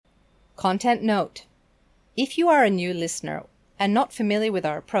Content note. If you are a new listener and not familiar with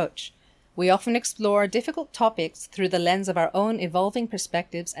our approach, we often explore difficult topics through the lens of our own evolving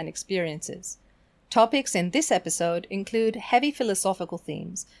perspectives and experiences. Topics in this episode include heavy philosophical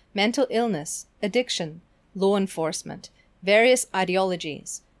themes, mental illness, addiction, law enforcement, various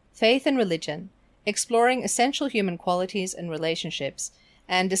ideologies, faith and religion, exploring essential human qualities and relationships,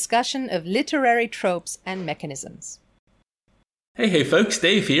 and discussion of literary tropes and mechanisms. Hey folks,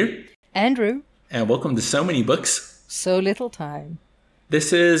 Dave here. Andrew. And welcome to So Many Books. So Little Time.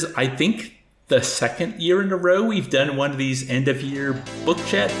 This is, I think, the second year in a row we've done one of these end-of-year book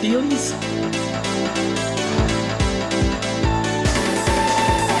chat dealies.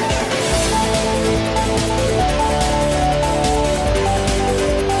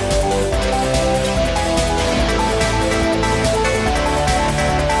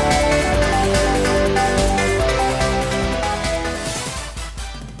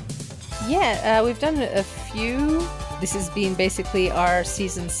 We've done a few. This has been basically our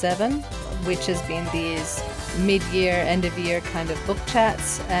season 7, which has been these mid-year, end-of-year kind of book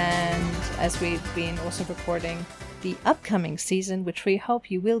chats. And as we've been also recording the upcoming season, which we hope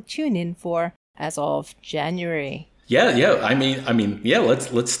you will tune in for as of January. Yeah. I mean,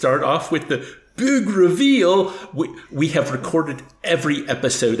 let's start off with the big reveal. We have recorded every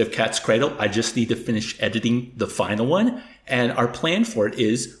episode of Cat's Cradle. I just need to finish editing the final one. And our plan for it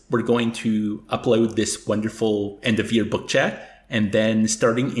is we're going to upload this wonderful end-of-year book chat. And then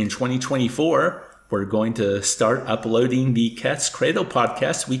starting in 2024, we're going to start uploading the Cat's Cradle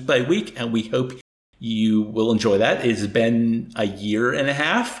podcast week by week. And we hope you will enjoy that. It has been a year and a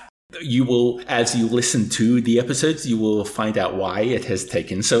half. You will, as you listen to the episodes, you will find out why it has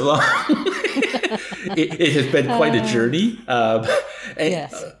taken so long. It has been quite a journey.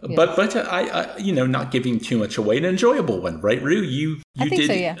 Yes. But I, not giving too much away, an enjoyable one, right, Rue? You did.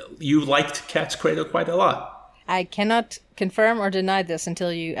 So, yeah. You liked Cat's Cradle quite a lot. I cannot confirm or deny this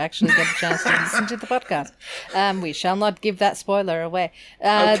until you actually get a chance to listen to the podcast. We shall not give that spoiler away.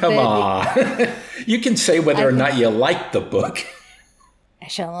 Come on. You can say whether or not you like the book. I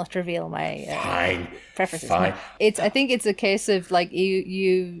shall not reveal my preferences. Fine. I think it's a case of like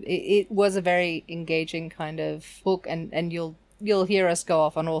it was a very engaging kind of book, and you'll hear us go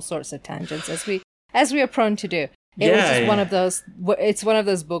off on all sorts of tangents as we are prone to do. It was just one of those. It's one of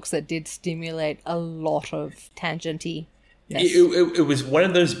those books that did stimulate a lot of tangenty. It was one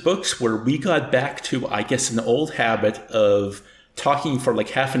of those books where we got back to, I guess, an old habit of talking for like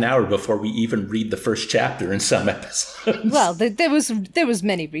half an hour before we even read the first chapter in some episodes. Well, there was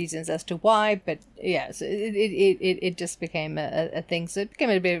many reasons as to why, but yes, it just became a thing. So it became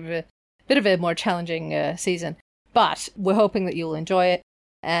a bit of a more challenging season. But we're hoping that you'll enjoy it.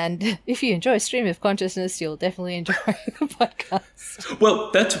 And if you enjoy Stream of Consciousness, you'll definitely enjoy the podcast.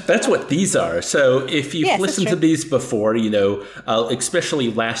 Well, that's what these are. So if you've listened to these before, especially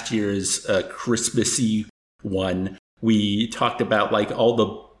last year's Christmassy one, we talked about like all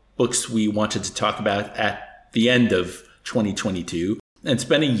the books we wanted to talk about at the end of 2022. And it's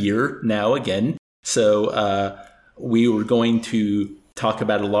been a year now again. So we were going to talk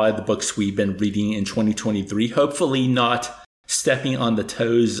about a lot of the books we've been reading in 2023, hopefully not stepping on the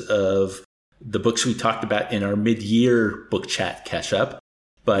toes of the books we talked about in our mid-year book chat catch-up.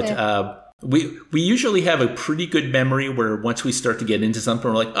 But we usually have a pretty good memory where once we start to get into something,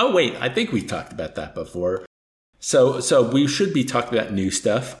 we're like, oh, wait, I think we talked about that before. So we should be talking about new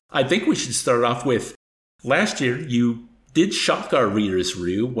stuff. I think we should start off with last year. You did shock our readers,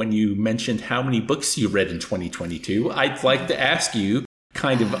 Rue, when you mentioned how many books you read in 2022. I'd like to ask you,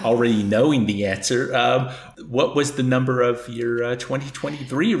 kind of already knowing the answer, what was the number of your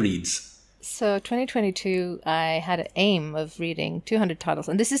 2023 reads? So 2022, I had an aim of reading 200 titles.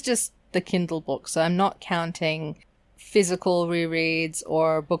 And this is just the Kindle book. So I'm not counting physical rereads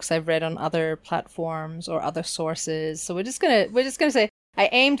or books I've read on other platforms or other sources. So we're just gonna say I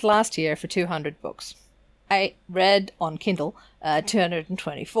aimed last year for 200 books. I read on Kindle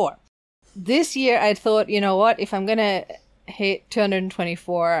 224. This year I thought, you know what, if I'm gonna hit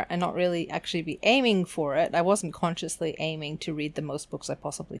 224 and not really actually be aiming for it, I wasn't consciously aiming to read the most books I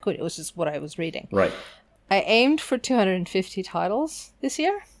possibly could. It was just what I was reading. Right. I aimed for 250 titles this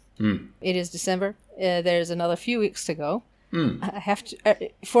year. It is December. There's another few weeks to go. I have to,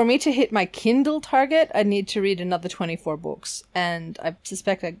 for me to hit my Kindle target, I need to read another 24 books. And I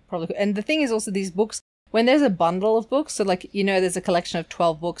suspect I probably could. And the thing is also these books, when there's a bundle of books, so like, there's a collection of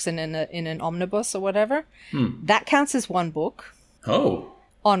 12 books in an omnibus or whatever, that counts as one book. Oh.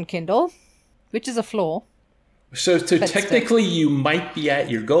 On Kindle, which is a flaw. So technically you might be at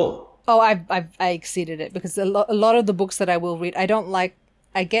your goal. Oh, I exceeded it because a lot of the books that I will read, I don't like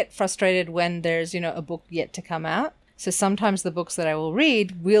I get frustrated when there's, a book yet to come out. So sometimes the books that I will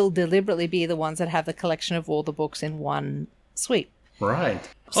read will deliberately be the ones that have the collection of all the books in one sweep. Right.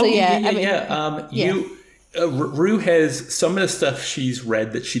 So Rue has some of the stuff she's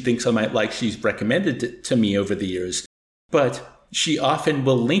read that she thinks I might like. She's recommended to me over the years, but she often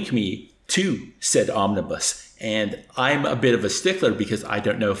will link me to said omnibus. And I'm a bit of a stickler because I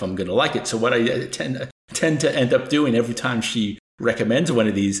don't know if I'm going to like it. So what I tend to end up doing every time she recommends one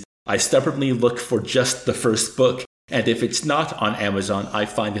of these, I stubbornly look for just the first book. And if it's not on Amazon, I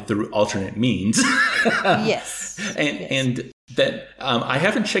find it through alternate means. Yes. And that I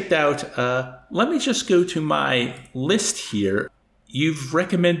haven't checked out. Let me just go to my list here. You've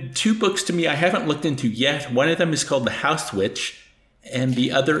recommended 2 books to me I haven't looked into yet. One of them is called The House Witch, and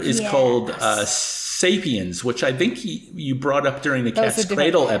the other is called Sapiens, which I think you brought up during the Cat's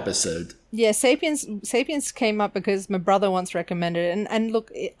Cradle episode. Yeah, Sapiens came up because my brother once recommended it. And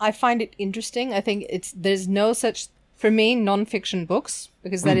look, I find it interesting. I think there's no such, for me, non-fiction books,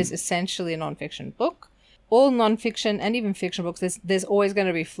 because that is essentially a non-fiction book. All non-fiction and even fiction books, there's always going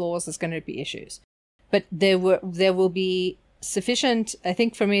to be flaws, there's going to be issues. But there will be sufficient, I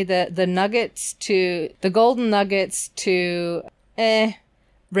think for me, the golden nuggets to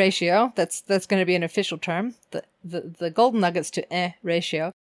ratio, that's going to be an official term, the golden nuggets to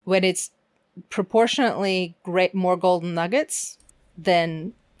ratio, when it's proportionately more golden nuggets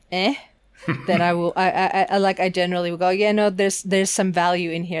than then I generally will go, yeah, no, there's some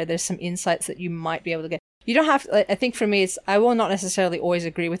value in here, there's some insights that you might be able to get. You don't have to, I think for me, I will not necessarily always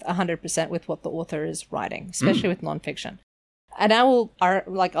agree with 100% with what the author is writing, especially with nonfiction. And I'll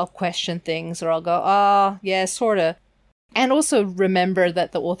question things, or I'll go, oh, yeah, sort of. And also remember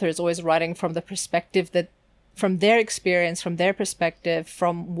that the author is always writing from the perspective from their experience, from their perspective,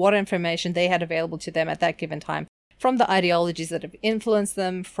 from what information they had available to them at that given time, from the ideologies that have influenced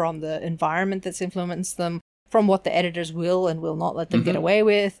them, from the environment that's influenced them, from what the editors will and will not let them get away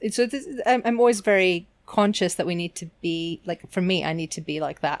with. So I'm always very conscious that we need to be, for me, I need to be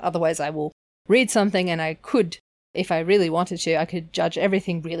like that. Otherwise, I will read something and I could, if I really wanted to, I could judge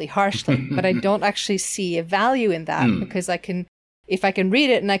everything really harshly. But I don't actually see a value in that because if I can read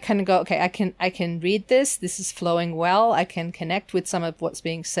it and I kind of go, okay, I can read this. This is flowing well. I can connect with some of what's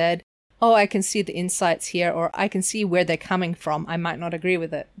being said. Oh, I can see the insights here, or I can see where they're coming from. I might not agree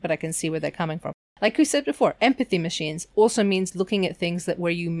with it, but I can see where they're coming from. Like we said before, empathy machines also means looking at things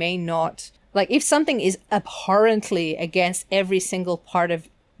where you may not, if something is abhorrently against every single part of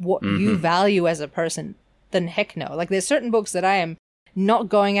what you value as a person, then heck no. There's certain books that I am not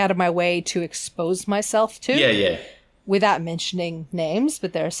going out of my way to expose myself to. Yeah. Without mentioning names,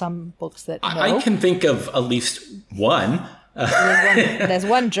 but there are some books that I can think of at least one. There's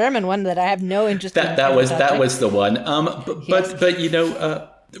one German one that I have no interest in. That was the one. But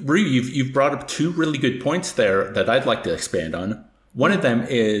Rue, you've brought up 2 really good points there that I'd like to expand on. One of them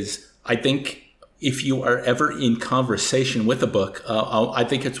is, I think if you are ever in conversation with a book, I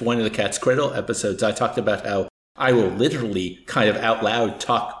think it's one of the Cat's Cradle episodes, I talked about how I will literally kind of out loud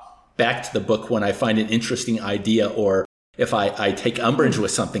talk back to the book when I find an interesting idea, or if I take umbrage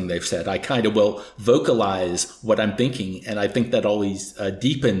with something they've said, I kind of will vocalize what I'm thinking. And I think that always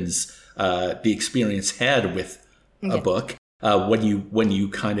deepens the experience had with a book. When you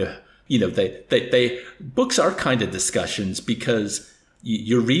kind of, books are kind of discussions because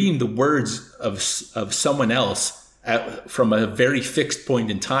you're reading the words of someone else from a very fixed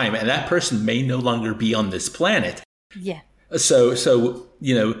point in time, and that person may no longer be on this planet. Yeah. So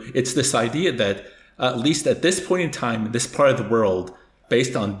it's this idea that at least at this point in time, in this part of the world,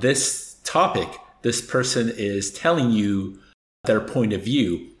 based on this topic, this person is telling you their point of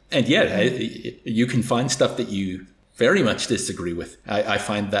view. And you can find stuff that you very much disagree with. I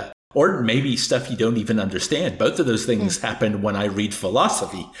find that, or maybe stuff you don't even understand. Both of those things happen when I read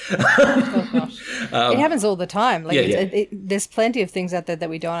philosophy. Oh, gosh. It happens all the time. There's plenty of things out there that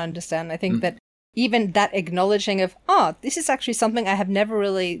we don't understand. I think that even that acknowledging of, this is actually something I have never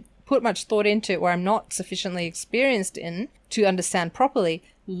really put much thought into, or I'm not sufficiently experienced in to understand properly,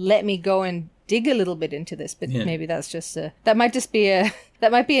 let me go and dig a little bit into this. But maybe that's just that might be an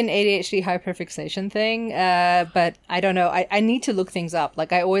ADHD hyperfixation thing. But I don't know. I need to look things up.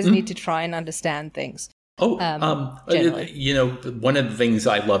 I always need to try and understand things. Generally. One of the things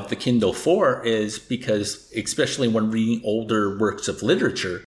I love the Kindle for is because, especially when reading older works of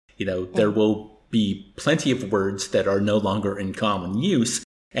literature, there will be plenty of words that are no longer in common use.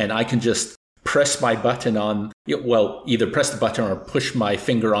 And I can just press my button on, either press the button or push my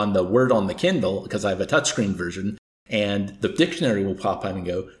finger on the word on the Kindle, because I have a touchscreen version, and the dictionary will pop up and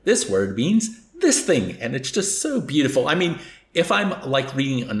go, this word means this thing. And it's just so beautiful. I mean, If I'm like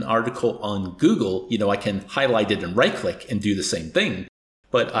reading an article on Google, I can highlight it and right click and do the same thing.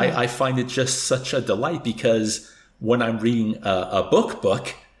 But I find it just such a delight because when I'm reading a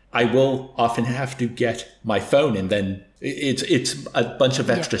book, I will often have to get my phone, and then it's a bunch of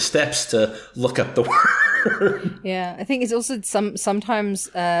extra steps to look up the word. Yeah, I think it's also sometimes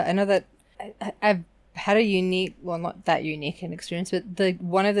I know that I've had a unique, well, not that unique an experience, but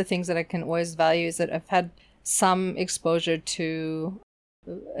one of the things that I can always value is that I've had some exposure to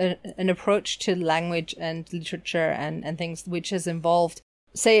an approach to language and literature and things which has involved,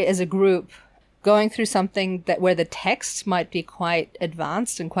 say, as a group, going through something where the text might be quite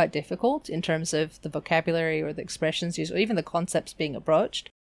advanced and quite difficult in terms of the vocabulary or the expressions used or even the concepts being approached,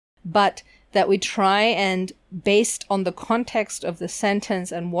 but that we try and, based on the context of the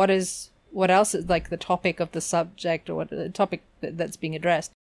sentence and what else is like the topic of the subject or what the topic that's being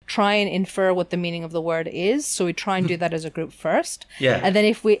addressed, try and infer what the meaning of the word is. So we try and do that as a group first. Yeah. And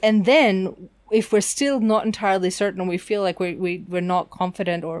then if we're still not entirely certain, we feel like we're not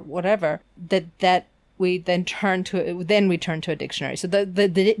confident or whatever, that we then turn to a dictionary. So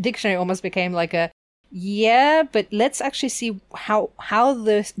the dictionary almost became like but let's actually see how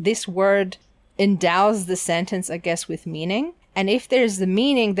this word endows the sentence, I guess, with meaning. And if there's the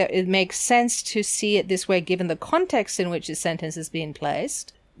meaning that it makes sense to see it this way, given the context in which the sentence is being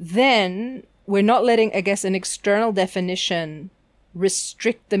placed, then we're not letting, I guess, an external definition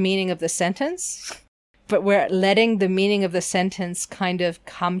restrict the meaning of the sentence, but we're letting the meaning of the sentence kind of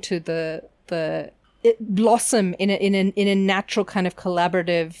come to it blossom in a natural kind of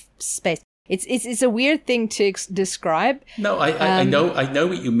collaborative space. It's a weird thing to describe. No, I know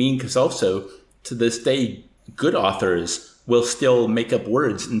what you mean, because also to this day, good authors will still make up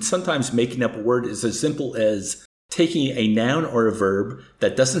words, and sometimes making up a word is as simple as taking a noun or a verb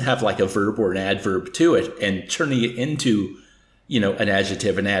that doesn't have like a verb or an adverb to it and turning it into an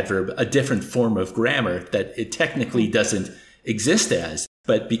adjective, an adverb, a different form of grammar that it technically doesn't exist as.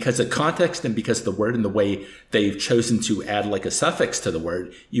 But because of context and because of the word and the way they've chosen to add like a suffix to the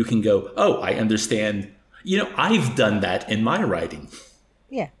word, you can go, oh, I understand. I've done that in my writing.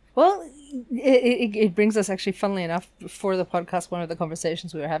 Yeah. Well, it brings us actually, funnily enough, before the podcast, one of the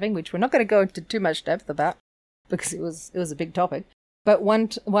conversations we were having, which we're not going to go into too much depth about because it was a big topic. But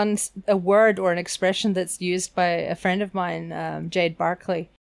once a word or an expression that's used by a friend of mine, Jade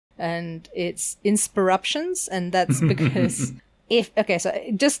Barkley, and it's inspiruptions, and that's because so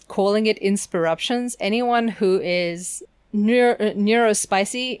just calling it inspiruptions, anyone who is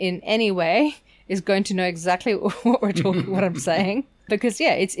neurospicy in any way is going to know exactly what I'm saying. Because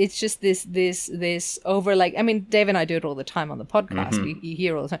it's just this over, like, I mean, Dave and I do it all the time on the podcast. Mm-hmm. You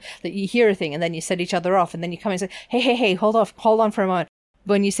hear all the time that you hear a thing and then you set each other off, and then you come and say, hey, hold on for a moment.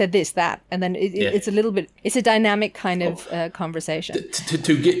 When you said this, that, and then it's a little bit, it's a dynamic kind of conversation.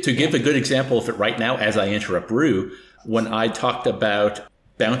 To give a good example of it right now, as I interrupt Rue, when I talked about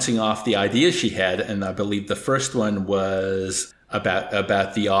bouncing off the ideas she had, and I believe the first one was about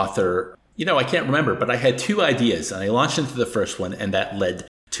the author. I can't remember, but I had two ideas, and I launched into the first one, and that led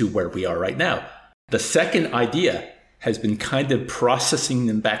to where we are right now. The second idea has been kind of processing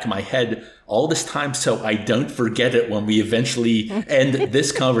in the back of my head all this time so I don't forget it when we eventually end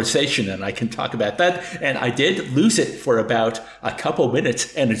this conversation, and I can talk about that. And I did lose it for about a couple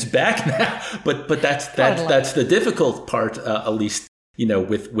minutes, and it's back now. But that's the difficult part, at least,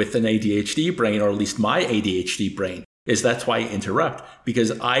 with an ADHD brain, or at least my ADHD brain. That's why I interrupt,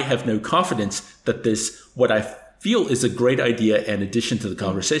 because I have no confidence that what I feel is a great idea and addition to the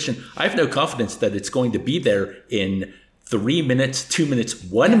conversation, I have no confidence that it's going to be there in 3 minutes, 2 minutes,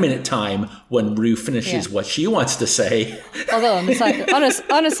 1 minute time when Rue finishes what she wants to say. Although on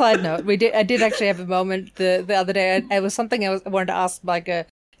a side note, I did actually have a moment the other day. It was something I wanted to ask like a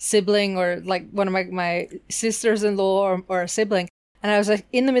sibling or like one of my sisters-in-law or a sibling. And I was like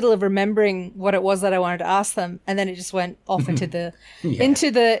in the middle of remembering what it was that I wanted to ask them, and then it just went off into the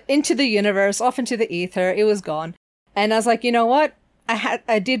into the universe, off into the ether. It was gone, and I was like, you know what?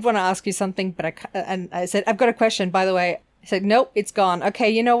 I did want to ask you something, but I said, I've got a question, by the way. I said, nope, it's gone.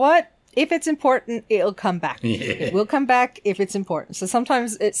 Okay, you know what? If it's important, it'll come back. Yeah. It will come back if it's important. So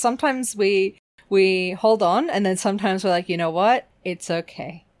sometimes we hold on, and then sometimes we're like, you know what? It's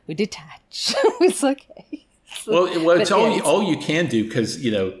okay. We detach. It's okay. Well, it's all you can do, because,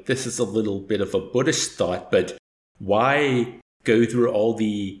 this is a little bit of a Buddhist thought, but why go through all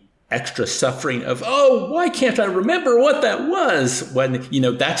the extra suffering of, why can't I remember what that was, when,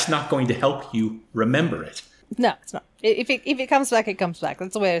 that's not going to help you remember it. No, it's not. If it comes back, it comes back.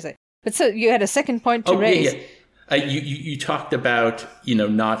 That's the way I say it. But so you had a second point to raise. You talked about,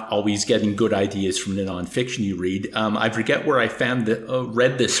 not always getting good ideas from the nonfiction you read. I forget where I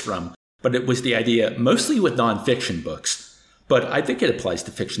read this from, but it was the idea, mostly with nonfiction books, but I think it applies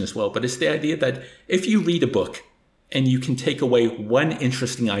to fiction as well. But it's the idea that if you read a book and you can take away one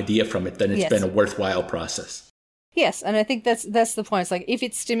interesting idea from it, then it's been a worthwhile process. Yes, and I think that's the point. It's like if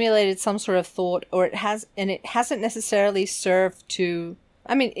it stimulated some sort of thought, or it hasn't necessarily served to.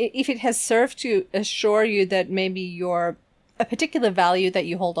 I mean, if it has served to assure you that maybe a particular value that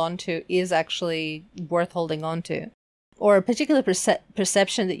you hold on to is actually worth holding on to, or a particular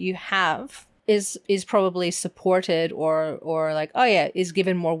perception that you have is probably supported or like, oh yeah, is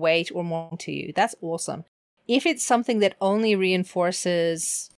given more weight or more to you. That's awesome. If it's something that only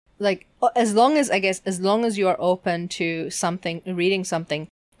reinforces, like, as long as you are open to reading something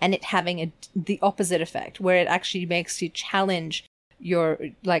and it having the opposite effect, where it actually makes you challenge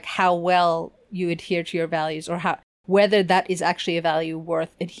how well you adhere to your values, or whether that is actually a value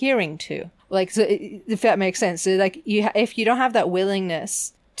worth adhering to. Like, so if that makes sense. So like if you don't have that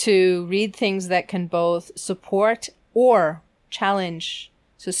willingness to read things that can both support or challenge,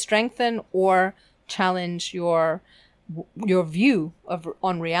 so strengthen or challenge your view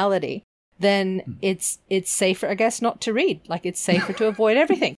on reality, then it's safer, I guess, not to read. Like, it's safer to avoid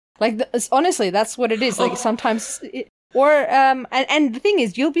everything. Like, honestly, that's what it is. Like, sometimes. And the thing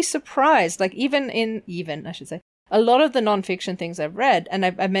is, you'll be surprised, like I should say, a lot of the nonfiction things I've read, and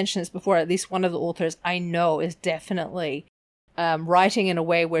I've mentioned this before, at least one of the authors I know is definitely writing in a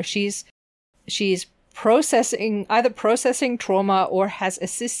way where she's either processing trauma or has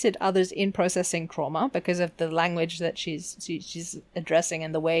assisted others in processing trauma because of the language that she's addressing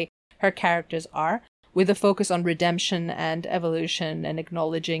and the way her characters are, with a focus on redemption and evolution and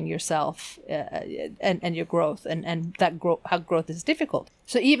acknowledging yourself and your growth and how growth is difficult.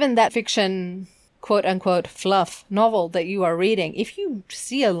 So even that fiction, quote unquote, fluff novel that you are reading, if you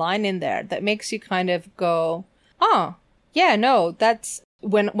see a line in there that makes you kind of go, oh, yeah, no, that's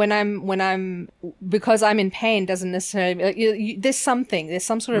when I'm because I'm in pain doesn't necessarily, there's some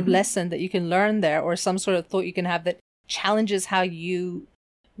sort of lesson that you can learn there, or some sort of thought you can have that challenges how you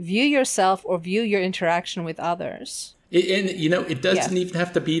view yourself or view your interaction with others. It doesn't even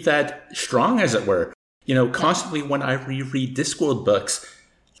have to be that strong, as it were. Constantly when I reread Discworld books,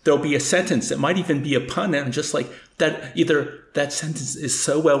 there'll be a sentence that might even be a pun, and I'm just like, that either that sentence is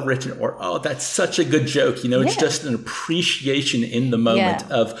so well written, or, oh, that's such a good joke. It's just an appreciation in the moment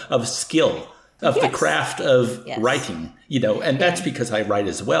of skill, of the craft of writing, and that's because I write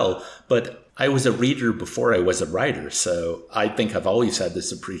as well. But I was a reader before I was a writer, so I think I've always had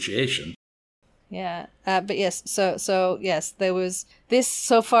this appreciation. Yeah, but yes, so yes, there was this.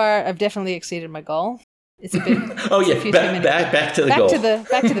 So far, I've definitely exceeded my goal. It's a bit. Back to the goal.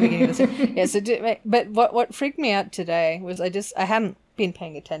 Back to the beginning of this. Yeah. But what freaked me out today was I hadn't been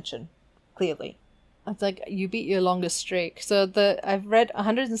paying attention. Clearly, it's like you beat your longest streak. So I've read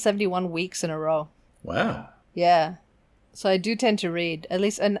 171 weeks in a row. Wow. Yeah. So I do tend to read, at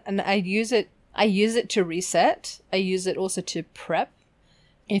least, and I use it to reset. I use it also to prep.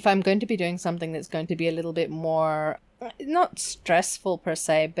 If I'm going to be doing something that's going to be a little bit more, not stressful per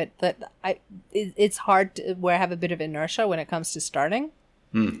se, but it's hard where I have a bit of inertia when it comes to starting.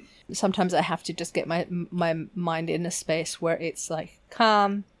 Sometimes I have to just get my mind in a space where it's like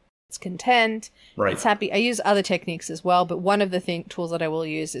calm, it's content, it's happy. I use other techniques as well, but one of the tools that I will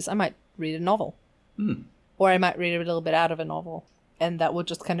use is I might read a novel. Or I might read a little bit out of a novel, and that will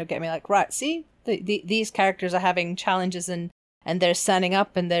just kind of get me like, right, see, these characters are having challenges and they're standing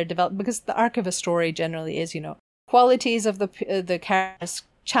up and they're developing, because the arc of a story generally is, qualities of the characters,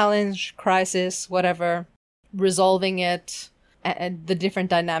 challenge, crisis, whatever, resolving it, and the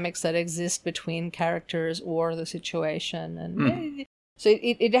different dynamics that exist between characters or the situation. And so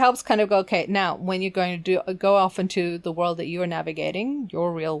it helps kind of go, okay, now when you're going to go off into the world that you are navigating,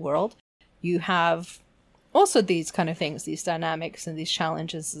 your real world, you have also these kind of things, these dynamics and these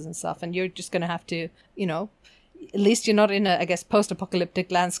challenges and stuff. And you're just going to have to, at least you're not in a, I guess,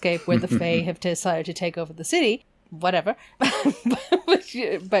 post-apocalyptic landscape where the Fae have decided to take over the city, whatever.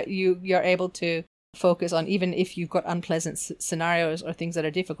 but you're able to focus on, even if you've got unpleasant scenarios or things that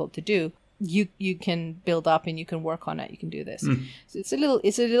are difficult to do, you can build up and you can work on it. You can do this. So it's a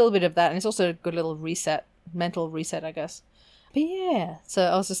little bit of that. And it's also a good little mental reset, I guess. But yeah, so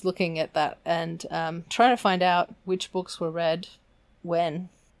I was just looking at that and trying to find out which books were read when.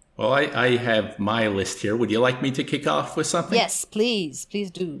 Well, I have my list here. Would you like me to kick off with something? Yes, please. Please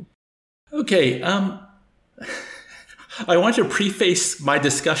do. Okay. I want to preface my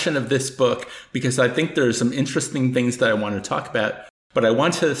discussion of this book because I think there are some interesting things that I want to talk about. But I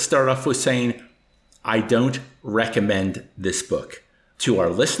want to start off with saying I don't recommend this book to our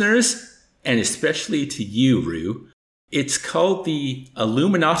listeners, and especially to you, Rue. It's called the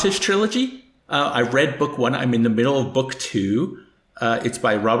Illuminatus trilogy. I read book 1. I'm in the middle of book 2. It's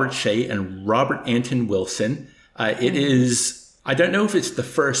by Robert Shea and Robert Anton Wilson. It is, I don't know if it's the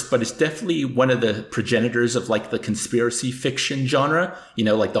first, but it's definitely one of the progenitors of like the conspiracy fiction genre,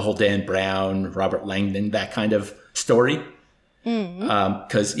 like the whole Dan Brown, Robert Langdon, that kind of story.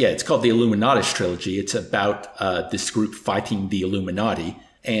 Because, it's called the Illuminatus trilogy. It's about this group fighting the Illuminati,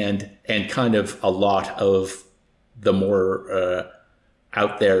 and kind of a lot of the more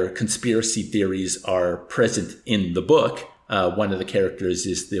out there conspiracy theories are present in the book. One of the characters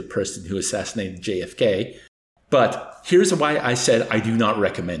is the person who assassinated JFK. But here's why I said I do not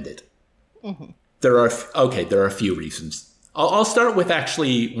recommend it. There are a few reasons. I'll start with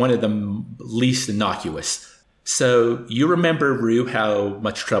actually one of the least innocuous. So you remember, Rue, how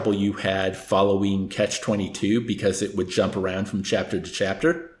much trouble you had following Catch-22 because it would jump around from chapter to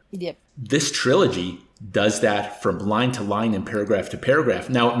chapter? Yep. This trilogy does that from line to line and paragraph to paragraph.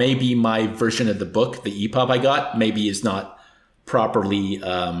 Now, it may be my version of the book, the EPUB I got, maybe is not properly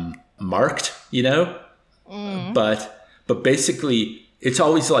marked, But basically, it's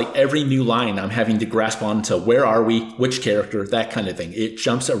always like every new line I'm having to grasp onto where are we, which character, that kind of thing. It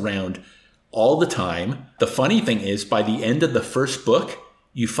jumps around all the time. The funny thing is, by the end of the first book,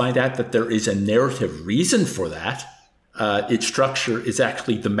 you find out that there is a narrative reason for that. Its structure is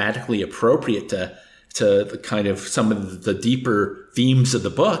actually thematically appropriate to the kind of some of the deeper themes of the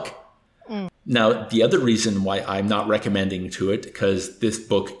book. Now, the other reason why I'm not recommending to it, because this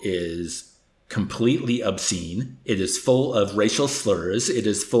book is completely obscene. It is full of racial slurs. It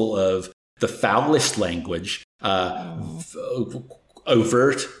is full of the foulest language,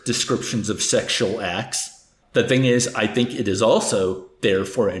 overt descriptions of sexual acts. The thing is, I think it is also there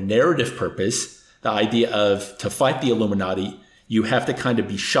for a narrative purpose. The idea of, to fight the Illuminati, you have to kind of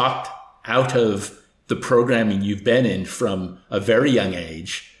be shocked out of the programming you've been in from a very young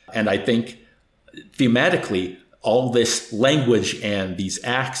age. And I think thematically, all this language and these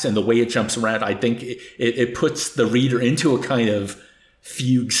acts and the way it jumps around, I think it puts the reader into a kind of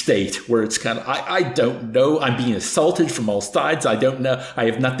fugue state where it's kind of, I don't know, I'm being assaulted from all sides. I don't know. I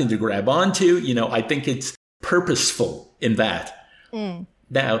have nothing to grab onto. I think it's purposeful in that.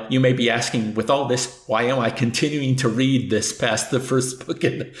 Now, you may be asking, with all this, why am I continuing to read this past the first book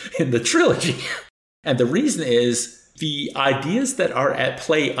in the trilogy? And the reason is the ideas that are at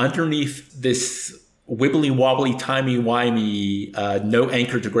play underneath this wibbly-wobbly, timey-wimey, no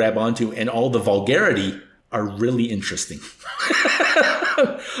anchor to grab onto, and all the vulgarity are really interesting.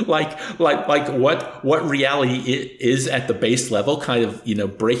 like what reality is at the base level, kind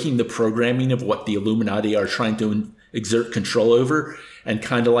of, breaking the programming of what the Illuminati are trying to exert control over, and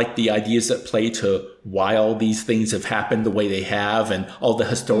kind of like the ideas that play to why all these things have happened the way they have, and all the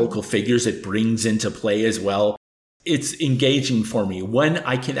historical figures it brings into play as well. It's engaging for me when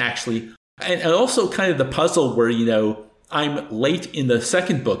I can actually, and also kind of the puzzle where, I'm late in the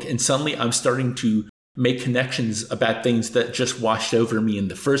second book and suddenly I'm starting to make connections about things that just washed over me in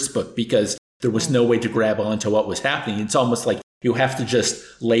the first book because there was no way to grab onto what was happening. It's almost like you have to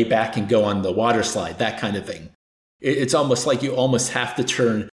just lay back and go on the water slide, that kind of thing. It's almost like you almost have to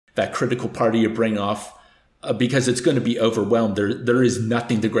turn that critical part of your brain off because it's going to be overwhelmed. There is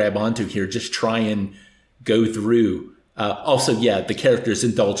nothing to grab onto here. Just try and go through. Also, the characters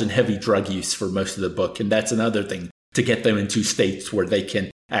indulge in heavy drug use for most of the book, and that's another thing, to get them into states where they can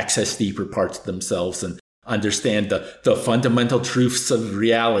access deeper parts of themselves and understand the fundamental truths of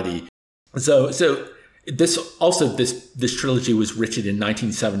reality. So this trilogy was written in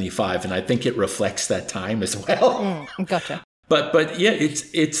 1975, and I think it reflects that time as well. Gotcha. But yeah,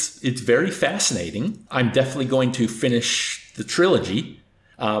 it's very fascinating. I'm definitely going to finish the trilogy.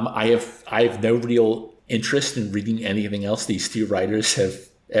 I have no real interest in reading anything else these two writers have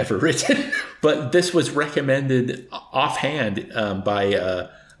ever written, but this was recommended offhand by a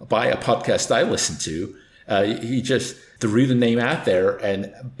podcast I listened to. He just threw the name out there,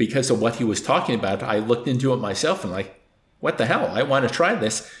 and because of what he was talking about, I looked into it myself and like, what the hell? I want to try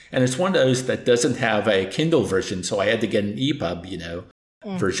this. And it's one of those that doesn't have a Kindle version, so I had to get an EPUB,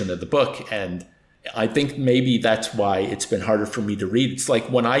 version of the book. And I think maybe that's why it's been harder for me to read. It's like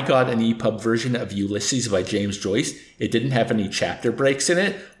when I got an EPUB version of Ulysses by James Joyce, it didn't have any chapter breaks in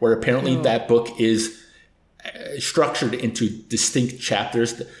it, where apparently that book is structured into distinct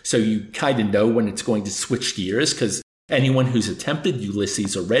chapters. So you kind of know when it's going to switch gears, because anyone who's attempted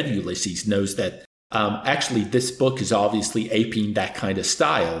Ulysses or read Ulysses knows that actually this book is obviously aping that kind of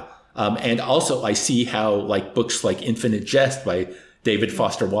style. And also I see how like books like Infinite Jest by David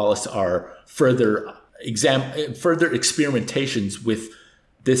Foster Wallace are further experimentations with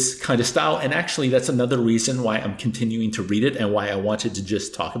this kind of style. And actually, that's another reason why I'm continuing to read it and why I wanted to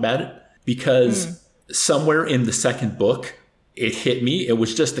just talk about it. Because somewhere in the second book, it hit me. It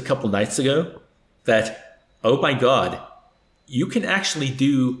was just a couple nights ago that, oh my God, you can actually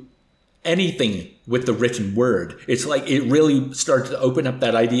do anything with the written word. It's like it really started to open up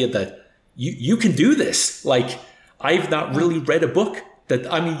that idea that you can do this. Like, I've not really read a book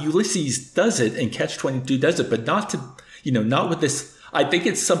that, I mean, Ulysses does it and Catch-22 does it, but not with this. I think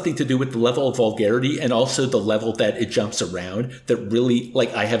it's something to do with the level of vulgarity and also the level that it jumps around that really,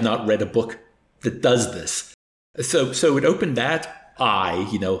 like, I have not read a book that does this. So it opened that eye,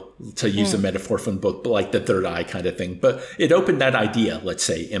 to use a metaphor from the book, but like the third eye kind of thing. But it opened that idea, let's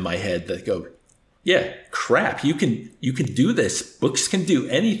say, in my head that go, yeah, crap, you can do this. Books can do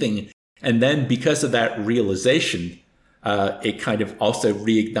anything. And then because of that realization, it kind of also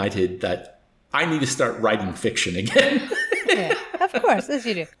reignited that I need to start writing fiction again. Yeah, of course, as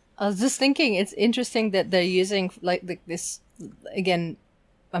you do. I was just thinking, it's interesting that they're using like this, again,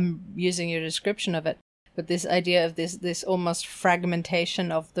 I'm using your description of it, but this idea of this almost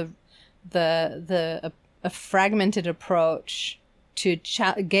fragmentation of a fragmented approach to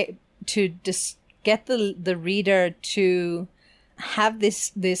get the reader to have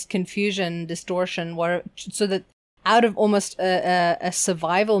this confusion, distortion, so that out of almost a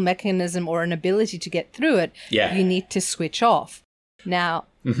survival mechanism or an ability to get through it, you need to switch off. Now,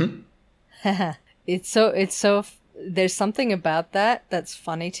 it's so there's something about that's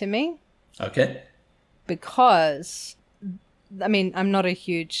funny to me. Okay. Because, I mean, I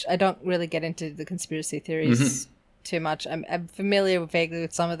don't really get into the conspiracy theories too much. I'm familiar vaguely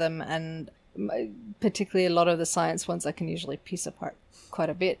with some of them, and particularly a lot of the science ones I can usually piece apart quite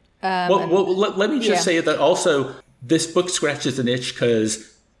a bit. Let me just say that also this book scratches an itch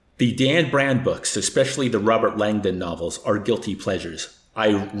because the Dan Brown books, especially the Robert Langdon novels, are guilty pleasures.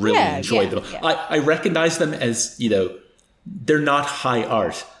 I really enjoy them. Yeah. I recognize them as, they're not high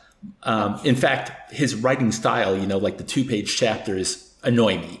art. In fact, his writing style, like the 2-page chapters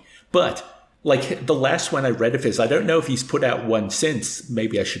annoy me. But like the last one I read of his, I don't know if he's put out one since.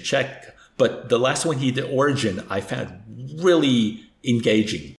 Maybe I should check. But the last one he did, Origin, I found really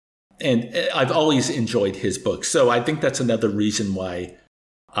engaging. And I've always enjoyed his books. So I think that's another reason why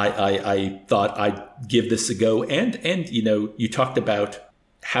I thought I'd give this a go. And you talked about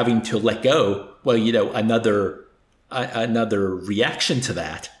having to let go. Well, another reaction to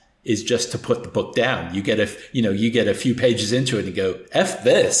that is just to put the book down. You get a few pages into it and go, F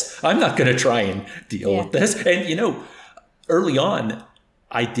this. I'm not going to try and deal with this. And, early on,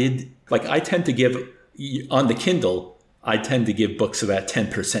 I tend to give, on the Kindle, I tend to give books about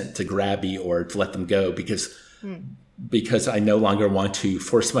 10% to grabby or to let them go because I no longer want to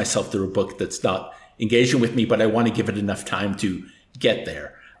force myself through a book that's not engaging with me, but I want to give it enough time to get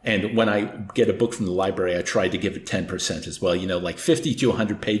there. And when I get a book from the library, I try to give it 10% as well. Like 50 to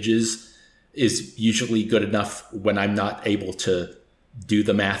 100 pages is usually good enough when I'm not able to do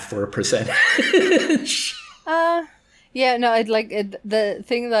the math for a percentage. Yeah, no, I'd like the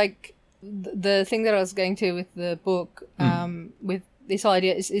thing that I was going to with the book, with this whole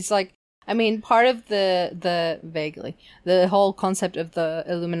idea is like, I mean, part of the whole concept of the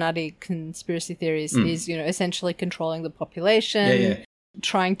Illuminati conspiracy theories is, essentially controlling the population,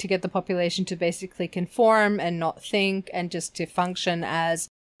 trying to get the population to basically conform and not think and just to function as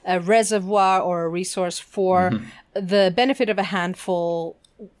a reservoir or a resource for the benefit of a handful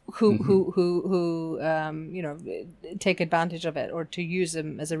who take advantage of it or to use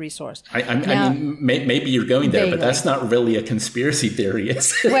them as a resource. I mean, maybe you're going there, vaguely. But that's not really a conspiracy theory,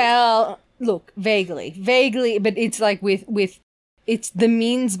 is it? Well, look, vaguely, but it's like with it's the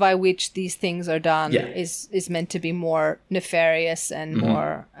means by which these things are done is meant to be more nefarious and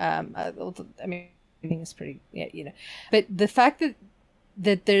more. I mean, I think it's pretty, But the fact that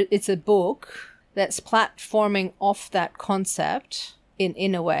it's a book that's platforming off that concept.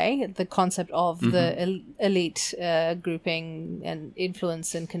 In a way, the concept of the elite grouping and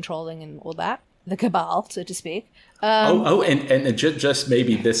influence and controlling and all that, the cabal, so to speak. And just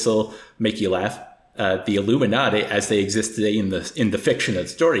maybe this will make you laugh. The Illuminati, as they exist today in the fiction of the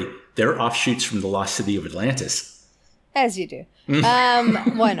story, they're offshoots from the lost city of Atlantis. As you do.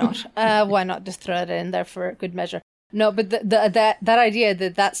 Why not? Why not just throw it in there for good measure? No, but that idea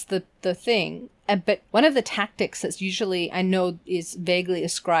that's the thing. But one of the tactics that's usually, I know, is vaguely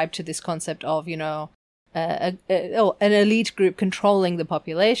ascribed to this concept of, an elite group controlling the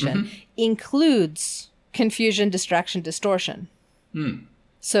population includes confusion, distraction, distortion.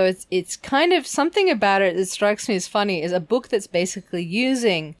 So it's kind of something about it that strikes me as funny is a book that's basically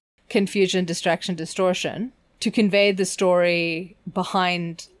using confusion, distraction, distortion to convey the story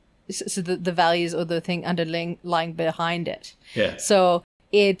behind, so the values or the thing underlying behind it. Yeah. So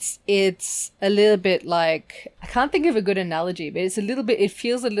it's a little bit like, I can't think of a good analogy, but it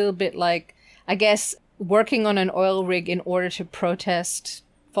feels a little bit like, I guess, working on an oil rig in order to protest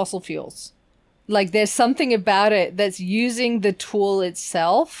fossil fuels. Like there's something about it that's using the tool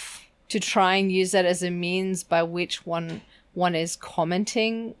itself to try and use that as a means by which one is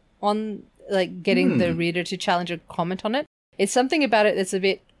commenting on, like getting the reader to challenge or comment on it. It's something about it that's a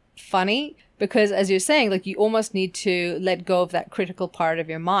bit funny because, as you're saying, like you almost need to let go of that critical part of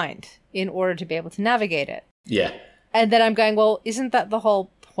your mind in order to be able to navigate it. Yeah. And then I'm going, well, isn't that the whole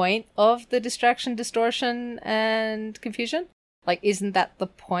point of the distraction, distortion, and confusion? Like, isn't that the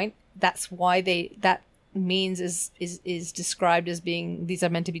point? That's why that means is described as being, these are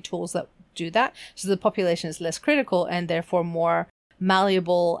meant to be tools that do that. So the population is less critical and therefore more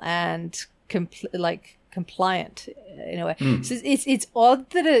malleable and compliant in a way. So it's odd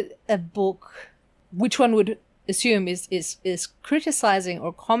that a book, which one would assume is criticizing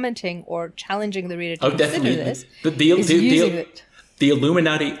or commenting or challenging the reader to consider this, the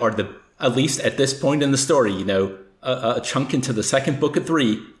Illuminati are at least at this point in the story, a chunk into the second book of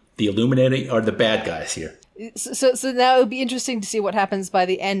 3, the Illuminati are the bad guys here. So now it would be interesting to see what happens by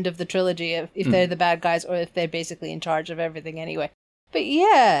the end of the trilogy, if they're the bad guys or if they're basically in charge of everything anyway. But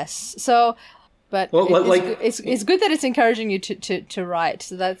yes, so, but it's good that it's encouraging you to write.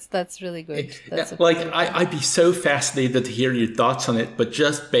 So that's really good. I'd be so fascinated to hear your thoughts on it, but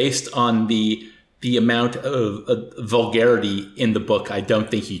just based on the amount of vulgarity in the book, I don't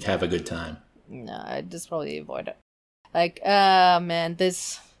think you'd have a good time. No, I'd just probably avoid it. Like, man,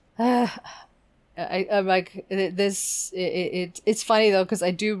 this. I'm like this. It's funny though because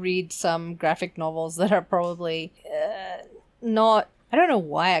I do read some graphic novels that are probably not. I don't know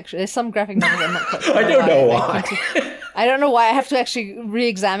why actually. There's some graphic novels I'm not quite sure. I don't know why. I don't know why. I have to actually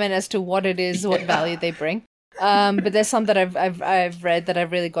re-examine as to what it is, what value they bring. But there's some that I've read that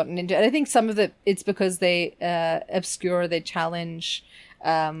I've really gotten into, and I think some of it's because they obscure, they challenge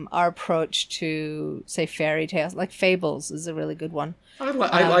our approach to, say, fairy tales. Like Fables is a really good one.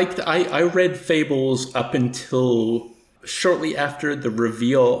 I read Fables up until shortly after the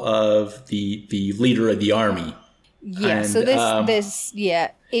reveal of the leader of the army. Yeah. And, so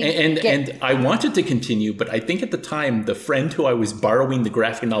and I wanted to continue, but I think at the time the friend who I was borrowing the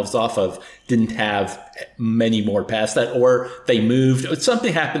graphic novels off of didn't have many more past that, or they moved.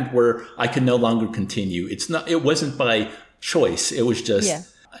 Something happened where I could no longer continue. It wasn't by choice. It was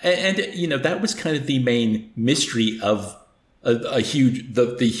just, and that was kind of the main mystery of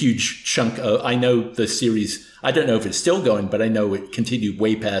the huge chunk of, I know the series, I don't know if it's still going, but I know it continued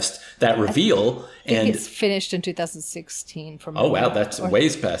way past that reveal. I think it's finished in 2016 from Oh wow, that's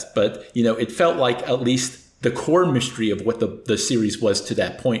ways past. But it felt like at least the core mystery of what the series was to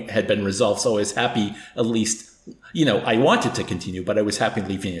that point had been resolved. So I was happy, at least, I wanted to continue, but I was happy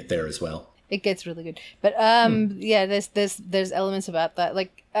leaving it there as well. It gets really good. But there's elements about that.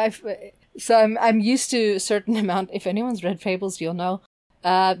 Like I'm used to a certain amount. If anyone's read Fables, you'll know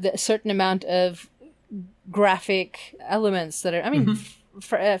the certain amount of graphic elements that are. I mean,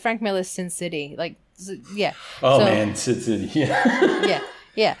 Frank Miller's Sin City, man, Sin City, yeah.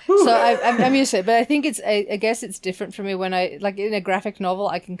 So I'm used to it, but I think I guess it's different for me when I, like, in a graphic novel,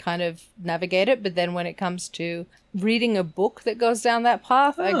 I can kind of navigate it, but then when it comes to reading a book that goes down that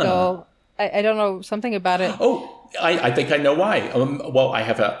path, I go, I don't know, something about it. Oh, I think I know why. Well, I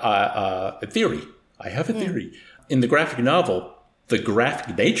have a theory. In the graphic novel, the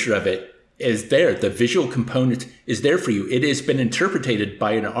graphic nature of it is there. The visual component is there for you. It has been interpreted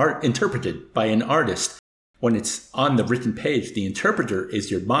by an artist. When it's on the written page, the interpreter is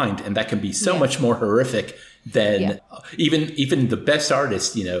your mind, and that can be so much more horrific than even the best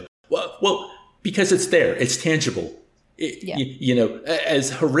artist. Well, because it's there, it's tangible. As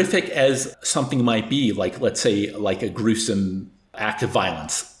horrific as something might be, like, let's say, like a gruesome act of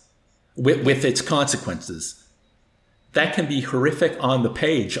violence with its consequences, that can be horrific on the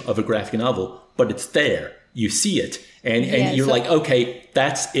page of a graphic novel, but it's there. You see it, and you're like, okay,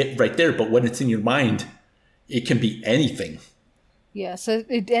 that's it right there. But when it's in your mind, it can be anything. Yeah, so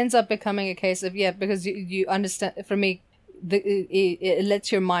it ends up becoming a case of, because you understand, for me, it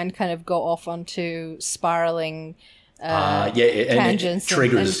lets your mind kind of go off onto spiraling tangents, and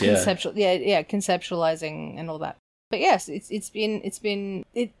triggers, and conceptual, conceptualizing and all that. But yes, there's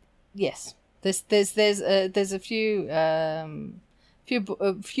a few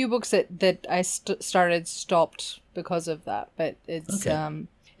few books that I started stopped because of that, but it's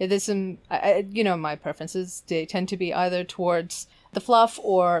there's some my preferences, they tend to be either towards the fluff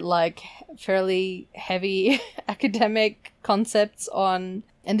or like fairly heavy academic concepts on,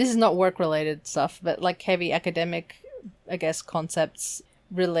 and this is not work related stuff, but like heavy academic, I guess, concepts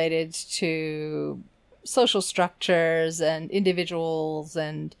related to social structures and individuals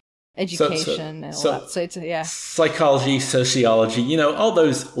and education and all that. So it's psychology, sociology, all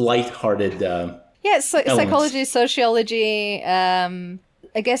those lighthearted psychology, sociology,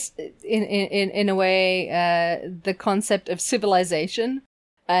 I guess in a way, the concept of civilization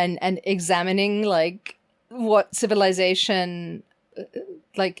and examining like what civilization,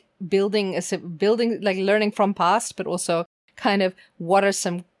 like building like learning from past, but also kind of what are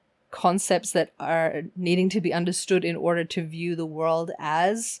some concepts that are needing to be understood in order to view the world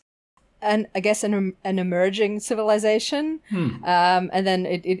as an emerging civilization. And then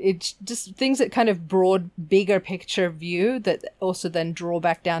it just things that kind of broad, bigger picture view that also then draw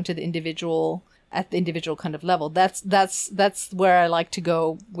back down to the individual at the individual kind of level. That's where I like to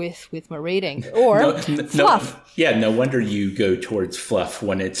go with my reading. Or fluff. No wonder you go towards fluff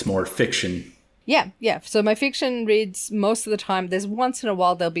when it's more fiction. Yeah. So my fiction reads most of the time. There's once in a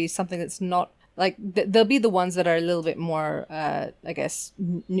while there'll be something that's not like there'll be the ones that are a little bit more, I guess,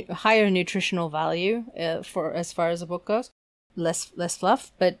 higher nutritional value for as far as a book goes, less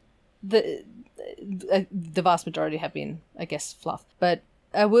fluff. But the vast majority have been, I guess, fluff. But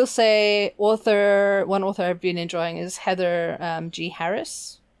I will say, one author I've been enjoying is Heather G.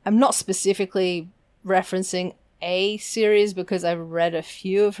 Harris. I'm not specifically referencing a series because I've read a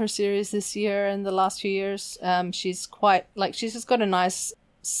few of her series this year and the last few years. She's just got a nice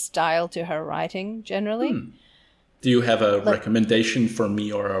style to her writing generally. Do you have a recommendation for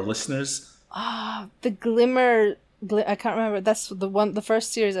me or our listeners? The Glimmer, I can't remember. That's the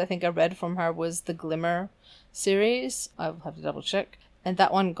first series I think I read from her was the Glimmer series. I'll have to double check. And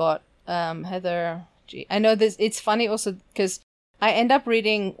that one got Heather G. I know this. It's funny also because I end up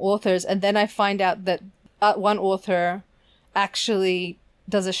reading authors and then I find out that one author actually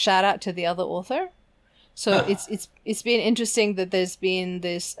does a shout out to the other author. So it's been interesting that there's been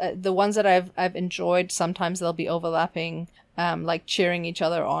this the ones that I've enjoyed. Sometimes they'll be overlapping, like cheering each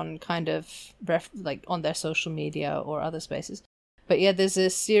other on, kind of like on their social media or other spaces. But yeah, there's a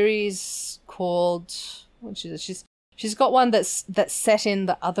series called she's got one that's set in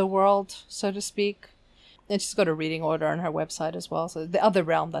the other world, so to speak, and she's got a reading order on her website as well. So the Other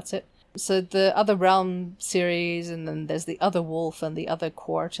Realm, that's it. So the Other Realm series, and then there's the Other Wolf and the Other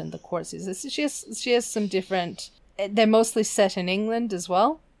Court and the Court series. She has some different. They're mostly set in England as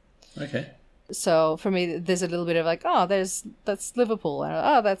well. Okay. So for me, there's a little bit of like, that's Liverpool,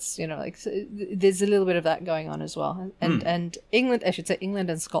 and that's like there's a little bit of that going on as well, and England, I should say England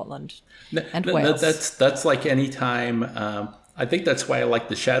and Scotland, and Wales. That's like any time. I think that's why I like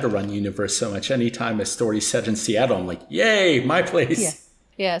the Shadowrun universe so much. Anytime a story's set in Seattle, I'm like, yay, my place.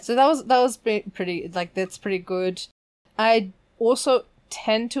 Yeah, so that was pretty, like, that's pretty good. I also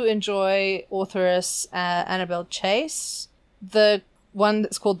tend to enjoy authoress Annabelle Chase. The one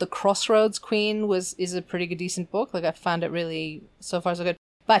that's called The Crossroads Queen is a pretty good, decent book. Like, I found it really, so far so good.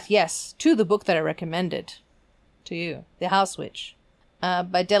 But yes, to the book that I recommended to you, The House Witch,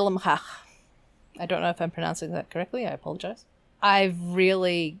 by Delamhach. I don't know if I'm pronouncing that correctly. I apologize. I've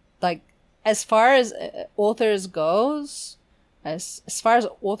really, like, as far as authors goes... As far as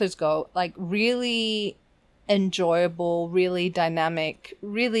authors go, like really enjoyable, really dynamic,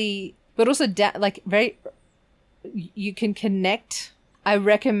 really, but also like very, you can connect. I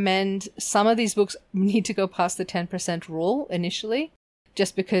recommend some of these books need to go past the 10% rule initially,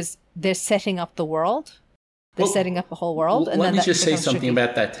 just because they're setting up the world. They're setting up the whole world. And let me just say something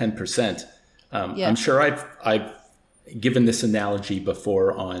about that 10%. I'm sure I've given this analogy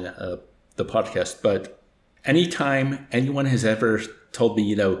before on the podcast, but anytime anyone has ever told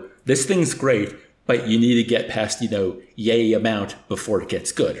me, this thing's great, but you need to get past, yay amount before it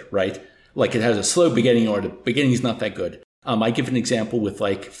gets good, right? Like it has a slow beginning or the beginning's not that good. I give an example with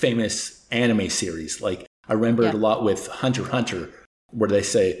like famous anime series. Like I remember it a lot with Hunter x Hunter, where they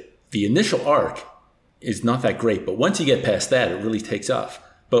say the initial arc is not that great, but once you get past that, it really takes off.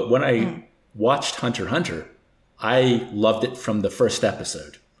 But when I watched Hunter x Hunter, I loved it from the first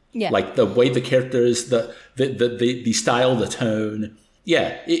episode. Yeah. Like the way the characters, the style, the tone.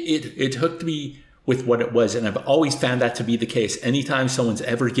 Yeah, it hooked me with what it was. And I've always found that to be the case. Anytime someone's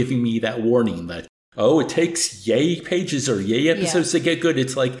ever giving me that warning that, it takes yay pages or yay episodes to get good.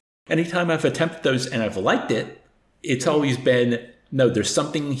 It's like anytime I've attempted those and I've liked it, it's always been, no, there's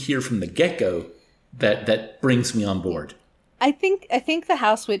something here from the get-go that brings me on board. I think the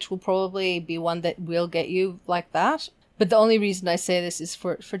House Witch will probably be one that will get you like that. But the only reason I say this is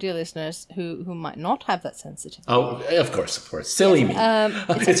for dear listeners who might not have that sensitivity. Oh, of course. Silly me.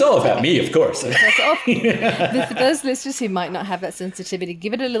 It's all about me, of course. For those listeners who might not have that sensitivity,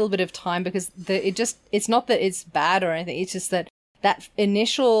 give it a little bit of time, because it's not that it's bad or anything. It's just that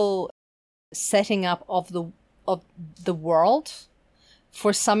initial setting up of the world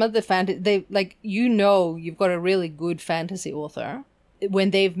for some of the fantasy, you've got a really good fantasy author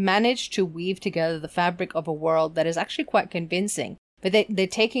when they've managed to weave together the fabric of a world that is actually quite convincing, but they're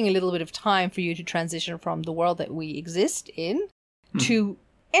taking a little bit of time for you to transition from the world that we exist in to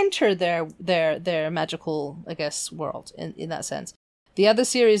enter their magical, I guess, world in that sense. The other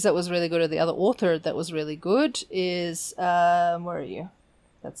series that was really good, or the other author that was really good, is where are you?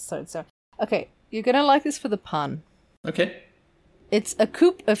 Sorry. Okay, you're gonna like this for the pun. Okay. It's A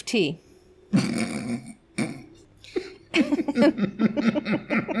Coupe of Tea.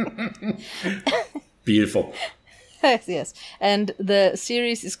 Beautiful. Yes. And the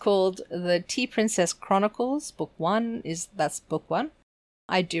series is called The Tea Princess Chronicles. That's book one.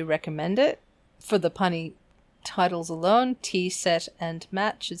 I do recommend it for the punny titles alone. Tea Set and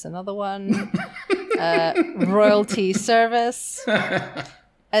Match is another one. Royal Tea Service.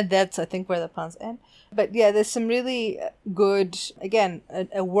 And that's, I think, where the puns end. But yeah, there's some really good, again,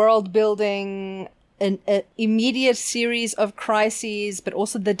 a world building, an immediate series of crises, but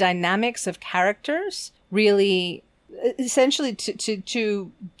also the dynamics of characters really, essentially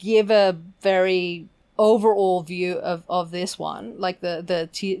to give a very overall view of this one, like the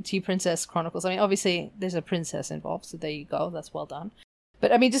Tea Princess Chronicles. I mean, obviously there's a princess involved, so there you go. That's well done.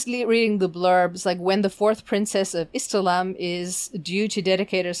 But I mean, just reading the blurbs, like when the fourth princess of Istalam is due to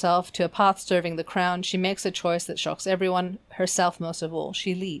dedicate herself to a path serving the crown, she makes a choice that shocks everyone, herself most of all.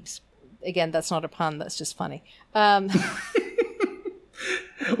 She leaves. Again, that's not a pun, that's just funny. Once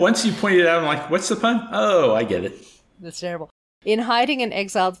you pointed it out, I'm like, what's the pun? Oh, I get it. That's terrible. In hiding and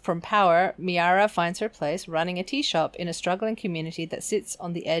exiled from power, Miara finds her place running a tea shop in a struggling community that sits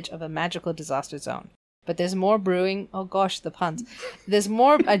on the edge of a magical disaster zone. But there's more brewing. Oh gosh, the puns. There's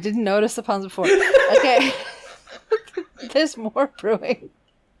more. I didn't notice the puns before. Okay. There's more brewing.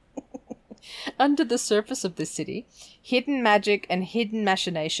 Under the surface of the city, hidden magic and hidden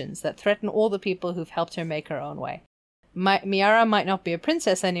machinations that threaten all the people who've helped her make her own way. Miara might not be a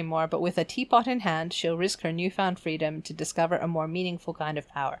princess anymore, but with a teapot in hand, she'll risk her newfound freedom to discover a more meaningful kind of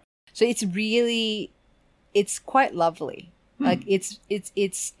power. So it's quite lovely. Like it's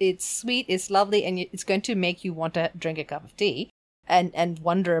sweet, it's lovely, and it's going to make you want to drink a cup of tea and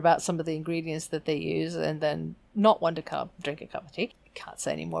wonder about some of the ingredients that they use, and then not want to drink a cup of tea. Can't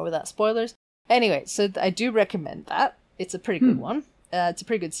say any more without spoilers. Anyway, so I do recommend that. It's a pretty good one. It's a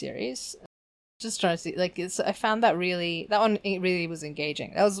pretty good series. Just trying to see, I found that one really was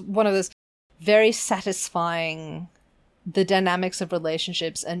engaging. That was one of those very satisfying, the dynamics of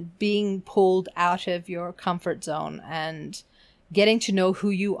relationships and being pulled out of your comfort zone and getting to know who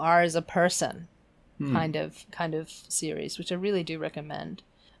you are as a person kind of series, which I really do recommend.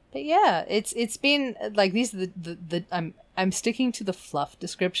 But yeah, it's been like, these are the I'm sticking to the fluff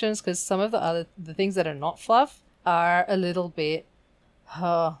descriptions, because some of the things that are not fluff are a little bit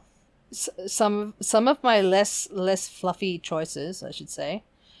some of my less fluffy choices, I should say,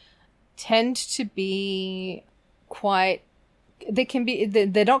 tend to be quite,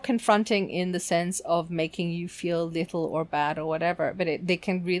 they're not confronting in the sense of making you feel little or bad or whatever, but they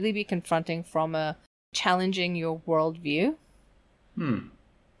can really be confronting from a challenging your worldview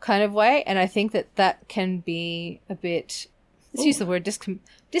kind of way. And I think that can be a bit, let's use the word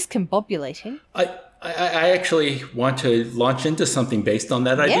discombobulating. I actually want to launch into something based on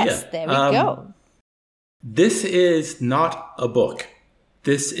that idea. Yes, there we go. This is not a book.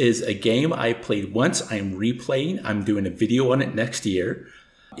 This is a game I played once. I'm replaying. I'm doing a video on it next year.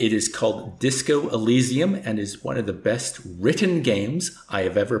 It is called Disco Elysium and is one of the best written games I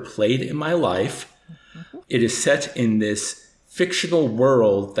have ever played in my life. Mm-hmm. It is set in this fictional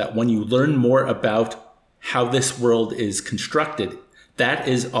world that when you learn more about how this world is constructed, that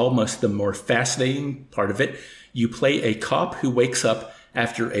is almost the more fascinating part of it. You play a cop who wakes up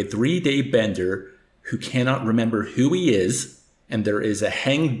after a 3-day bender who cannot remember who he is, and there is a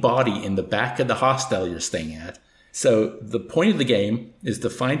hanged body in the back of the hostel you're staying at. So the point of the game is to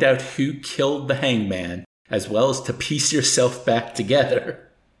find out who killed the hangman, as well as to piece yourself back together.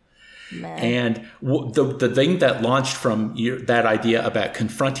 Man. And the thing that launched from that idea about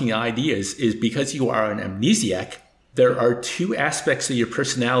confronting ideas is because you are an amnesiac, there are 2 aspects of your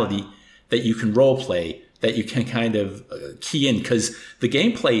personality that you can role play that you can kind of key in, because the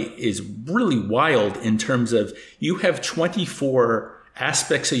gameplay is really wild in terms of you have 24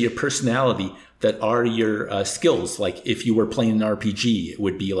 aspects of your personality that are your skills. Like if you were playing an RPG, it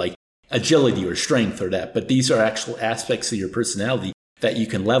would be like agility or strength or that. But these are actual aspects of your personality that you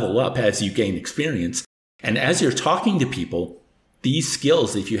can level up as you gain experience. And as you're talking to people, these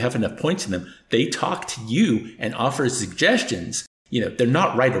skills, if you have enough points in them, they talk to you and offer suggestions. They're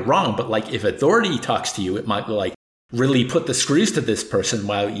not right or wrong, but like if authority talks to you, it might like really put the screws to this person,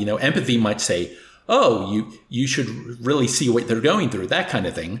 while, empathy might say, oh, you should really see what they're going through, that kind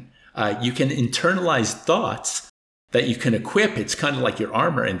of thing. You can internalize thoughts that you can equip. It's kind of like your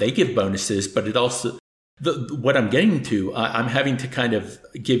armor, and they give bonuses, but it also, what I'm getting to, I'm having to kind of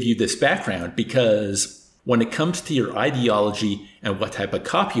give you this background, because when it comes to your ideology and what type of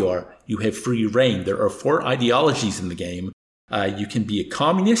cop you are, you have free reign. There are 4 ideologies in the game. You can be a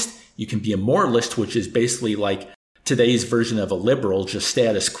communist, you can be a moralist, which is basically like today's version of a liberal, just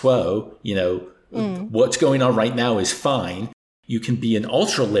status quo. What's going on right now is fine. You can be an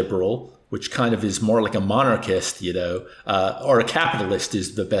ultra liberal, which kind of is more like a monarchist, or a capitalist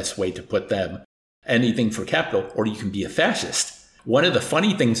is the best way to put them. Anything for capital. Or you can be a fascist. One of the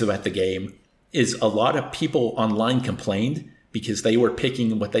funny things about the game is a lot of people online complained because they were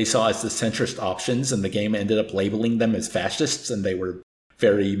picking what they saw as the centrist options, and the game ended up labeling them as fascists, and they were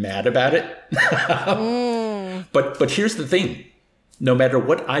very mad about it. But here's the thing. No matter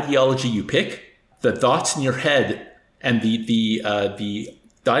what ideology you pick, the thoughts in your head and the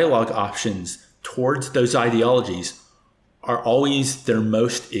dialogue options towards those ideologies are always their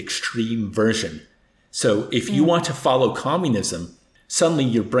most extreme version. So if you want to follow communism, suddenly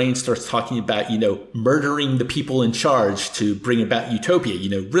your brain starts talking about, murdering the people in charge to bring about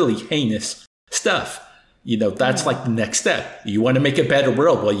utopia, really heinous stuff. That's like the next step. You want to make a better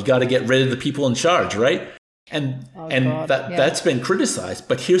world. Well, you got to get rid of the people in charge, right? And that's been criticized.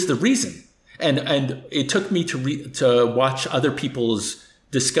 But here's the reason. And it took me to watch other people's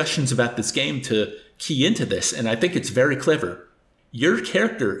discussions about this game to key into this. And I think it's very clever. Your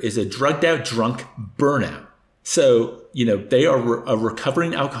character is a drugged out drunk burnout. So, they are a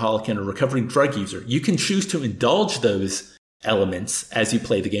recovering alcoholic and a recovering drug user. You can choose to indulge those elements as you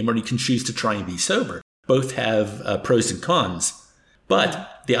play the game, or you can choose to try and be sober. Both have pros and cons.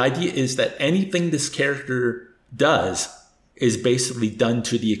 But the idea is that anything this character does is basically done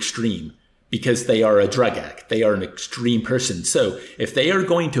to the extreme, because they are a drug addict. They are an extreme person. So if they are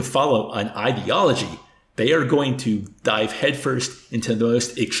going to follow an ideology, they are going to dive headfirst into the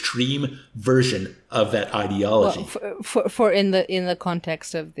most extreme version of that ideology. Well, for in the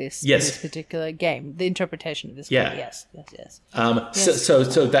context of this particular game, the interpretation of this game, yes.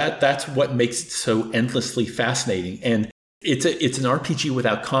 So that's what makes it so endlessly fascinating. And it's an RPG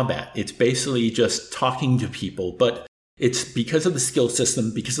without combat. It's basically just talking to people, but it's because of the skill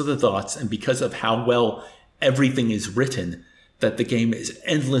system, because of the thoughts, and because of how well everything is written, that the game is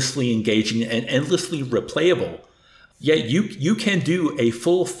endlessly engaging and endlessly replayable. Yet you can do a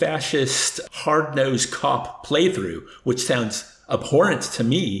full fascist, hard-nosed cop playthrough, which sounds abhorrent to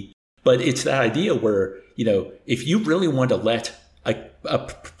me, but it's that idea where, if you really want to let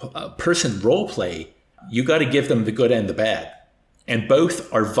a person role play, you got to give them the good and the bad. And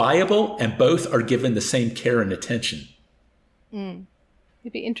both are viable, and both are given the same care and attention. It'd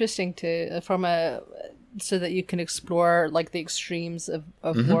be interesting to, so that you can explore like the extremes of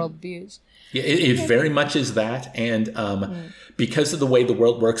worldviews. Yeah, it very much is that. And because of the way the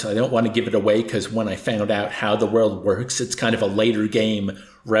world works, I don't want to give it away, because when I found out how the world works, it's kind of a later game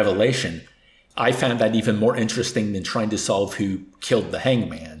revelation. I found that even more interesting than trying to solve who killed the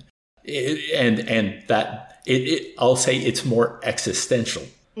hangman. I'll say it's more existential.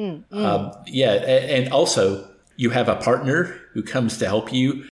 And also you have a partner who comes to help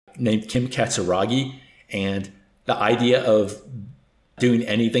you named Kim Katsuragi. And the idea of doing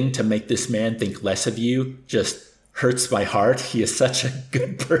anything to make this man think less of you just hurts my heart. He is such a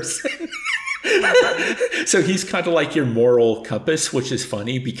good person. So he's kind of like your moral compass, which is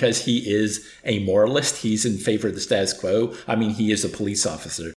funny because he is a moralist. He's in favor of the status quo. I mean, he is a police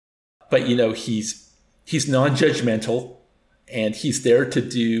officer. But, he's non-judgmental, and he's there to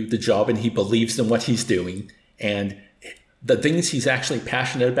do the job, and he believes in what he's doing. And the things he's actually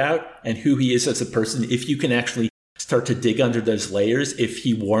passionate about and who he is as a person, if you can actually start to dig under those layers, if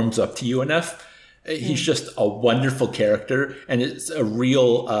he warms up to you enough, he's just a wonderful character. And it's a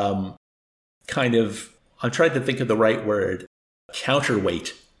real kind of, I'm trying to think of the right word,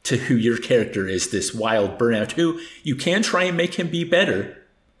 counterweight to who your character is, this wild burnout, who you can try and make him be better.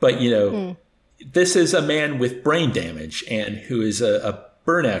 But, this is a man with brain damage and who is a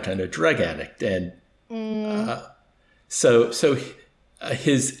burnout and a drug addict. And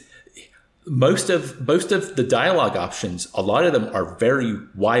His most of the dialogue options, a lot of them are very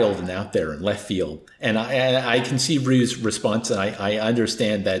wild and out there and left field. And I can see Rue's response, and I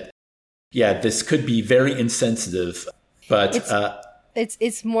understand that. Yeah, this could be very insensitive, but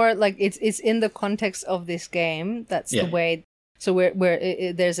it's more like it's in the context of this game. That's the way. So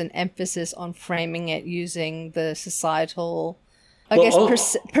where there's an emphasis on framing it using the societal,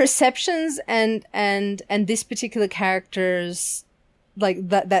 perceptions and this particular character's like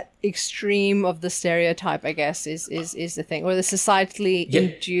that extreme of the stereotype, I guess, is the thing, or the societally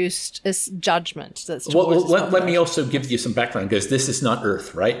induced judgment. That's let me also give you some background, because this is not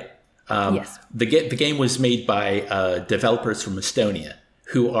Earth, right? Yes. The game was made by developers from Estonia,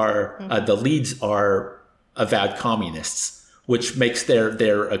 who are the leads are avowed communists, which makes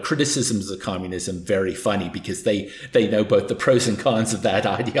their criticisms of communism very funny, because they know both the pros and cons of that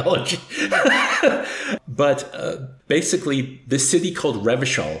ideology. But basically, this city called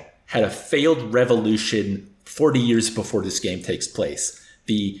Revachol had a failed revolution 40 years before this game takes place.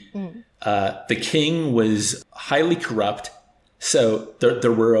 The king was highly corrupt. So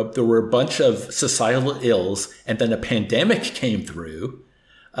there were a bunch of societal ills, and then a pandemic came through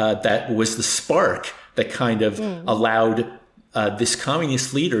that was the spark that kind of allowed this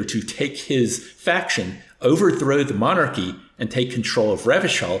communist leader to take his faction, overthrow the monarchy, and take control of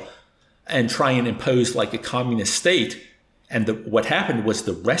Revachol, and try and impose like a communist state. And what happened was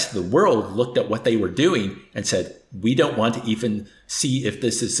the rest of the world looked at what they were doing and said, we don't want to even see if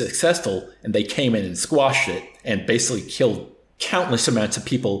this is successful. And they came in and squashed it and basically killed countless amounts of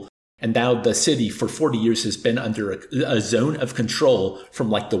people. And now the city for 40 years has been under a zone of control from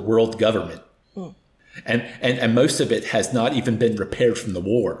like the world government. And most of it has not even been repaired from the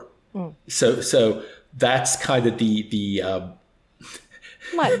war. So that's kind of the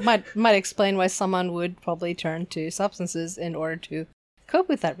might explain why someone would probably turn to substances in order to cope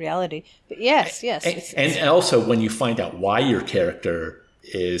with that reality. But yes. And also when you find out why your character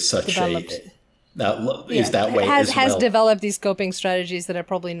is such developed. Is that way as well. Has developed these coping strategies that are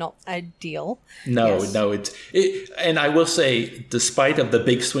probably not ideal. No, and I will say, despite of the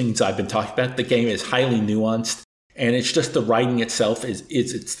big swings I've been talking about, the game is highly nuanced, and it's just the writing itself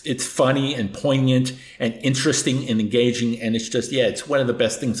it's funny and poignant and interesting and engaging, and it's just it's one of the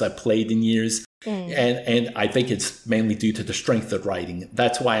best things I've played in years. And I think it's mainly due to the strength of writing.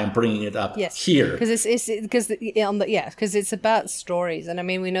 That's why I'm bringing it up here. Because it's about stories, and I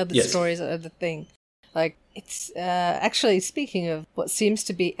mean we know that stories are the thing. Like it's actually, speaking of what seems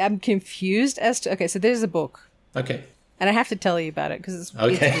to be, I'm confused as to. So there's a book. Okay. And I have to tell you about it because it's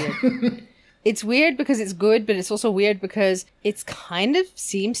weird. It's weird because it's good, but it's also weird because it's kind of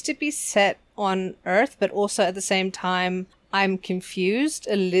seems to be set on Earth, but also at the same time I'm confused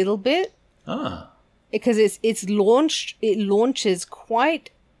a little bit. Because it launches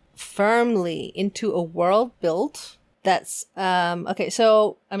quite firmly into a world built that's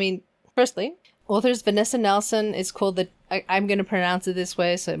so I mean, firstly, authors Vanessa Nelson is called I'm going to pronounce it this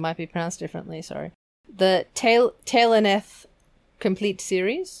way, so it might be pronounced differently, sorry, the Taleneth complete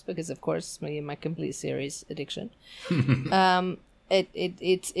series, because of course my complete series addiction.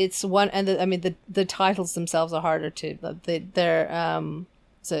 It's one, and the titles themselves are harder to. They're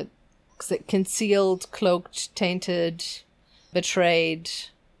concealed, cloaked, tainted, betrayed,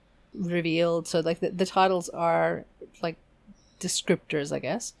 revealed. So like the titles are like descriptors, I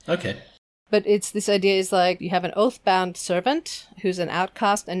guess. Okay. But it's this idea is like you have an oath-bound servant who's an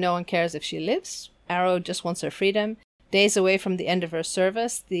outcast and no one cares if she lives. Arrow just wants her freedom. Days away from the end of her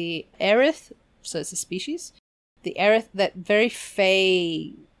service, the Aerith, so it's a species, the Aerith, that very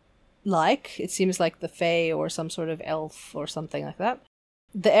Fae-like, it seems like the Fae or some sort of elf or something like that.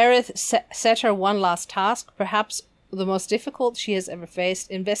 The Aerith set her one last task, perhaps the most difficult she has ever faced: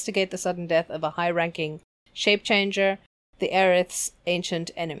 investigate the sudden death of a high-ranking shape-changer, the Aerith's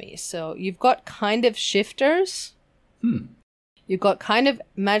ancient enemies. So you've got kind of shifters. You've got kind of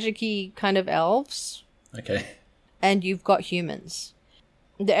magic-y kind of elves. Okay. And you've got humans.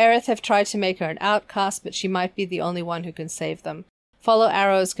 The Aerith have tried to make her an outcast, but she might be the only one who can save them. Follow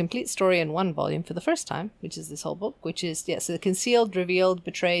Arrow's complete story in one volume for the first time, which is this whole book, which is, so concealed, revealed,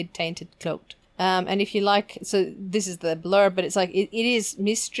 betrayed, tainted, cloaked. And if you like, so this is the blurb, but it's like, it is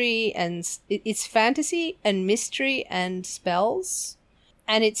mystery and, it's fantasy and mystery and spells.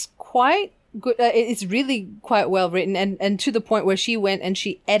 And it's quite good, it's really quite well written, and to the point where she went and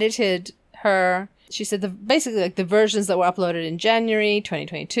she edited her, she said basically like the versions that were uploaded in January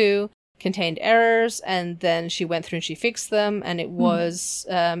 2022 contained errors, and then she went through and she fixed them, and it was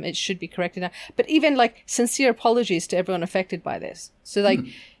it should be corrected now. But even like sincere apologies to everyone affected by this. So like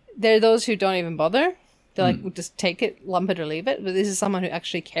there are those who don't even bother, They're like, we'll just take it, lump it or leave it. But this is someone who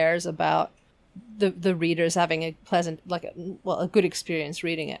actually cares about the readers having a pleasant, a good experience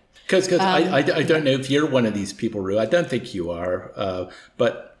reading it. Because I don't know if you're one of these people, Rue. I don't think you are.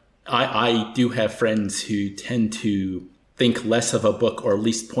 But I do have friends who tend to think less of a book, or at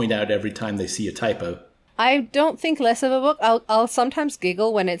least point out every time they see a typo. I don't think less of a book. I'll sometimes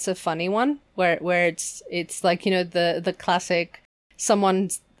giggle when it's a funny one, where it's like, the classic,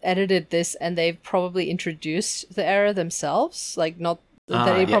 someone's edited this and they've probably introduced the error themselves, like not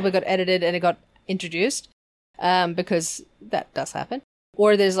that it probably got edited and it got introduced, because that does happen.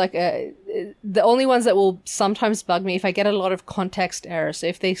 Or there's the only ones that will sometimes bug me if I get a lot of context errors. So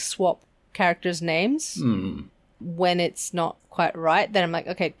if they swap characters' names when it's not quite right, then I'm like,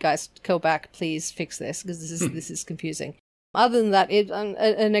 okay, guys, go back, please fix this, because this is confusing. Other than that,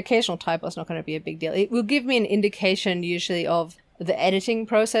 an occasional typo is not going to be a big deal. It will give me an indication usually of the editing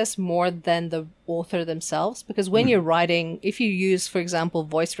process more than the author themselves, because when you're writing, if you use, for example,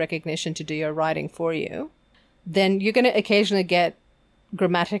 voice recognition to do your writing for you, then you're going to occasionally get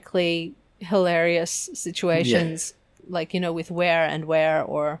grammatically hilarious situations, with where and where,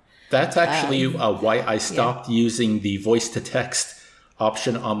 or... That's actually why I stopped using the voice-to-text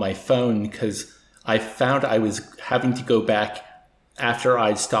option on my phone, because I found I was having to go back after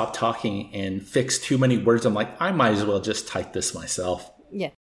I'd stopped talking and fix too many words. I'm like, I might as well just type this myself.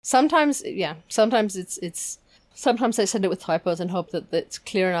 Yeah. Sometimes it's... Sometimes I send it with typos and hope that it's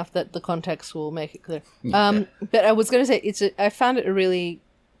clear enough that the context will make it clear. But I was going to say, I found it a really,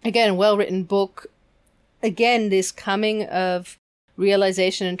 again, well-written book. Again, this coming of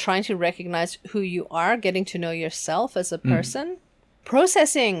realization and trying to recognize who you are, getting to know yourself as a person,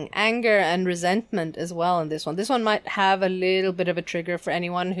 processing anger and resentment as well in this one. This one might have a little bit of a trigger for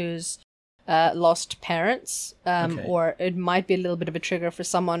anyone who's lost parents, or it might be a little bit of a trigger for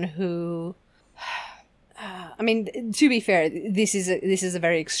someone who... I mean, to be fair, this is a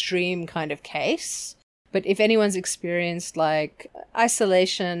very extreme kind of case. But if anyone's experienced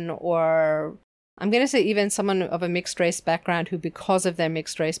isolation, or I'm going to say even someone of a mixed race background who, because of their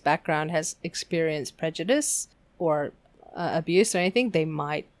mixed race background, has experienced prejudice or abuse or anything, they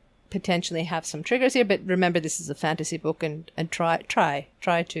might potentially have some triggers here. But remember, this is a fantasy book, and try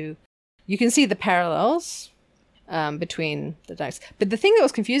to, you can see the parallels between the dice. But the thing that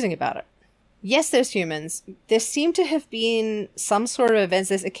was confusing about it, yes, there's humans. There seem to have been some sort of events.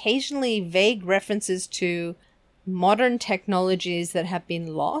 There's occasionally vague references to modern technologies that have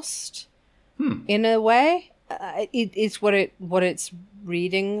been lost in a way. It's what it's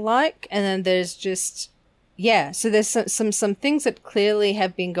reading like. And then there's just, so there's some things that clearly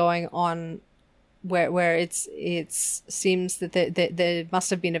have been going on where it seems that there must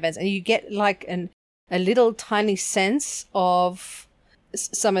have been events. And you get a little tiny sense of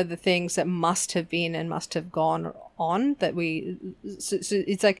some of the things that must have been and must have gone on, that so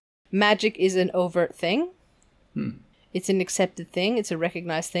it's like magic is an overt thing. It's an accepted thing. It's a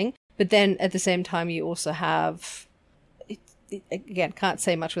recognized thing. But then at the same time, you also have, again, can't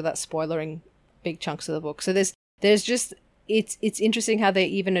say much without spoiling big chunks of the book. So there's just, it's interesting how they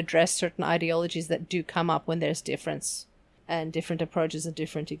even address certain ideologies that do come up when there's difference and different approaches and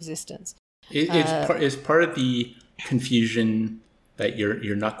different existence. It's part of the confusion that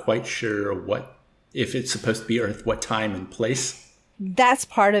you're not quite sure if it's supposed to be Earth, what time and place. That's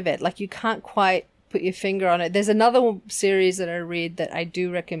part of it. You can't quite put your finger on it. There's another series that I read that I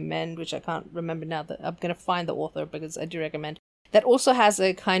do recommend, which I can't remember now, that I'm going to find the author because I do recommend, that also has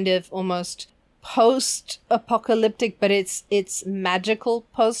a kind of almost post-apocalyptic, but it's magical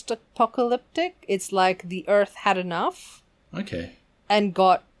post-apocalyptic. It's like the Earth had enough. Okay. And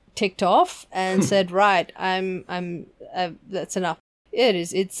got ticked off and said, right, that's enough. It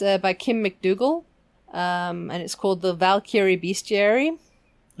is. It's by Kim McDougall, and it's called The Valkyrie Bestiary.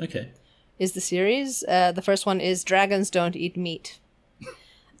 Okay. Is the series. The first one is Dragons Don't Eat Meat.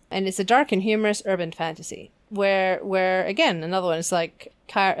 And it's a dark and humorous urban fantasy where again, another one is I'm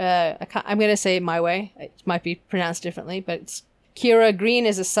going to say it my way. It might be pronounced differently, but it's Kira Green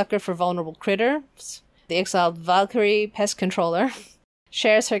is a sucker for vulnerable critters. The exiled Valkyrie pest controller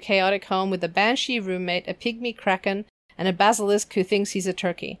shares her chaotic home with a banshee roommate, a pygmy kraken, and a basilisk who thinks he's a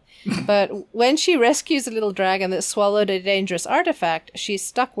turkey. But when she rescues a little dragon that swallowed a dangerous artifact, she's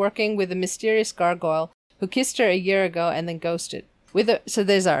stuck working with a mysterious gargoyle who kissed her a year ago and then ghosted. So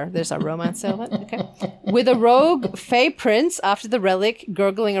there's our romance element. Okay, with a rogue fey prince after the relic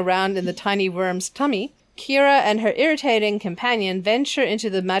gurgling around in the tiny worm's tummy, Kira and her irritating companion venture into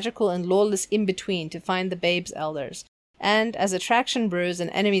the magical and lawless in-between to find the babe's elders. And as attraction brews and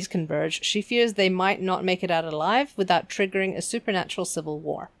enemies converge, she fears they might not make it out alive without triggering a supernatural civil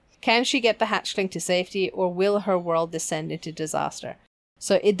war. Can she get the hatchling to safety, or will her world descend into disaster?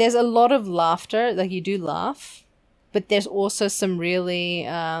 So there's a lot of laughter, like you do laugh, but there's also some really,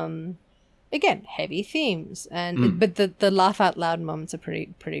 again, heavy themes, and but the laugh out loud moments are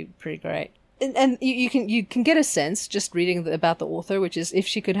pretty great. And you can get a sense just reading about the author, which is if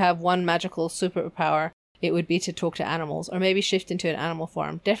she could have one magical superpower, it would be to talk to animals, or maybe shift into an animal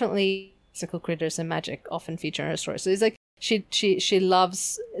form. Definitely, mythical critters and magic often feature in her story. So it's like she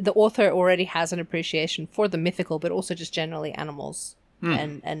loves, the author already has an appreciation for the mythical, but also just generally animals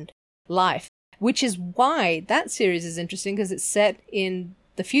and life, which is why that series is interesting, because it's set in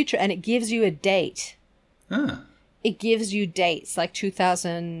the future and it gives you a date. It gives you dates like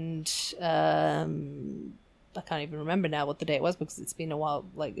 2000. I can't even remember now what the date was because it's been a while.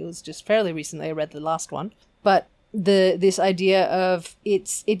 Like it was just fairly recently. I read the last one, but this idea of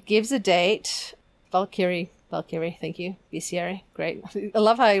it gives a date. Valkyrie, thank you. Bestiary, great. I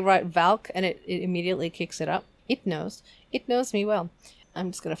love how I write Valk and it immediately kicks it up. It knows me well.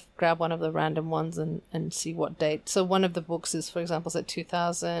 I'm just going to grab one of the random ones and see what date. So one of the books is, for example, at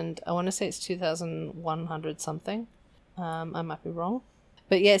 2000. I want to say it's 2100 something. I might be wrong.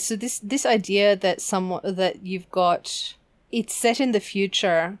 But yeah, so this idea that you've got, it's set in the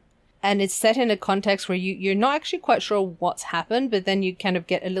future and it's set in a context where you're not actually quite sure what's happened, but then you kind of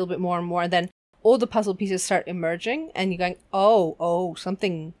get a little bit more and more, and then all the puzzle pieces start emerging and you're going, oh,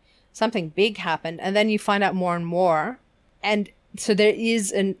 something big happened. And then you find out more and more. And so there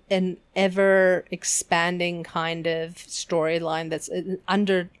is an ever expanding kind of storyline that's an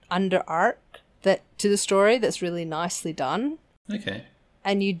under arc to the story that's really nicely done. Okay.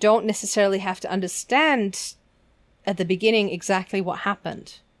 And you don't necessarily have to understand at the beginning exactly what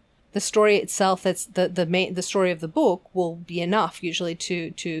happened. The story itself, that's the story of the book, will be enough usually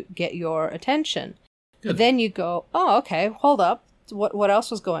to get your attention. But then you go, oh, okay, hold up, what else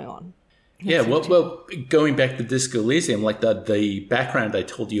was going on? Yeah, well, going back to Disco Elysium, like the background I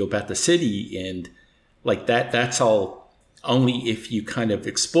told you about the city and like that's all only if you kind of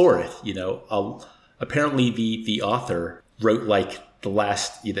explore it, you know. Apparently the author wrote like the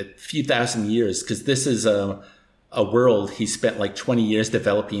last few thousand years, because this is a world he spent like 20 years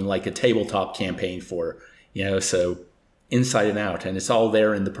developing like a tabletop campaign for, you know, so inside and out, and it's all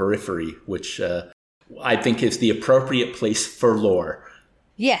there in the periphery, which I think is the appropriate place for lore.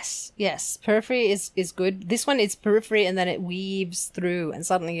 Yes. Periphery is good. This one is periphery and then it weaves through and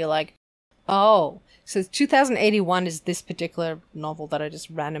suddenly you're like, oh. So 2081 is this particular novel that I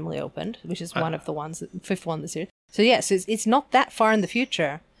just randomly opened, which is one of the ones, fifth one this year. So yes, it's not that far in the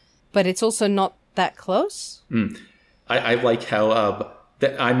future, but it's also not that close. I like how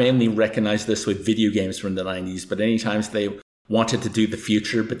I mainly recognize this with video games from the 90s, but anytime they wanted to do the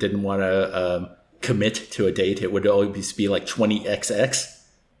future but didn't want to commit to a date, it would always be like 20XX.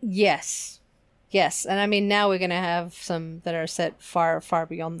 Yes. And I mean, now we're going to have some that are set far, far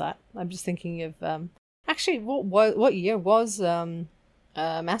beyond that. I'm just thinking of, actually, what year was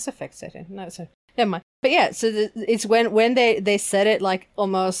Mass Effect set in? No, so never mind. But yeah, so it's when they set it like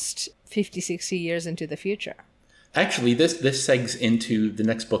almost 50, 60 years into the future. Actually, this segs into the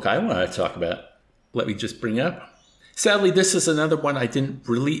next book I want to talk about. Let me just bring up. Sadly, this is another one I didn't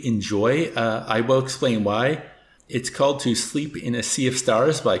really enjoy. I will explain why. It's called To Sleep in a Sea of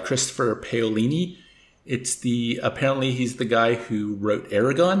Stars by Christopher Paolini. Apparently he's the guy who wrote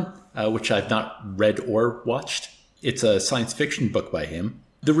Aragon, which I've not read or watched. It's a science fiction book by him.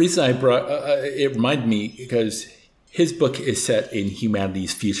 The reason I brought it reminded me because his book is set in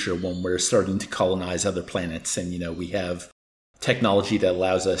humanity's future when we're starting to colonize other planets, and we have technology that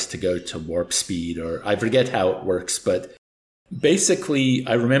allows us to go to warp speed, or I forget how it works, but basically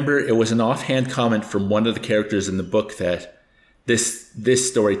I remember it was an offhand comment from one of the characters in the book that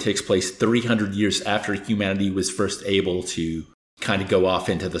this story takes place 300 years after humanity was first able to kind of go off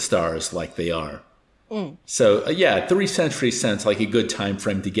into the stars like they are. So, 3 centuries sounds like a good time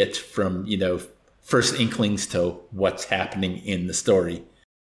frame to get from, first inklings to what's happening in the story.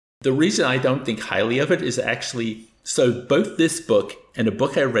 The reason I don't think highly of it is actually, so both this book and a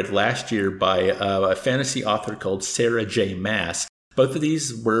book I read last year by a fantasy author called Sarah J. Maas, both of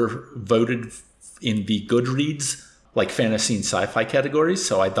these were voted in the Goodreads, like fantasy and sci-fi categories,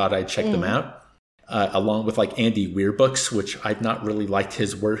 so I thought I'd check them out. Along with like Andy Weir books, which I've not really liked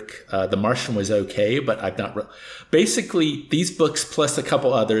his work. The Martian was okay, but I've not... Basically, these books plus a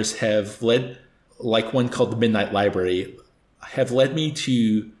couple others have led, like one called The Midnight Library, have led me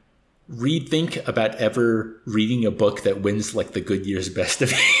to rethink about ever reading a book that wins like the Goodyear's Best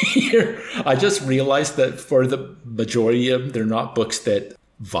of the Year. I just realized that for the majority of them, they're not books that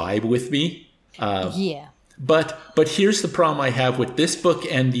vibe with me. But here's the problem I have with this book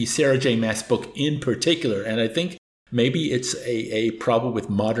and the Sarah J. Maas book in particular, and I think maybe it's a problem with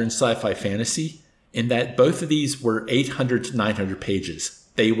modern sci-fi fantasy, in that both of these were 800 to 900 pages.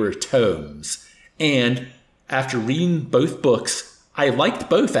 They were tomes. And after reading both books, I liked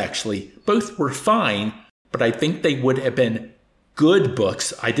both, actually. Both were fine, but I think they would have been good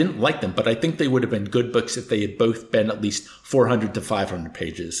books. I didn't like them, but I think they would have been good books if they had both been at least 400 to 500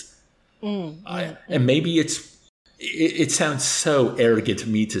 pages. And maybe it sounds so arrogant to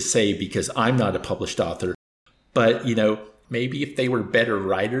me to say because I'm not a published author, but, maybe if they were better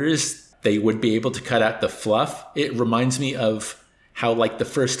writers, they would be able to cut out the fluff. It reminds me of how, the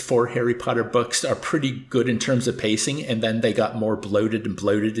first 4 Harry Potter books are pretty good in terms of pacing, and then they got more bloated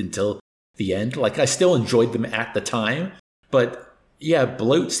until the end. I still enjoyed them at the time, but yeah,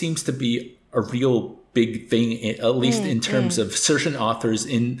 bloat seems to be a real big thing, at least in terms of certain authors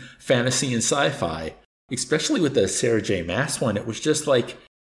in fantasy and sci-fi, especially with the Sarah J. Maas one. It was just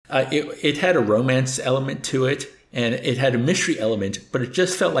it had a romance element to it, and it had a mystery element, but it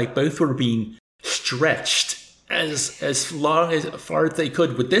just felt like both were being stretched as far as they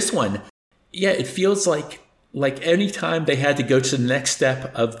could. With this one, yeah, it feels like any time they had to go to the next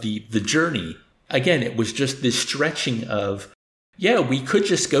step of the journey, again, it was just this stretching of, yeah, we could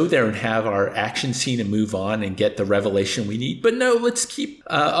just go there and have our action scene and move on and get the revelation we need. But no, let's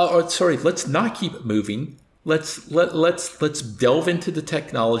not keep it moving. Let's delve into the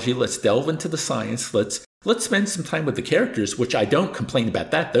technology. Let's delve into the science. Let's spend some time with the characters, which I don't complain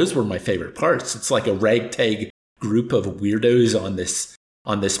about that. Those were my favorite parts. It's like a ragtag group of weirdos on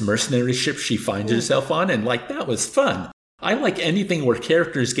this mercenary ship she finds herself on, and that was fun. I like anything where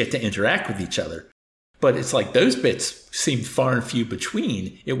characters get to interact with each other. But it's those bits seemed far and few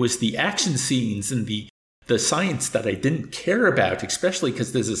between. It was the action scenes and the science that I didn't care about, especially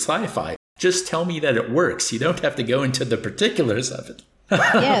because there's a sci-fi. Just tell me that it works. You don't have to go into the particulars of it.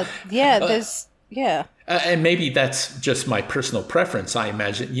 And maybe that's just my personal preference. I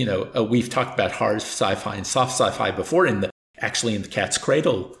imagine, we've talked about hard sci-fi and soft sci-fi before in the Cat's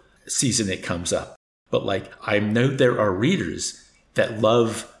Cradle season it comes up. But I know there are readers that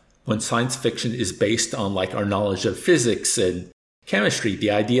love when science fiction is based on our knowledge of physics and chemistry, the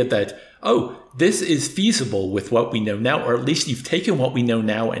idea that, this is feasible with what we know now, or at least you've taken what we know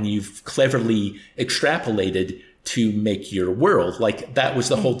now and you've cleverly extrapolated to make your world. That was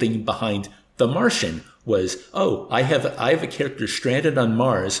the whole thing behind The Martian was, I have a character stranded on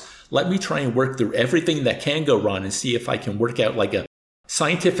Mars. Let me try and work through everything that can go wrong and see if I can work out a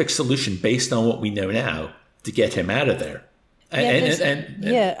scientific solution based on what we know now to get him out of there. I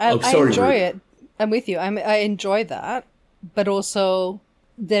enjoy it. I'm with you. I enjoy that, but also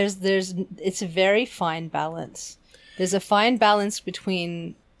it's a very fine balance. There's a fine balance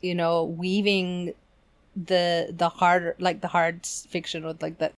between weaving the hard fiction or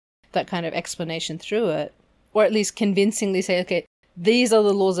that kind of explanation through it, or at least convincingly say, okay, these are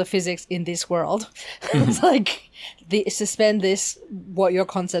the laws of physics in this world. It's suspend this, what your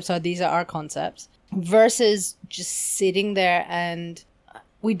concepts are, these are our concepts, versus just sitting there and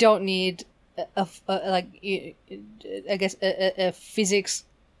we don't need a physics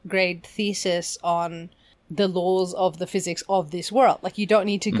grade thesis on the laws of the physics of this world. You don't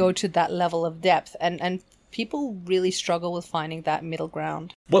need to go to that level of depth, and people really struggle with finding that middle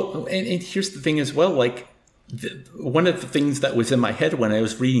ground. Well, and here's the thing as well, one of the things that was in my head when I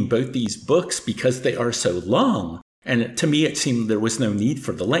was reading both these books, because they are so long, and to me it seemed there was no need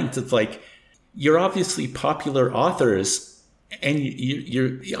for the length. It's you're obviously popular authors, and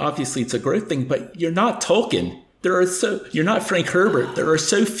you're obviously it's a growth thing, but you're not Tolkien. You're not Frank Herbert. There are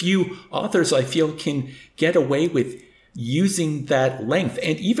so few authors I feel can get away with using that length.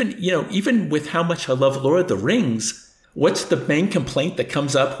 And even with how much I love Lord of the Rings, what's the main complaint that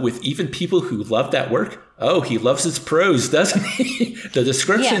comes up with even people who love that work? Oh, he loves his prose, doesn't he? The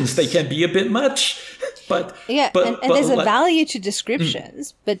descriptions, they can be a bit much. But there's a value to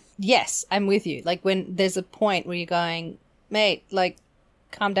descriptions. But yes, I'm with you. When there's a point where you're going, mate,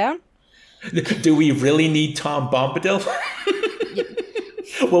 calm down. Do we really need Tom Bombadil?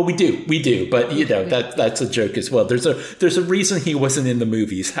 Well, we do, but that's a joke as well. There's a reason he wasn't in the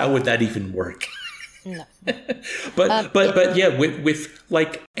movies. How would that even work? No. but yeah, with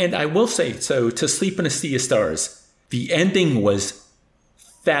and I will say, so To Sleep in a Sea of Stars, the ending was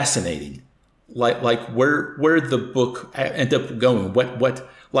fascinating. Where the book ended up going, what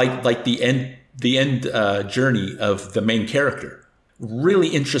the end journey of the main character. Really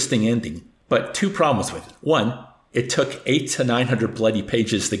interesting ending, but 2 problems with it. One, it took 800 to 900 bloody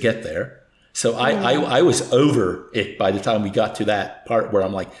pages to get there. So I was over it by the time we got to that part where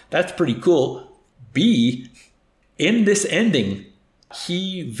I'm like, that's pretty cool. B, in this ending,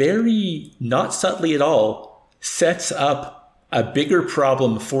 he very, not subtly at all, sets up a bigger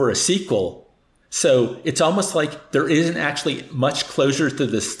problem for a sequel. So it's almost like there isn't actually much closure to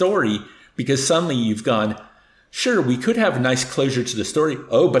the story, because suddenly you've gone, sure, we could have a nice closure to the story.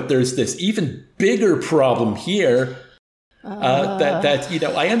 Oh, but there's this even bigger problem here.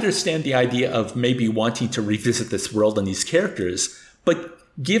 I understand the idea of maybe wanting to revisit this world and these characters, but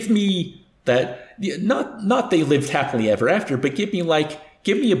give me that, not they lived happily ever after, but give me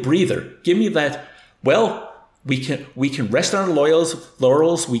a breather. Give me that, well, we can rest on our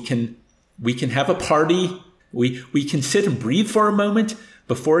laurels. We can have a party. We can sit and breathe for a moment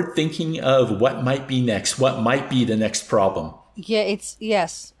before thinking of what might be next, what might be the next problem. Yeah,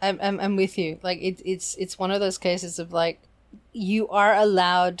 I'm with you. Like it's one of those cases of like, you are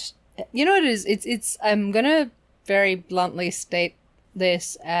allowed, you know what it is? It's I'm gonna very bluntly state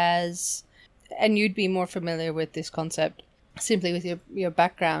this as, and you'd be more familiar with this concept simply with your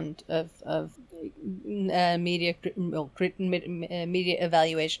background of media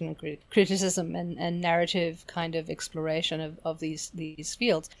evaluation and criticism and narrative kind of exploration of these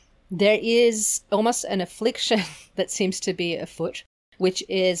fields. There is almost an affliction that seems to be afoot, which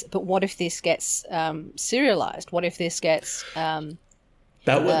is, but what if this gets serialized? What if this gets what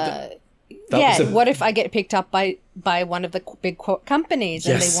if I get picked up by one of the big companies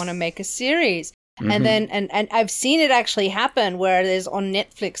and they want to make a series? And then and I've seen it actually happen where there's on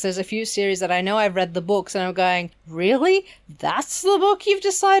Netflix, there's a few series that I know I've read the books and I'm going, really? That's the book you've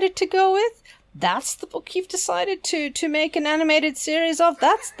decided to go with? That's the book you've decided to make an animated series of?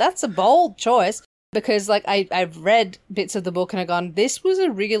 That's a bold choice. Because like I've read bits of the book and I've gone, this was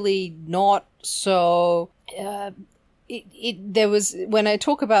a really not so there was, when I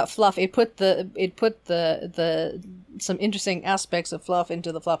talk about fluff, it put the some interesting aspects of fluff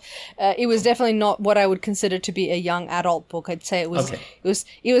into the fluff. It was definitely not what I would consider to be a young adult book. I'd say it was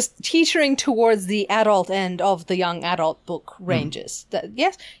it was teetering towards the adult end of the young adult book ranges.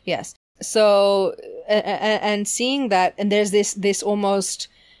 Yes. So and seeing that, and there's this almost,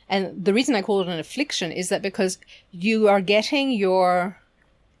 and the reason I call it an affliction is that because you are getting your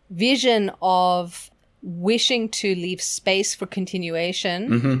vision of wishing to leave space for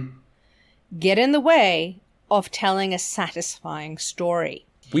continuation get in the way of telling a satisfying story.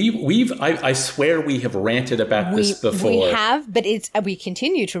 I swear we have ranted about this before. We have, but we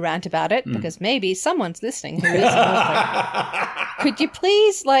continue to rant about it because maybe someone's listening who is an author. Could you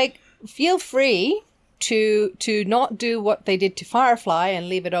please feel free to not do what they did to Firefly and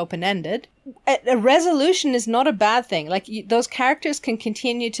leave it open-ended. A resolution is not a bad thing. Those characters can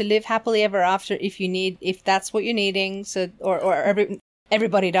continue to live happily ever after if that's what you're needing. So, or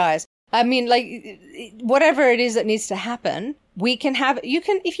everybody dies. I mean, whatever it is that needs to happen,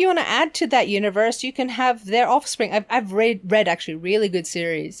 if you want to add to that universe, you can have their offspring. I've read actually really good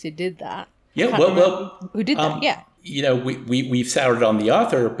series who did that. Yeah, who did that? Yeah. We've soured on the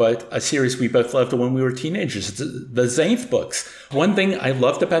author, but a series we both loved when we were teenagers, the Zainth books. One thing I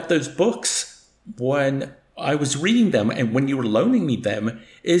loved about those books when I was reading them and when you were loaning me them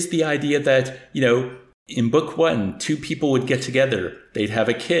is the idea that, in book 1, 2 people would get together. They'd have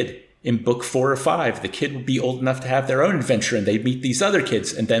a kid. In book 4 or 5, the kid would be old enough to have their own adventure and they'd meet these other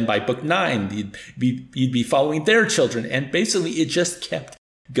kids. And then by book 9, you'd be following their children. And basically it just kept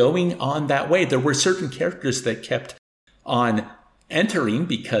going on that way. There were certain characters that kept on entering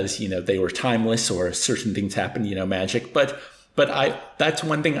because, they were timeless or certain things happened, magic. But that's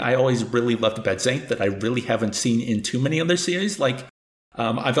one thing I always really loved about Zainth that I really haven't seen in too many other series.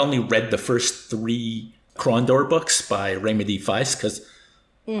 I've only read the first 3 Krondor books by Raymond E. Feist because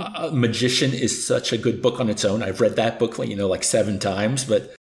Magician is such a good book on its own. I've read that book, 7 times,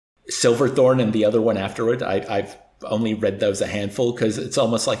 but Silverthorn and the other one afterward, I've only read those a handful because it's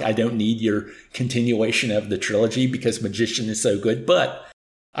almost like I don't need your continuation of the trilogy because Magician is so good. But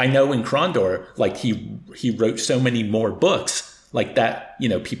I know in Krondor, he wrote so many more books that,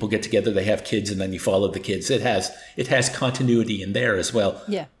 people get together, they have kids, and then you follow the kids. It has continuity in there as well.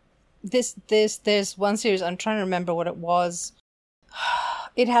 Yeah. There's one series, I'm trying to remember what it was.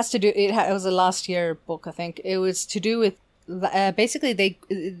 It was a last year book, I think. It was to do with basically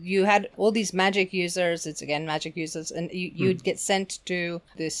you had all these magic users. It's again magic users, and you'd get sent to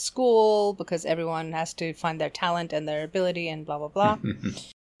this school because everyone has to find their talent and their ability and blah blah blah.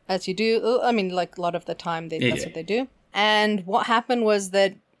 As you do, I mean, a lot of the time that's what they do. And what happened was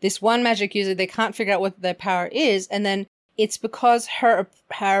that this one magic user, they can't figure out what their power is, and then it's because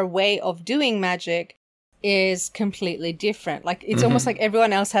her way of doing magic is completely different. It's almost like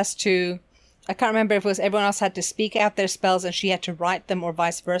everyone else has to I can't remember if it was everyone else had to speak out their spells and she had to write them, or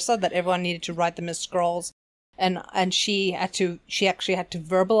vice versa, that everyone needed to write them as scrolls, and she actually had to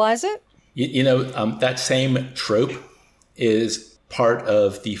verbalize it. That same trope is part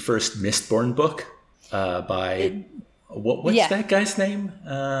of the first Mistborn book by what's that guy's name?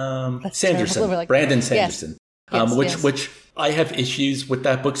 Sanderson, Brandon Sanderson. Yes. Which I have issues with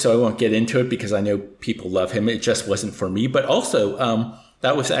that book, so I won't get into it because I know people love him. It just wasn't for me. But also,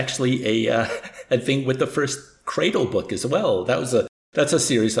 that was actually a thing with the first Cradle book as well. That's a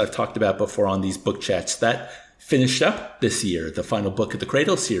series I've talked about before on these book chats that finished up this year, the final book of the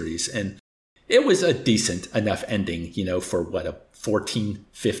Cradle series, and it was a decent enough ending, for a 14,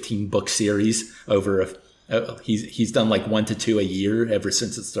 15 book series over he's done like 1 to 2 a year ever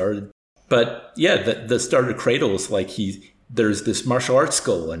since it started. But yeah, the start of Cradle is like there's this martial arts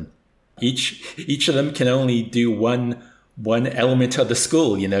school, and each of them can only do one element of the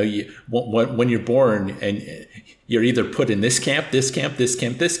school. When you're born, and you're either put in this camp, this camp, this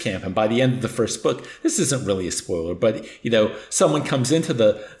camp, this camp, and by the end of the first book, this isn't really a spoiler, but someone comes into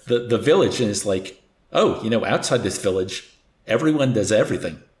the village and is like, oh, outside this village, everyone does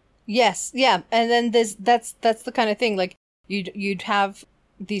everything. Yes, yeah, and then that's the kind of thing, like you'd have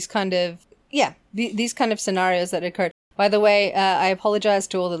these kind of these kind of scenarios that occurred. By the way, I apologize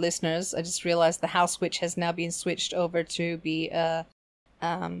to all the listeners. I just realized the House Witch has now been switched over to be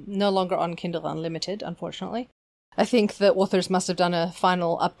no longer on Kindle Unlimited, unfortunately. I think the authors must have done a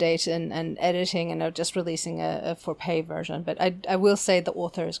final update and editing and are just releasing a for pay version. But I will say the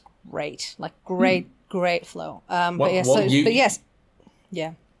author is great, like great flow. But yes, I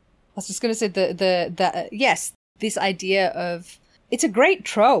was just going to say yes, this idea of, it's a great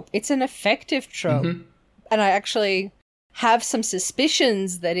trope. It's an effective trope. Mm-hmm. And I actually have some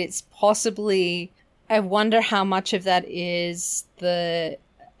suspicions that it's possibly, I wonder how much of that is an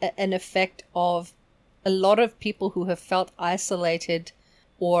effect of a lot of people who have felt isolated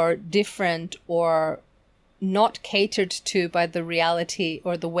or different or not catered to by the reality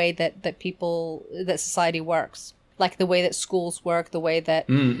or the way that society works. Like the way that schools work, the way that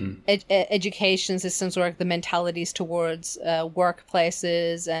education systems work, the mentalities towards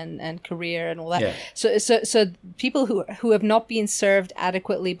workplaces and career and all that. Yeah. So people who have not been served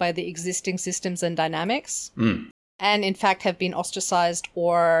adequately by the existing systems and dynamics, and in fact have been ostracized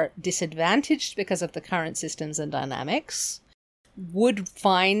or disadvantaged because of the current systems and dynamics, would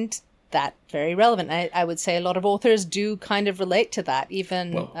find that very relevant. I would say a lot of authors do kind of relate to that,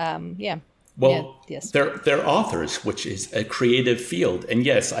 even, yes. They're authors, which is a creative field. And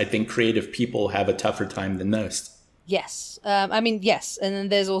yes, I think creative people have a tougher time than most. Yes. Yes. And then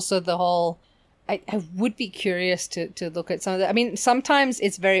there's also the whole, I would be curious to look at some of that. I mean, sometimes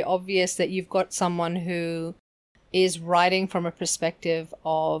it's very obvious that you've got someone who is writing from a perspective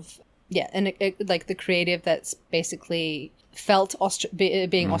of, like the creative that's basically felt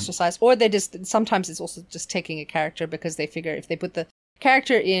being ostracized, or they just, sometimes it's also just taking a character because they figure if they put the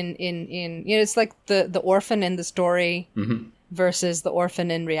character in it's like the orphan in the story versus the orphan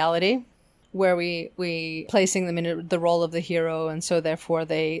in reality, where we placing them in the role of the hero, and so therefore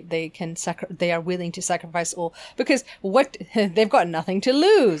they are willing to sacrifice all because they've got nothing to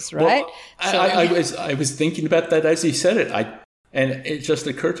lose, right? Well, I was thinking about that as you said it. And it just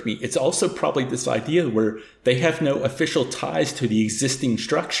occurred to me, it's also probably this idea where they have no official ties to the existing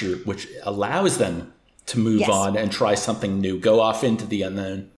structure, which allows them to move on and try something new, go off into the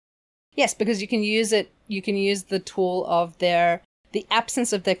unknown. Yes, because you can use the tool of the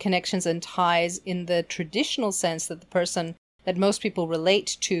absence of their connections and ties in the traditional sense that the person that most people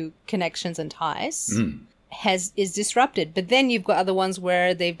relate to connections and ties is disrupted. But then you've got other ones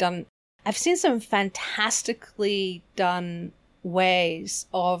where I've seen some fantastically done ways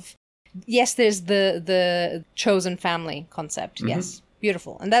of, yes, there's the chosen family concept. Yes.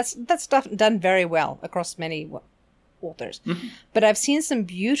 Beautiful. And that's done very well across many authors. But I've seen some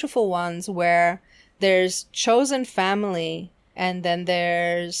beautiful ones where there's chosen family and then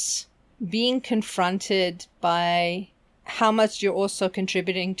there's being confronted by how much you're also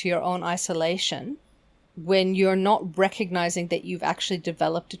contributing to your own isolation when you're not recognizing that you've actually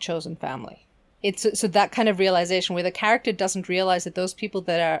developed a chosen family. It's so that kind of realization where the character doesn't realize that those people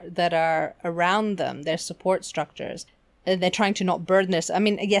that are around them, their support structures, and they're trying to not burden this. I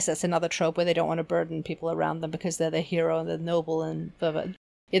mean, yes, that's another trope where they don't want to burden people around them because they're the hero and the noble and blah, blah.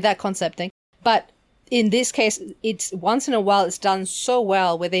 Yeah, that concept thing. But in this case, it's once in a while it's done so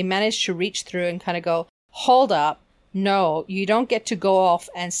well where they manage to reach through and kind of go, hold up, no, you don't get to go off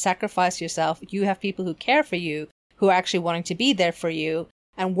and sacrifice yourself. You have people who care for you, who are actually wanting to be there for you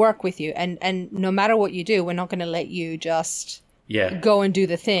and work with you. And no matter what you do, we're not going to let you just go and do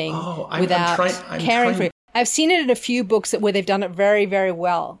the thing without caring for you. I've seen it in a few books where they've done it very, very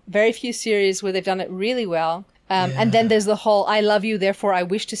well. Very few series where they've done it really well. And then there's the whole, I love you, therefore I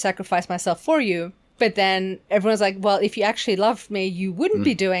wish to sacrifice myself for you. But then everyone's like, well, if you actually loved me, you wouldn't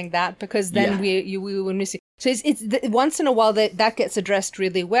be doing that, because then we would miss you. So it's once in a while that gets addressed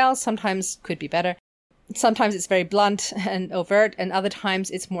really well. Sometimes could be better. Sometimes it's very blunt and overt, and other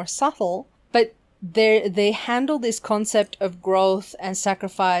times it's more subtle. But they handle this concept of growth and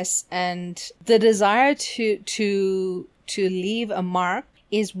sacrifice, and the desire to leave a mark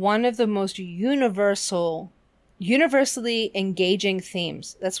is one of the most universally engaging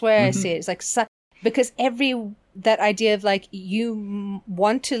themes. That's why I see it. It's like, because that idea of like, you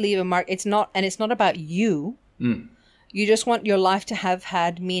want to leave a mark, it's not about you. You just want your life to have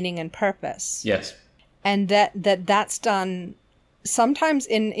had meaning and purpose. Yes. And that's done sometimes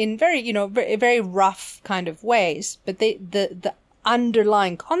in very, very, very rough kind of ways, but the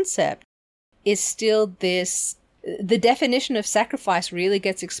underlying concept is still this. The definition of sacrifice really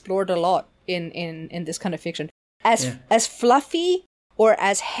gets explored a lot in this kind of fiction. As fluffy or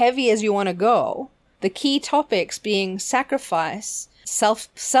as heavy as you want to go, the key topics being sacrifice,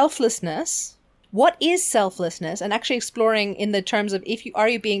 selflessness. What is selflessness? And actually exploring in the terms of, are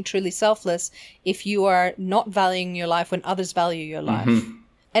you being truly selfless if you are not valuing your life when others value your life?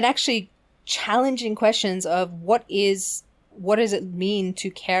 And actually challenging questions of what does it mean to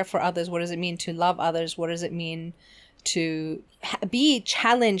care for others? What does it mean to love others? What does it mean to be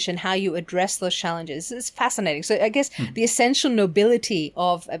challenged and how you address those challenges? It's fascinating. So I guess the essential nobility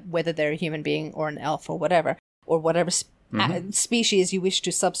of whether they're a human being or an elf or whatever species you wish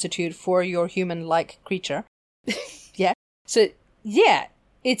to substitute for your human-like creature. So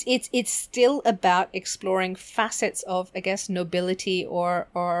it's still about exploring facets of, I guess, nobility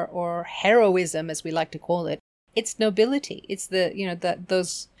or heroism, as we like to call it. It's nobility. It's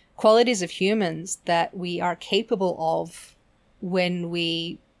those qualities of humans that we are capable of when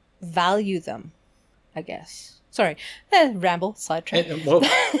we value them, I guess. Sorry, ramble, sidetrack.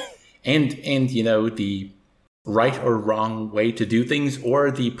 And the right or wrong way to do things,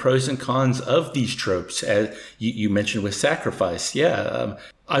 or the pros and cons of these tropes, as you mentioned with sacrifice.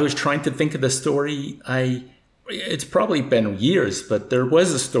 I was trying to think of the story. It's probably been years, but there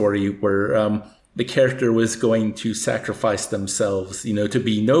was a story where the character was going to sacrifice themselves, to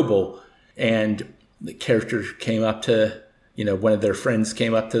be noble. And the character came up to, one of their friends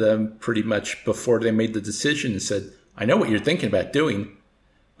came up to them pretty much before they made the decision and said, I know what you're thinking about doing,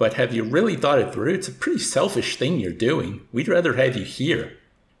 but have you really thought it through? It's a pretty selfish thing you're doing. We'd rather have you here.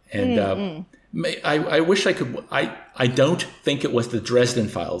 And I wish I could. I don't think it was the Dresden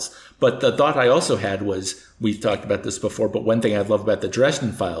Files, but the thought I also had was, we've talked about this before, but one thing I love about the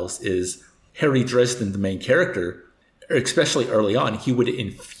Dresden Files is Harry Dresden, the main character, especially early on, he would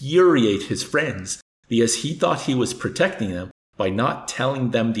infuriate his friends because he thought he was protecting them by not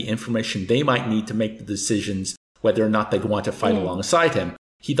telling them the information they might need to make the decisions whether or not they'd want to fight alongside him.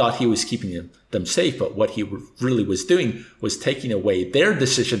 He thought he was keeping them safe, but what he really was doing was taking away their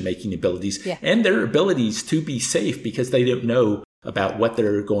decision-making abilities and their abilities to be safe, because they don't know about what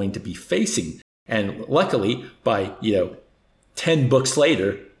they're going to be facing. And luckily, by 10 books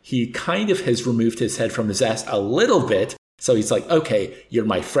later, he kind of has removed his head from his ass a little bit. So he's like, okay, you're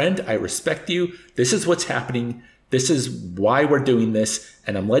my friend. I respect you. This is what's happening. This is why we're doing this.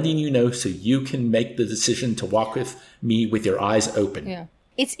 And I'm letting you know so you can make the decision to walk with me with your eyes open. Yeah.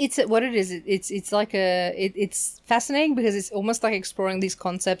 It's what it is. It's like it's fascinating because it's almost like exploring these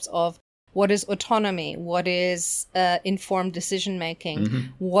concepts of what is autonomy, what is informed decision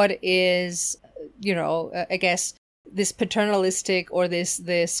making, what is I guess this paternalistic or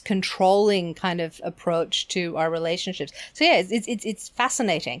this controlling kind of approach to our relationships. So it's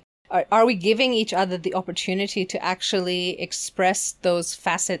fascinating. Are we giving each other the opportunity to actually express those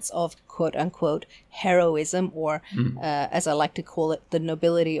facets of quote unquote heroism, or as I like to call it, the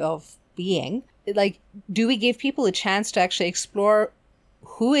nobility of being? Like, do we give people a chance to actually explore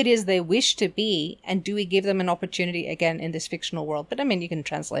who it is they wish to be, and do we give them an opportunity, again, in this fictional world, but I mean, you can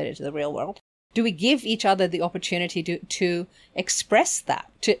translate it to the real world. Do we give each other the opportunity to express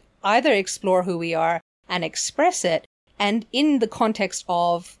that, to either explore who we are and express it, and in the context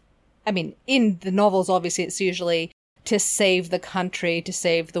of, in the novels, obviously, it's usually to save the country, to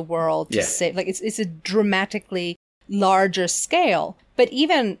save the world, to save, it's a dramatically larger scale. But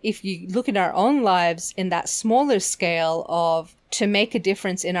even if you look at our own lives in that smaller scale of to make a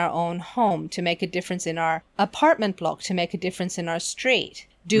difference in our own home, to make a difference in our apartment block, to make a difference in our street,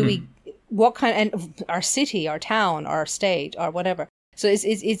 what kind, and our city, our town, our state, or whatever. So it's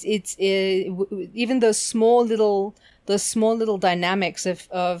even those the small little dynamics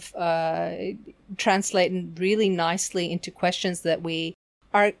of translating really nicely into questions that we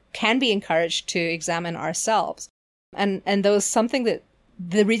can be encouraged to examine ourselves. And there was something that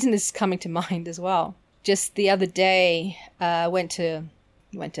the reason this is coming to mind as well. Just the other day, went to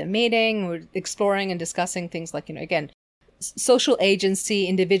a meeting. We're exploring and discussing things like, again, social agency,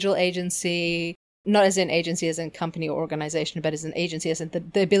 individual agency, not as in agency as in company or organization, but as an agency as in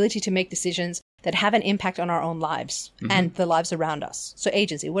the ability to make decisions that have an impact on our own lives and the lives around us. So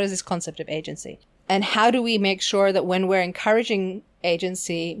agency, what is this concept of agency? And how do we make sure that when we're encouraging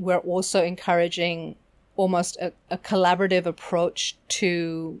agency, we're also encouraging almost a collaborative approach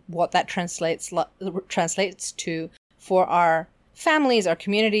to what that translates to for our families, our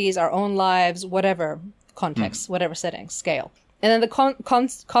communities, our own lives, whatever context, whatever setting, scale. And then the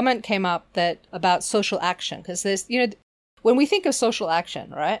comment came up about social action, because there's, when we think of social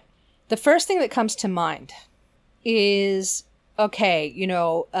action, right, the first thing that comes to mind is, okay,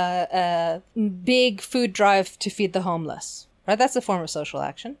 a big food drive to feed the homeless, right? That's a form of social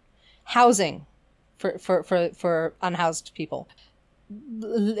action. Housing for unhoused people,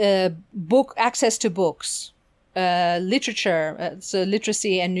 access to books, literature, so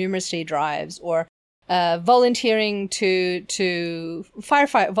literacy and numeracy drives, or volunteering to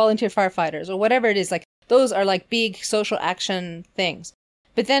volunteer firefighters, or whatever it is. Like, those are like big social action things.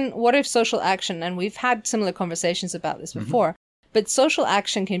 But then what if social action, and we've had similar conversations about this before, but social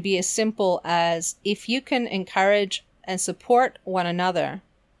action can be as simple as, if you can encourage and support one another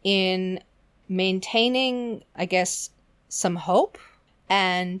in maintaining, I guess, some hope,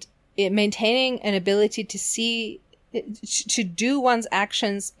 and maintaining an ability to do one's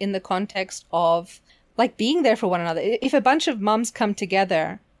actions in the context of like being there for one another. If a bunch of mums come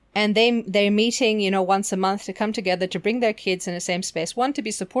together and they're meeting, once a month to come together to bring their kids in the same space, one, to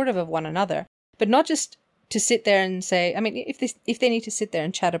be supportive of one another, but not just to sit there and say, I mean, if they need to sit there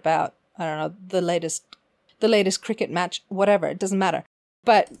and chat about, I don't know, the latest cricket match, whatever, it doesn't matter.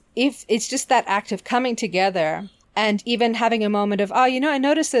 But if it's just that act of coming together and even having a moment of, I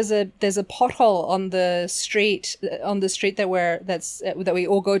noticed there's a pothole on the street that we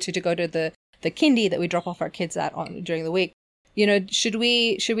all go to go to the kindy that we drop off our kids at during the week. Should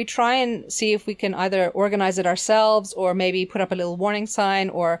we try and see if we can either organize it ourselves, or maybe put up a little warning sign,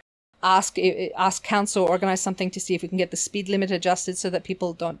 or ask council, organize something to see if we can get the speed limit adjusted so that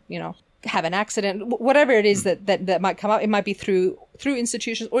people don't, have an accident, whatever it is that might come up. It might be through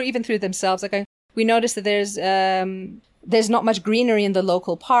institutions or even through themselves. Like, we noticed that there's not much greenery in the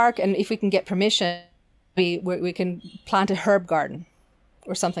local park, and if we can get permission, we can plant a herb garden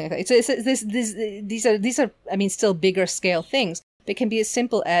or something like that. So these are I mean, still bigger scale things, but it can be as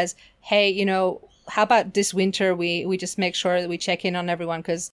simple as, hey, how about this winter we just make sure that we check in on everyone,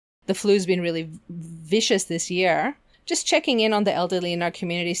 because the flu's been really vicious this year. Just checking in on the elderly in our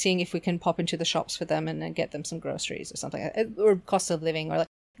community, seeing if we can pop into the shops for them and then get them some groceries or something like that, or cost of living, or like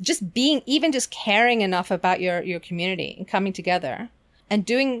just caring enough about your community and coming together and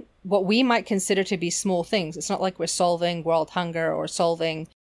doing what we might consider to be small things. It's not like we're solving world hunger or solving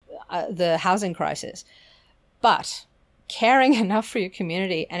the housing crisis, but caring enough for your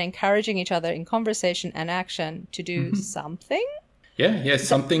community and encouraging each other in conversation and action to do something. Yeah,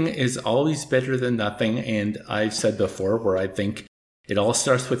 something is always better than nothing. And I've said before, where I think it all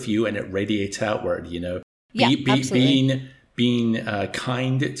starts with you and it radiates outward, Absolutely. Being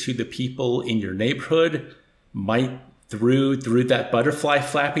kind to the people in your neighborhood might, through that butterfly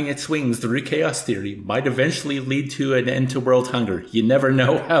flapping its wings, through chaos theory, might eventually lead to an end to world hunger. You never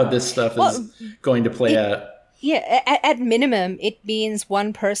know how this stuff is going to play out. Yeah, at minimum, it means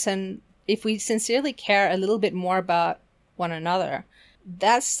one person, if we sincerely care a little bit more about one another,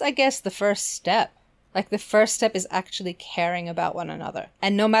 that's, I guess, the first step. Like, the first step is actually caring about one another.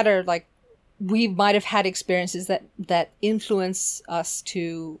 And no matter, like, we might have had experiences that influence us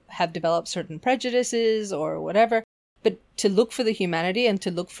to have developed certain prejudices or whatever, but to look for the humanity and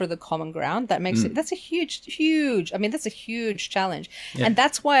to look for the common ground, that makes it, that's a huge, I mean, that's a huge challenge. Yeah. And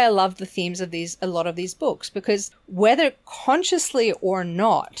that's why I love the themes of a lot of these books, because whether consciously or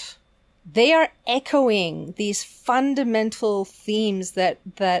not, they are echoing these fundamental themes that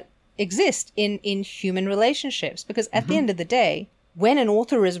exist in human relationships. Because at the end of the day, when an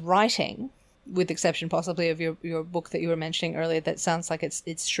author is writing, with exception possibly of your book that you were mentioning earlier, that sounds like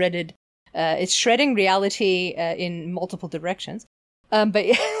it's shredded, it's shredding reality in multiple directions. But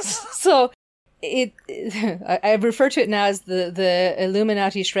so I refer to it now as the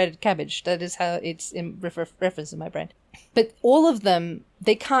Illuminati shredded cabbage. That is how it's in reference in my brain. But all of them,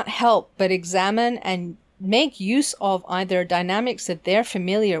 they can't help but examine and make use of either dynamics that they're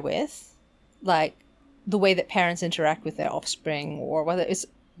familiar with, like the way that parents interact with their offspring, or whether it's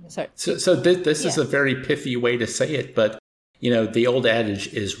this is a very pithy way to say it, but the old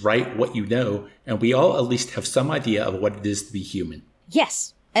adage is write what you know, and we all at least have some idea of what it is to be human.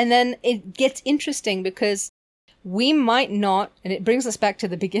 Yes. And then it gets interesting because we might not, and it brings us back to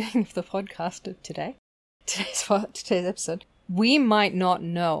the beginning of the podcast of today's episode, we might not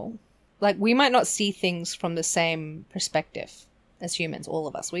know, like we might not see things from the same perspective as humans, all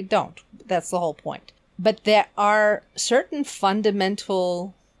of us. We don't. That's the whole point. But there are certain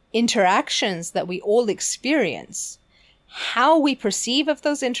fundamental interactions that we all experience. How we perceive of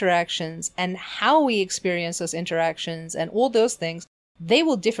those interactions and how we experience those interactions and all those things, they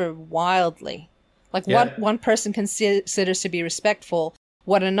will differ wildly. Like what one person considers to be respectful,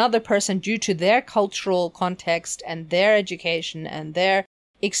 what another person, due to their cultural context and their education and their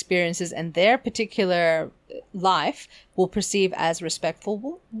experiences and their particular life, will perceive as respectful,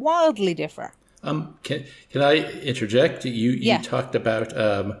 will wildly differ. Can I interject? You talked about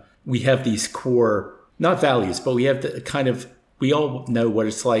we have these core, not values, but we have we all know what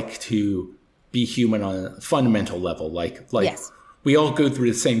it's like to be human on a fundamental level. Like yes. We all go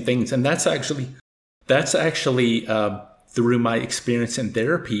through the same things, and that's actually through my experience in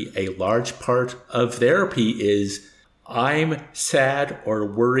therapy. A large part of therapy is I'm sad or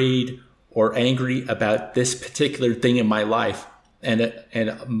worried or angry about this particular thing in my life. And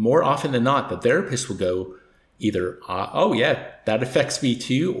more often than not, the therapist will go either, oh, yeah, that affects me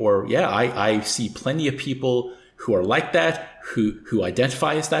too, or yeah, I see plenty of people who are like that, who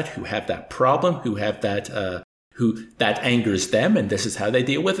identify as that, who have that problem, who have that, who that angers them, and this is how they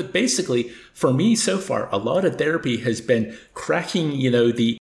deal with it. Basically, for me so far, a lot of therapy has been cracking,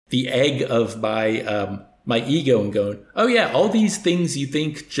 the egg of my ego and going, oh yeah, all these things you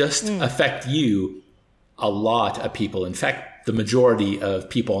think just affect you. A lot of people, in fact, the majority of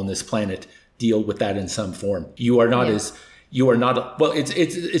people on this planet deal with that in some form. It's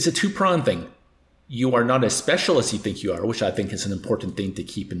a two-pronged thing. You are not as special as you think you are, which I think is an important thing to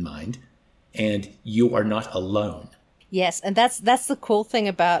keep in mind. And you are not alone. Yes, and that's the cool thing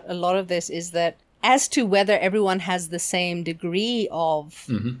about a lot of this, is that as to whether everyone has the same degree of,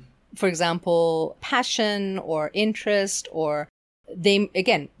 for example, passion or interest, or they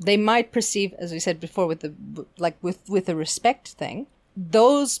might perceive, as we said before, with the respect thing,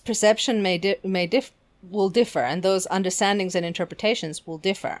 those perception will differ, and those understandings and interpretations will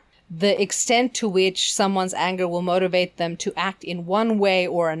differ. The extent to which someone's anger will motivate them to act in one way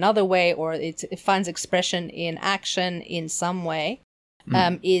or another way, or it finds expression in action in some way,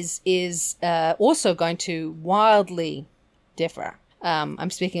 is also going to wildly differ. I'm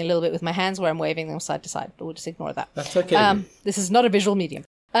speaking a little bit with my hands where I'm waving them side to side, but we'll just ignore that. That's okay. This is not a visual medium.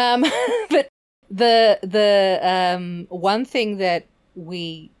 But the one thing that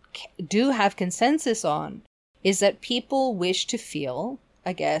we do have consensus on is that people wish to feel,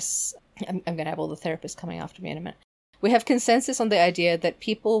 I guess, I'm going to have all the therapists coming after me in a minute. We have consensus on the idea that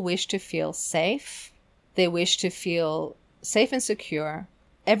people wish to feel safe. They wish to feel safe and secure.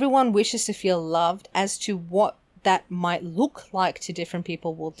 Everyone wishes to feel loved. As to what that might look like to different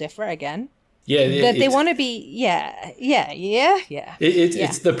people will differ again. Yeah. They want to be, yeah.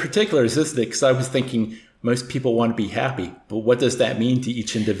 It's the particulars, isn't it? Because I was thinking most people want to be happy, but what does that mean to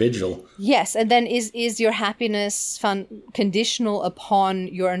each individual? Yes, and then is your happiness conditional upon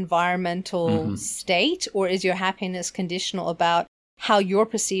your environmental state, or is your happiness conditional about how you're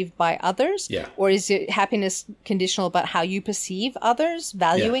perceived by others? Yeah. Or is your happiness conditional about how you perceive others,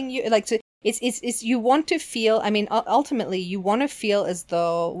 valuing you? Like, so it's you want to feel, I mean, ultimately you want to feel as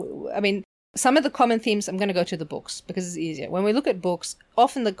though, I mean, some of the common themes, I'm going to go to the books because it's easier. When we look at books,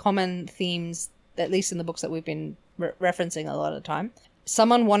 often the common themes, at least in the books that we've been referencing a lot of the time,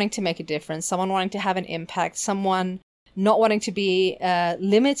 someone wanting to make a difference, someone wanting to have an impact, someone not wanting to be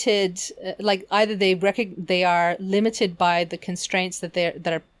limited, like either they are limited by the constraints that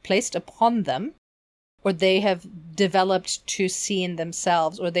are placed upon them, or they have developed to see in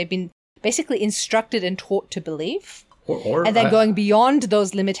themselves, or they've been basically instructed and taught to believe. And then going beyond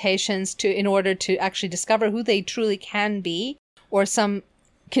those limitations in order to actually discover who they truly can be, or some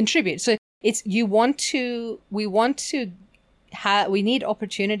contribute. So we need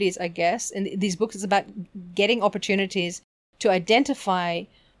opportunities, I guess. And these books is about getting opportunities to identify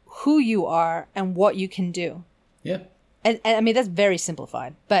who you are and what you can do. Yeah. And I mean, that's very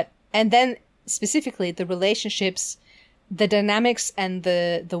simplified, and then specifically the relationships, the dynamics and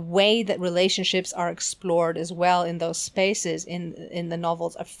the way that relationships are explored as well in those spaces in the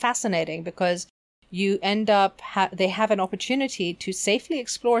novels are fascinating, because you end up, they have an opportunity to safely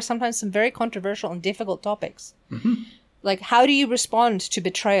explore sometimes some very controversial and difficult topics. Like, how do you respond to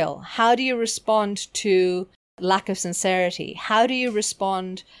betrayal? How do you respond to lack of sincerity? How do you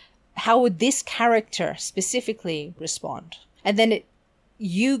respond? How would this character specifically respond? And then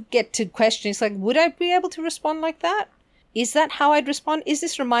you get to question, it's like, would I be able to respond like that? Is that how I'd respond? Is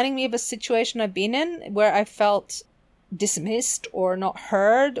this reminding me of a situation I've been in where I felt dismissed or not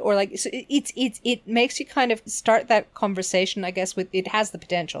heard? Or like, so it makes you kind of start that conversation, I guess, with, it has the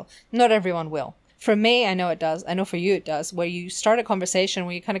potential. Not everyone will. For me, I know it does. I know for you it does, where you start a conversation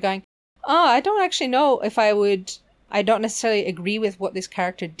where you're kind of going, oh, I don't actually know if I don't necessarily agree with what this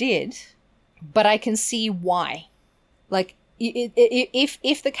character did, but I can see why. Like,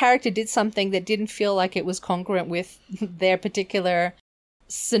 if the character did something that didn't feel like it was congruent with their particular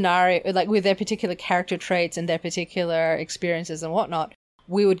scenario, like with their particular character traits and their particular experiences and whatnot,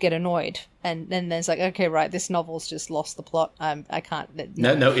 we would get annoyed. And then it's like, okay, right, this novel's just lost the plot. I can't.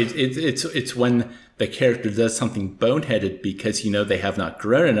 No, it's when the character does something boneheaded because they have not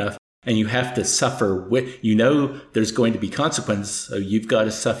grown enough, and you have to suffer with. There's going to be consequences, so you've got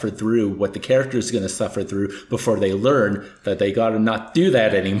to suffer through what the character is going to suffer through before they learn that they got to not do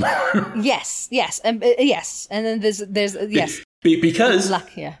that anymore. Yes, and then there's yes. Because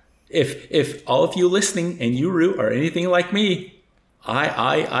luck, yeah. If all of you listening and Yuru are anything like me,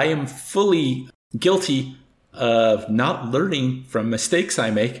 I am fully guilty of not learning from mistakes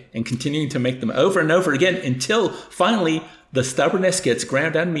I make and continuing to make them over and over again until finally the stubbornness gets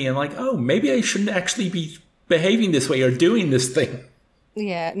ground on me and like, oh, maybe I shouldn't actually be behaving this way or doing this thing.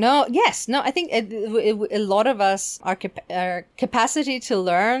 Yeah, I think a lot of us, our capacity to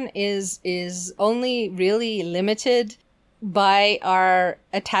learn is only really limited by our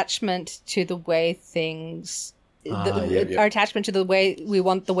attachment to the way things... our attachment to the way we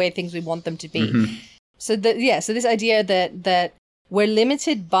want things we want them to be. Mm-hmm. So this idea that we're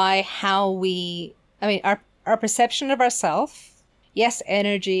limited by how our perception of ourselves, yes,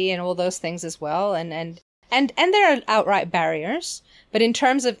 energy and all those things as well, and there are outright barriers, but in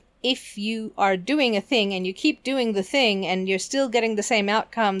terms of if you are doing a thing and you keep doing the thing and you're still getting the same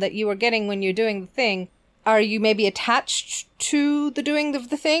outcome that you were getting when you're doing the thing, are you maybe attached to the doing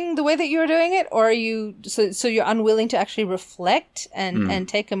of the thing the way that you're doing it? Or are you, so you're unwilling to actually reflect and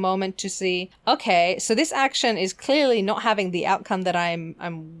take a moment to see, okay, so this action is clearly not having the outcome that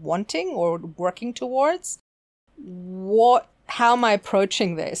I'm wanting or working towards. How am I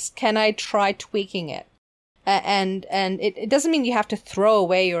approaching this? Can I try tweaking it? And it doesn't mean you have to throw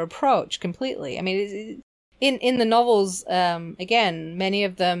away your approach completely. I mean, in the novels, again, many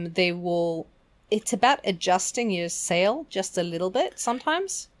of them, it's about adjusting your sail just a little bit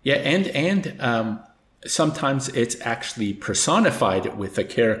sometimes. Yeah, and sometimes it's actually personified with a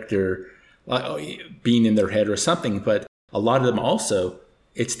character being in their head or something. But a lot of them also,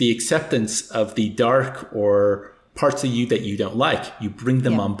 it's the acceptance of the dark or parts of you that you don't like. You bring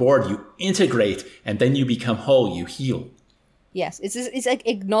them on board, you integrate, and then you become whole, you heal. Yes, it's like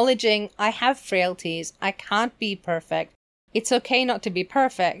acknowledging I have frailties, I can't be perfect. It's okay not to be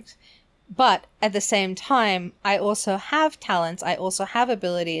perfect. But at the same time, I also have talents. I also have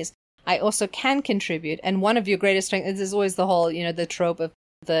abilities. I also can contribute. And one of your greatest strengths is always the whole, the trope of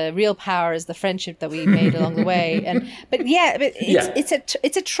the real power is the friendship that we made along the way. But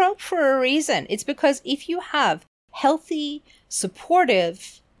it's a trope for a reason. It's because if you have healthy,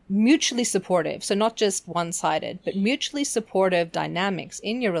 supportive, mutually supportive, so not just one-sided, but mutually supportive dynamics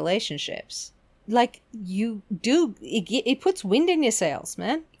in your relationships, like you do, it puts wind in your sails,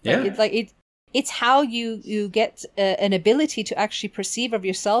 man. Yeah. It's how you get an ability to actually perceive of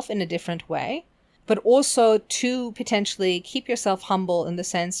yourself in a different way, but also to potentially keep yourself humble in the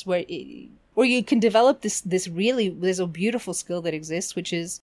sense where you can develop this really, there's a beautiful skill that exists, which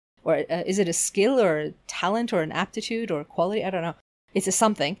is, or is it a skill or a talent or an aptitude or a quality? I don't know. It's a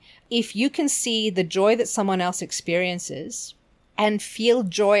something. If you can see the joy that someone else experiences and feel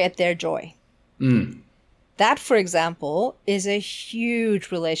joy at their joy. That, for example, is a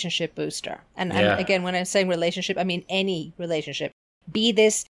huge relationship booster. And again, when I'm saying relationship, I mean any relationship. Be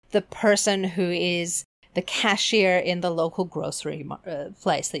this the person who is the cashier in the local grocery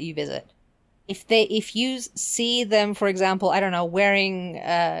place that you visit. If you see them, for example, I don't know, wearing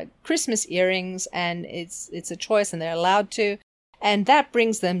Christmas earrings and it's a choice and they're allowed to, and that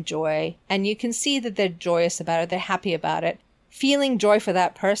brings them joy, and you can see that they're joyous about it, they're happy about it, feeling joy for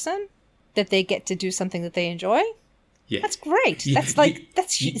that person, that they get to do something that they enjoy. Yeah. That's great.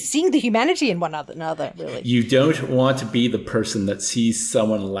 That's seeing the humanity in one another, really. You don't want to be the person that sees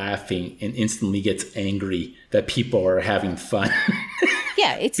someone laughing and instantly gets angry that people are having fun.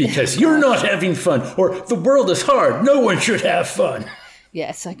 Yeah, it's because you're not having fun, or the world is hard. No one should have fun.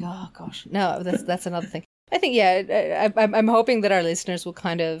 Yeah, it's like, oh gosh, no, that's another thing. I think, yeah, I'm hoping that our listeners will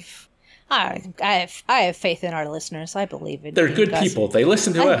kind of... I have faith in our listeners. I believe in They're good guys. people. They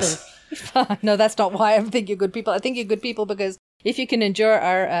listen to us. No, that's not why I think you're good people. I think you're good people because if you can endure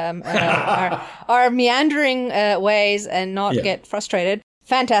our meandering ways and not get frustrated,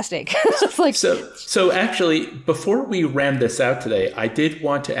 fantastic. So actually, before we ran this out today, I did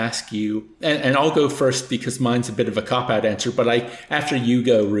want to ask you, and I'll go first because mine's a bit of a cop-out answer, but after you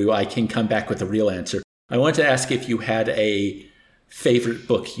go, Rue, I can come back with a real answer. I want to ask if you had a favorite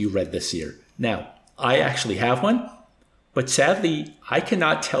book you read this year. Now, I actually have one, but sadly, I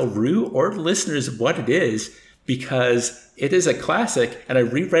cannot tell Rue or listeners what it is because it is a classic, and I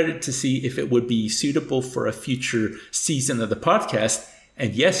reread it to see if it would be suitable for a future season of the podcast.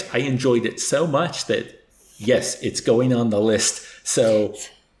 And yes, I enjoyed it so much that, yes, it's going on the list. So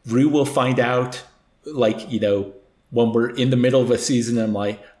Rue will find out, when we're in the middle of a season, I'm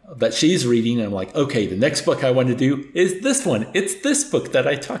like, that she's reading, and I'm like, okay, the next book I want to do is this one. It's this book that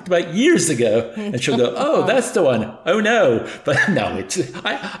I talked about years ago. And she'll go, oh, that's the one. Oh, no. But no,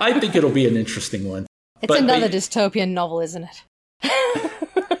 I think it'll be an interesting one. It's another dystopian novel, isn't it?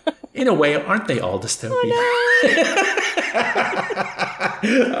 In a way, aren't they all dystopian? Oh,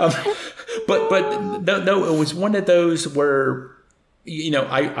 no. But no, it was one of those where,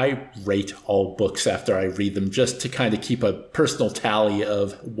 I rate all books after I read them just to kind of keep a personal tally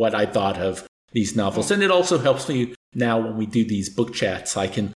of what I thought of these novels. And it also helps me now when we do these book chats, I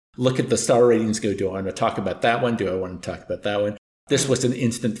can look at the star ratings, go, do I want to talk about that one? Do I want to talk about that one? This was an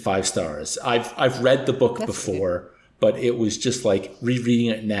instant 5 stars. I've read the book before, but it was just like rereading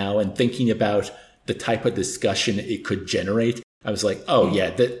it now and thinking about the type of discussion it could generate. I was like, oh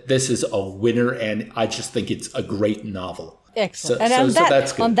yeah, this is a winner, and I just think it's a great novel. Excellent. So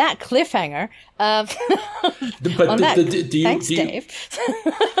that's good. On that cliffhanger, thanks, Dave.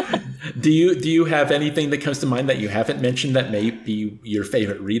 Do you have anything that comes to mind that you haven't mentioned that may be your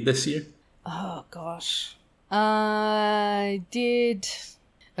favorite read this year? Oh gosh, I did.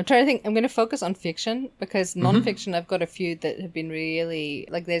 I'm trying to think. I'm going to focus on fiction because nonfiction, I've got a few that have been really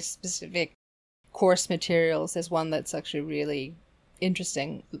there's specific course materials. There's one that's actually really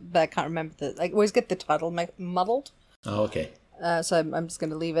interesting, but I can't remember I always get the title muddled. Oh, okay. So I'm just going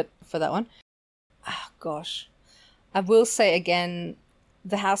to leave it for that one. Oh, gosh. I will say again,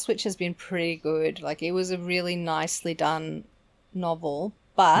 The House Witch has been pretty good. It was a really nicely done novel,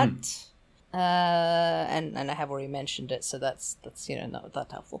 but and I have already mentioned it, so that's not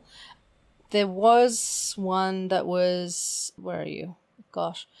that helpful. There was one that was, where are you?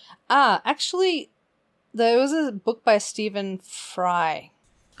 Gosh. Actually, there was a book by Stephen Fry.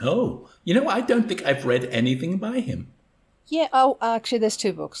 Oh, I don't think I've read anything by him. Yeah, actually, there's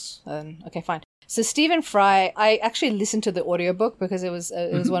 2 books. Okay, fine. So Stephen Fry, I actually listened to the audiobook because it was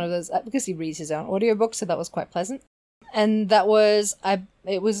one of those, because he reads his own audiobook, so that was quite pleasant. And that was, I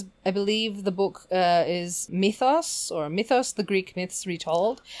believe the book is Mythos, the Greek Myths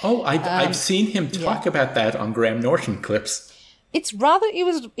Retold. Oh, I've seen him talk about that on Graham Norton clips. It's rather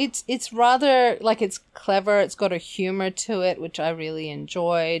it's clever. It's got a humor to it, which I really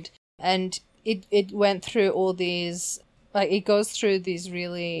enjoyed. And it went through all these, it goes through these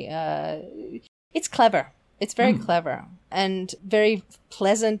really, it's clever. It's very clever and very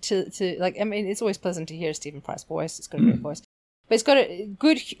pleasant to it's always pleasant to hear Stephen Fry's voice. It's got a great voice, but it's got a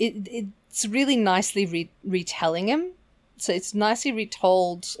good, it's really nicely retelling him. So it's nicely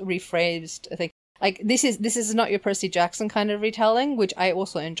retold, rephrased, I think. This is not your Percy Jackson kind of retelling, which I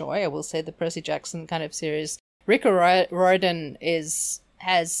also enjoy. I will say the Percy Jackson kind of series. Rick Riordan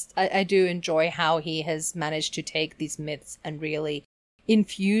I do enjoy how he has managed to take these myths and really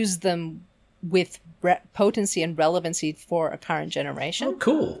infuse them with potency and relevancy for a current generation. Oh,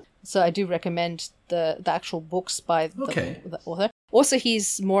 cool. So I do recommend the actual books by the author. Also,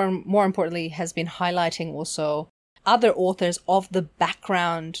 he's more importantly has been highlighting also other authors of the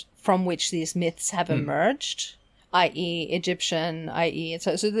background from which these myths have emerged, i.e. Egyptian, i.e.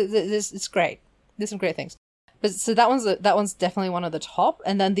 So it's great. There's some great things. But so that one's definitely one of the top.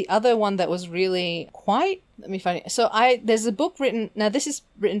 And then the other one that was really quite, let me find it. So there's a book written, now this is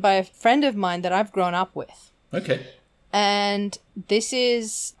written by a friend of mine that I've grown up with. Okay. And this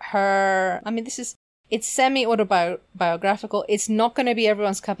is it's semi-autobiographical. It's not going to be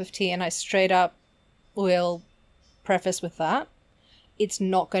everyone's cup of tea, and I straight up will preface with that. It's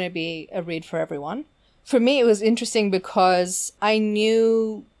not going to be a read for everyone. For me, it was interesting because I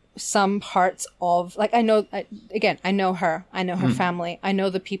knew some parts of, I know her. I know her family. I know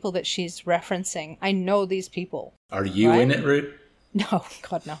the people that she's referencing. I know these people. Are you in it, Ruth? No,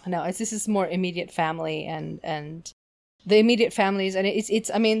 God, no. This is more immediate family and the immediate families. And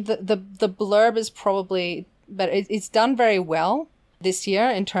it's I mean, the blurb is probably, but it's done very well this year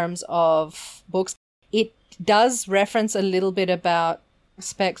in terms of books. It does reference a little bit about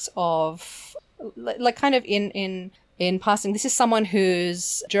aspects of, like, kind of in passing. This is someone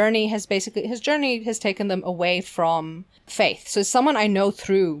whose journey has taken them away from faith. So someone I know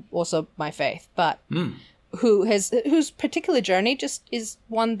through also my faith, but whose particular journey just is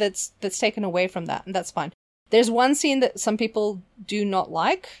one that's taken away from that, and that's fine. There's one scene that some people do not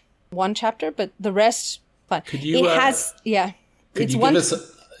like, one chapter, but the rest, fine. Could you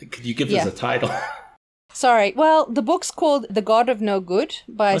give us a title? Sorry. Well, the book's called The God of No Good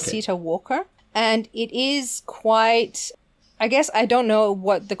by Sita Walker. And it is quite, I guess I don't know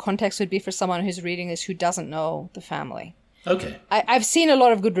what the context would be for someone who's reading this who doesn't know the family. Okay. I've seen a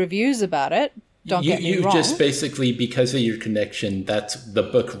lot of good reviews about it. Don't get me wrong. You just basically, because of your connection, that's the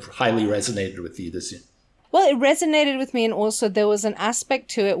book highly resonated with you this year. Well, it resonated with me, and also there was an aspect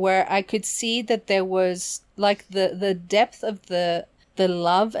to it where I could see that there was, like, the depth of the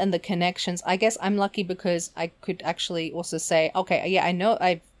love and the connections. I guess I'm lucky because I could actually also say, okay, yeah, I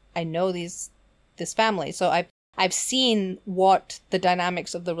know this family, so I've seen what the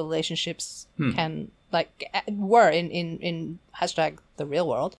dynamics of the relationships can, like, were in hashtag the real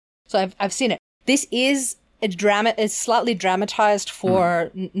world. So I've seen it. This is it's slightly dramatized for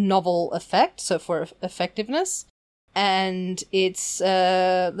novel effect, so for effectiveness. And it's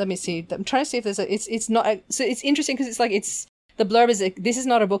let me see. I'm trying to see if there's it's not. So it's interesting because it's like, the blurb is, this is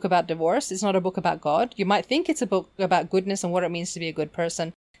not a book about divorce. It's not a book about God. You might think it's a book about goodness and what it means to be a good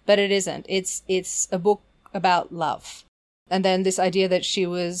person, but it isn't. It's a book about love. And then this idea that she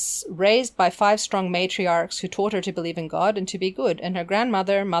was raised by 5 strong matriarchs who taught her to believe in God and to be good. And her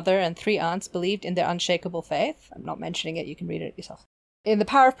grandmother, mother, and 3 aunts believed in their unshakable faith. I'm not mentioning it. You can read it yourself. In the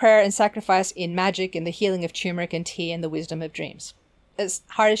power of prayer and sacrifice, in magic, in the healing of turmeric and tea, and the wisdom of dreams. As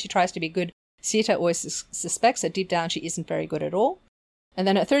hard as she tries to be good, Sita always suspects that deep down she isn't very good at all. And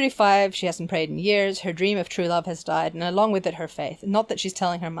then at 35, she hasn't prayed in years. Her dream of true love has died, and along with it, her faith. Not that she's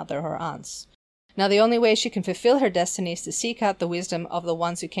telling her mother or her aunts. Now, the only way she can fulfill her destiny is to seek out the wisdom of the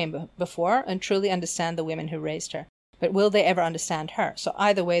ones who came before and truly understand the women who raised her. But will they ever understand her? So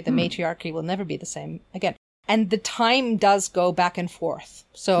either way, the matriarchy will never be the same again. And the time does go back and forth.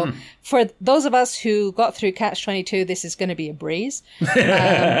 So for those of us who got through Catch-22, this is going to be a breeze.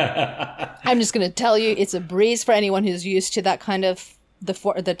 I'm just going to tell you, it's a breeze for anyone who's used to that kind of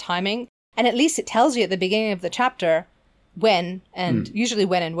the timing. And at least it tells you at the beginning of the chapter when, and usually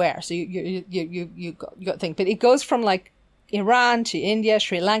when and where. So you got to think. But it goes from, like, Iran to India,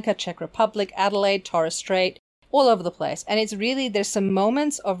 Sri Lanka, Czech Republic, Adelaide, Torres Strait, all over the place. And it's really, there's some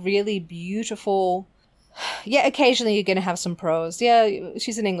moments of really beautiful. Yeah, occasionally you're going to have some prose. Yeah,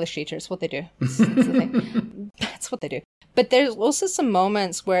 she's an English teacher. It's what they do. That's the thing. That's what they do. But there's also some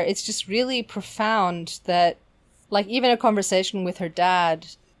moments where it's just really profound that, like, even a conversation with her dad,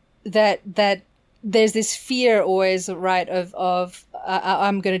 that there's this fear always, right, of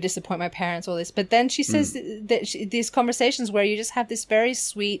I'm going to disappoint my parents, all this. But then she says that these conversations where you just have this very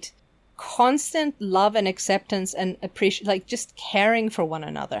sweet, constant love and acceptance and appreciation, like, just caring for one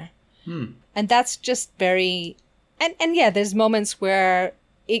another. And that's just very, and yeah, there's moments where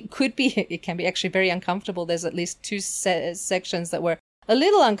it can be actually very uncomfortable. There's at least 2 sections that were a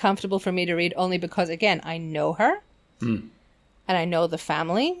little uncomfortable for me to read, only because, again, I know her and I know the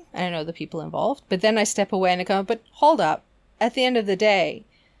family and I know the people involved. But then I step away and I go, but hold up. At the end of the day,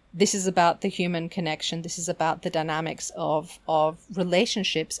 this is about the human connection. This is about the dynamics of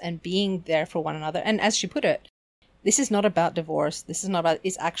relationships and being there for one another. And as she put it, this is not about divorce. This is not about,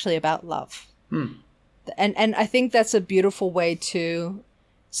 it's actually about love. And I think that's a beautiful way to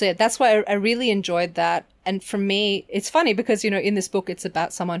say it. That's why I really enjoyed that. And for me, it's funny because, in this book, it's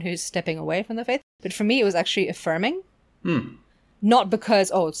about someone who's stepping away from the faith. But for me, it was actually affirming. Not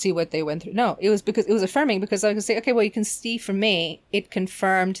because, see what they went through. No, it was because it was affirming, because I could say, okay, well, you can see for me, it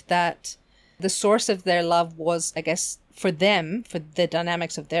confirmed that the source of their love was, I guess, for them, for the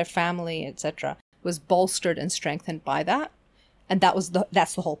dynamics of their family, etc., was bolstered and strengthened by that. And that's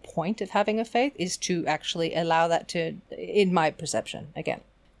the whole point of having a faith, is to actually allow that to, in my perception, again,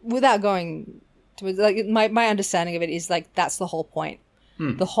 without going to, like, my understanding of it is, like, that's the whole point.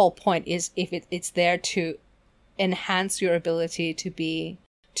 The whole point is, if it's there to enhance your ability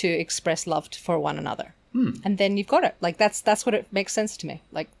to express love for one another. And then you've got it. Like, that's what it makes sense to me.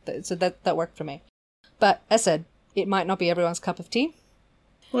 Like, so that worked for me. But as I said, it might not be everyone's cup of tea.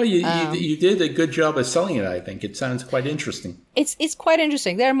 Well, you did a good job of selling it, I think. It sounds quite interesting. It's quite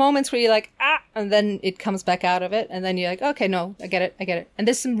interesting. There are moments where you're like, and then it comes back out of it, and then you're like, okay, no, I get it. And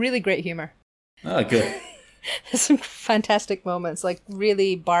there's some really great humor. Oh, good. There's some fantastic moments, like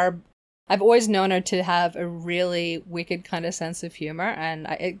really Barb. I've always known her to have a really wicked kind of sense of humor,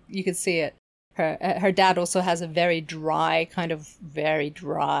 and you could see it. Her dad also has a very dry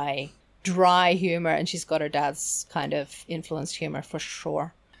humor, and she's got her dad's kind of influenced humor for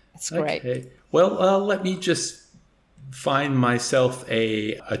sure. It's great. Okay. Well, let me just find myself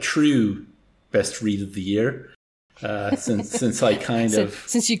a true best read of the year. Since I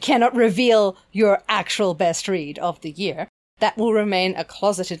since you cannot reveal your actual best read of the year, that will remain a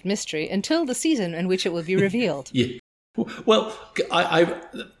closeted mystery until the season in which it will be revealed. Yeah. Well,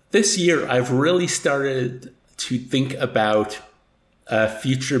 this year I've really started to think about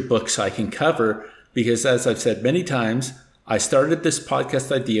future books I can cover because, as I've said many times, I started this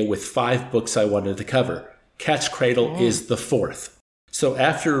podcast idea with 5 books I wanted to cover. Cat's Cradle is the 4th. So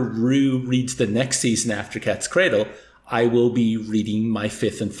after Rue reads the next season after Cat's Cradle, I will be reading my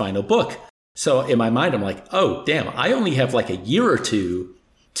 5th and final book. So in my mind, I'm like, oh, damn, I only have like a year or two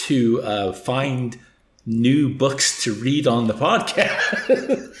to find new books to read on the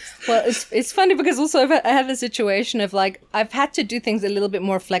podcast. Well, it's funny because also I had a situation of like, I've had to do things a little bit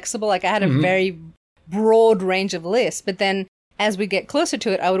more flexible. Like I had a very broad range of lists, but then as we get closer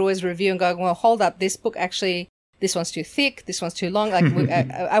to it, I would always review and go, well, hold up, this book actually... This one's too thick. This one's too long. Like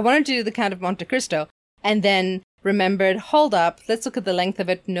I wanted to do The Count of Monte Cristo, and then remembered, hold up, let's look at the length of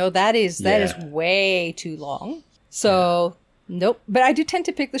it. No, that is way too long. So nope. But I do tend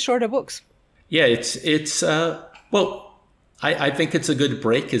to pick the shorter books. Yeah, it's well, I think it's a good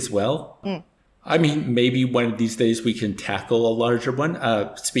break as well. I mean, maybe one of these days we can tackle a larger one.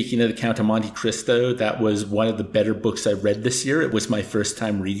 Speaking of The Count of Monte Cristo, that was one of the better books I read this year. It was my first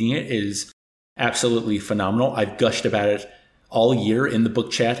time reading it. It is absolutely phenomenal. I've gushed about it all year in the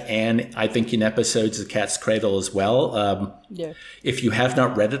book chat, and I think in episodes of Cat's Cradle as well. If you have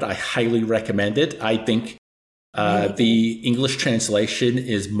not read it, I highly recommend it. I think the English translation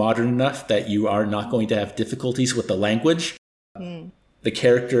is modern enough that you are not going to have difficulties with the language. The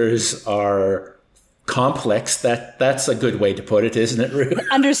characters are complex. That's a good way to put it, isn't it, Rue?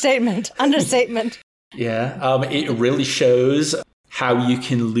 Understatement. Yeah. It really shows how you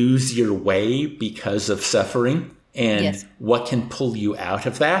can lose your way because of suffering and what can pull you out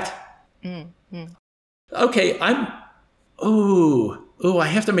of that. Okay, I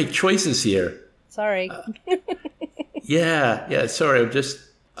have to make choices here. Sorry. Sorry.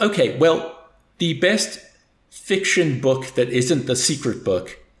 Okay, well, the best fiction book that isn't the secret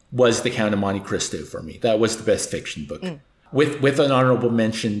book was The Count of Monte Cristo for me. That was the best fiction book. With an honorable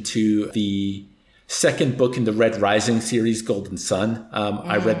mention to the second book in the Red Rising series, Golden Sun.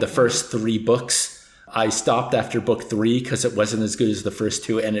 I read the first 3 books. I stopped after book 3 because it wasn't as good as the first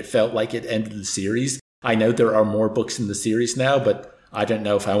 2, and it felt like it ended the series. I know there are more books in the series now, but I don't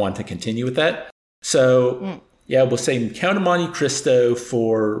know if I want to continue with that. So, we'll say Count of Monte Cristo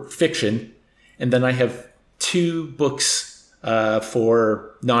for fiction, and then I have 2 books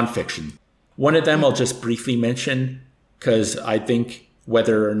for nonfiction. One of them I'll just briefly mention because I think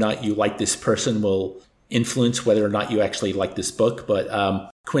whether or not you like this person will influence whether or not you actually like this book. But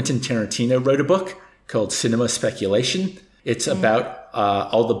Quentin Tarantino wrote a book called Cinema Speculation. It's about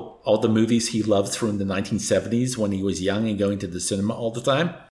all the movies he loved from the 1970s when he was young and going to the cinema all the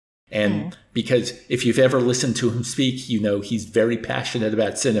time. And because if you've ever listened to him speak, you know he's very passionate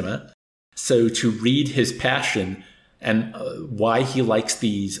about cinema. So to read his passion and why he likes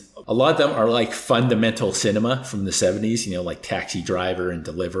these, a lot of them are like fundamental cinema from the 70s, you know, like Taxi Driver and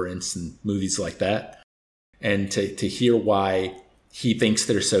Deliverance and movies like that. And to hear why he thinks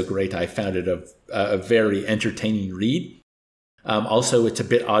they're so great, I found it a very entertaining read. Also, it's a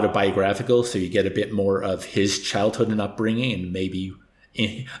bit autobiographical, so you get a bit more of his childhood and upbringing and maybe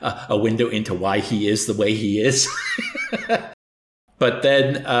a window into why he is the way he is. But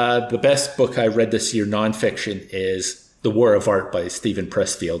then the best book I read this year, nonfiction, is The War of Art by Stephen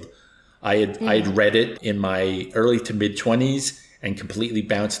Pressfield. I had read it in my early to mid-20s and completely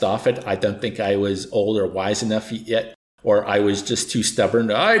bounced off it. I don't think I was old or wise enough yet, or I was just too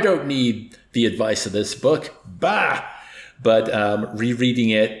stubborn. I don't need the advice of this book. Bah! But rereading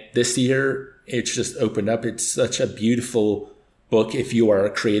it this year, it's just opened up. It's such a beautiful book if you are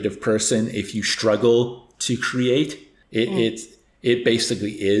a creative person, if you struggle to create. It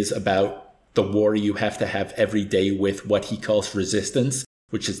basically is about the war you have to have every day with what he calls resistance,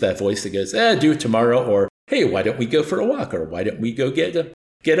 which is that voice that goes, do it tomorrow, or hey, why don't we go for a walk, or why don't we go get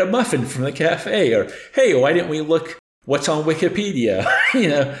a muffin from the cafe, or hey, why don't we look what's on Wikipedia? You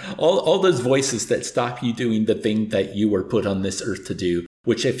know, all those voices that stop you doing the thing that you were put on this earth to do,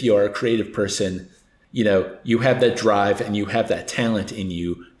 which if you are a creative person, you have that drive and you have that talent in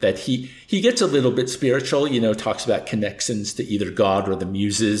you, that he gets a little bit spiritual, talks about connections to either God or the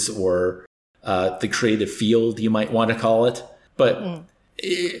muses or the creative field, you might want to call it. But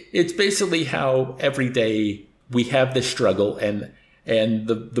it's basically how every day we have this struggle, and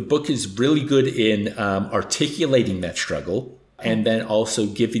the book is really good in articulating that struggle and then also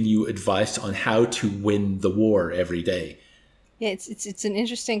giving you advice on how to win the war every day. Yeah, it's an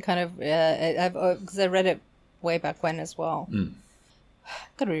interesting kind of, because I read it way back when as well.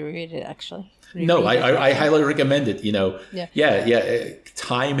 Got to reread it, actually. I highly recommend it.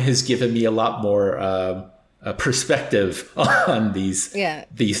 Time has given me a lot more perspective on these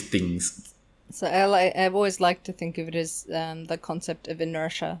things. So I've always liked to think of it as the concept of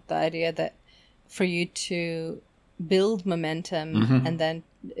inertia, the idea that for you to build momentum and then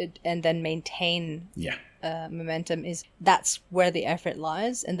maintain momentum, that's where the effort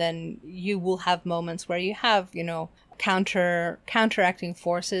lies. And then you will have moments where you have counteracting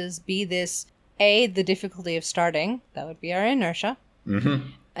forces, be this the difficulty of starting, that would be our inertia,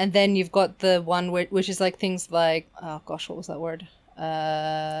 and then you've got the one which is like things like, oh gosh, what was that word?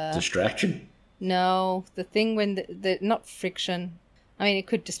 Distraction? No, the thing when the not friction. I mean, it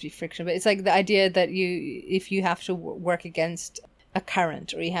could just be friction, but it's like the idea that if you have to work against a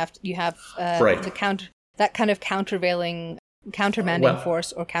current, or you have that kind of countermanding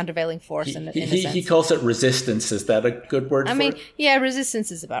force or countervailing force. In a sense. He calls it resistance. Is that a good word? Resistance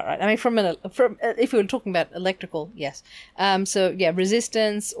is about right. I mean, from if we were talking about electrical, yes.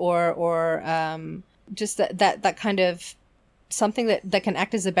 Resistance or just that kind of something that can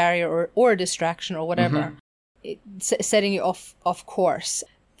act as a barrier or a distraction or whatever, setting you off course.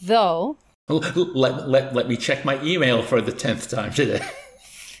 Though, let me check my email for the 10th time today.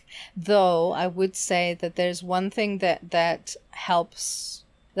 Though I would say that there's one thing that helps,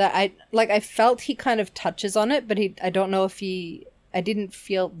 that I felt he kind of touches on it, but I don't know if I didn't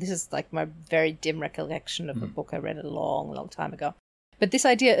feel, this is like my very dim recollection of a book I read a long, long time ago. But this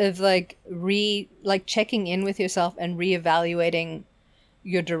idea of checking in with yourself and reevaluating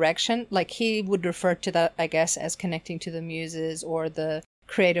your direction, like he would refer to that, I guess, as connecting to the muses or the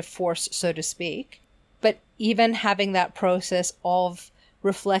creative force, so to speak. But even having that process of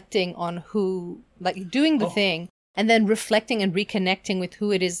reflecting on doing the thing, and then reflecting and reconnecting with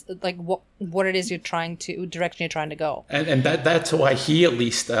who it is, like what it is direction you're trying to go. And that's why he, at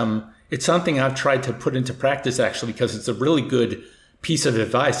least, it's something I've tried to put into practice, actually, because it's a really good piece of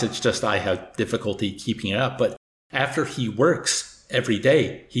advice. It's just I have difficulty keeping it up. But after he works every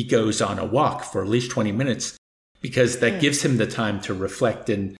day, he goes on a walk for at least 20 minutes, because that gives him the time to reflect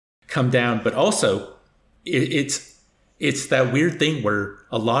and come down. But also, it's that weird thing where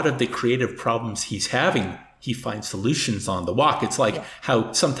a lot of the creative problems he's having, he finds solutions on the walk. It's like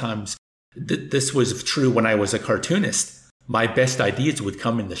how sometimes this was true when I was a cartoonist. My best ideas would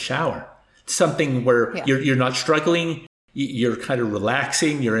come in the shower. Something where you're not struggling, you're kind of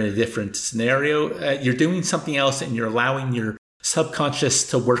relaxing, you're in a different scenario, you're doing something else, and you're allowing your subconscious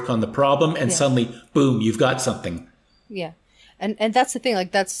to work on the problem, and suddenly, boom, you've got something. Yeah. And that's the thing,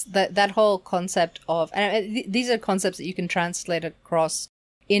 like that's that whole concept of, and these are concepts that you can translate across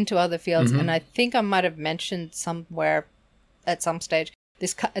into other fields. And I think I might have mentioned somewhere at some stage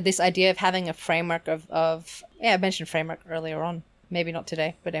this idea of having a framework of I mentioned framework earlier on, maybe not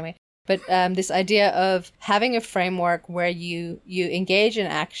today, but anyway. But this idea of having a framework where you engage in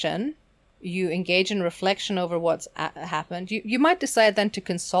action, you engage in reflection over what's happened. You might decide then to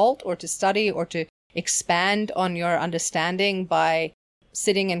consult or to study or to expand on your understanding by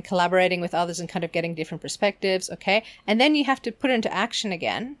sitting and collaborating with others and kind of getting different perspectives, okay? And then you have to put it into action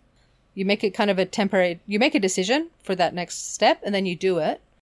again. You make it kind of you make a decision for that next step, and then you do it.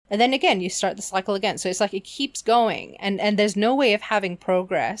 And then again, you start the cycle again. So it's like it keeps going, and there's no way of having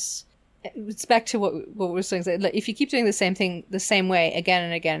progress. It's back to what we were saying. If you keep doing the same thing the same way again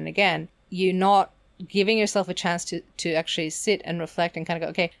and again and again, you're not giving yourself a chance to actually sit and reflect and kind of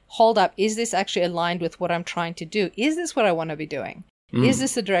go, okay, hold up. Is this actually aligned with what I'm trying to do? Is this what I want to be doing? Is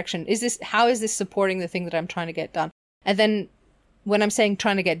this the direction? How is this supporting the thing that I'm trying to get done? And then when I'm saying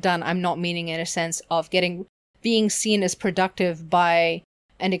trying to get done, I'm not meaning in a sense of being seen as productive by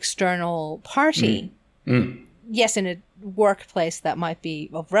an external party. Yes, in a workplace that might be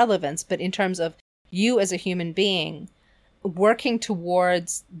of relevance, but in terms of you as a human being working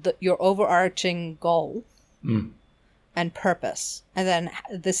towards your overarching goal and purpose, and then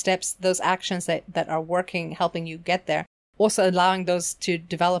the steps, those actions that are working, helping you get there, also allowing those to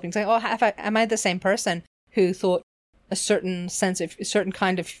develop and saying, am I the same person who thought a certain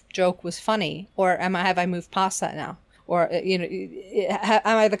kind of joke was funny, or have I moved past that now? Or, am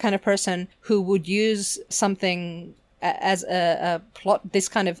I the kind of person who would use something as a plot, this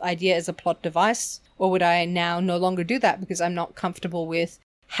kind of idea as a plot device? Or would I now no longer do that because I'm not comfortable with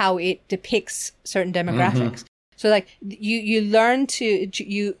how it depicts certain demographics? So like you learn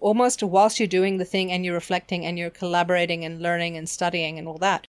you almost, whilst you're doing the thing and you're reflecting and you're collaborating and learning and studying and all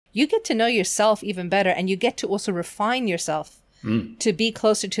that, you get to know yourself even better, and you get to also refine yourself to be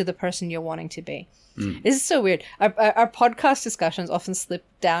closer to the person you're wanting to be. This is so weird. Our podcast discussions often slip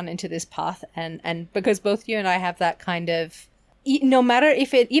down into this path, and because both you and I have that kind of, no matter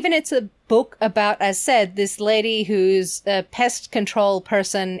if even it's a book about, as said, this lady who's a pest control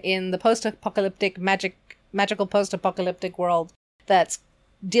person in the post-apocalyptic magical post-apocalyptic world that's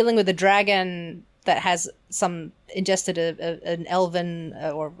dealing with a dragon that has ingested an elven,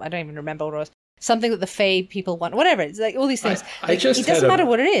 or I don't even remember what it was, something that the Fae people want, whatever. It's like all these things. It doesn't matter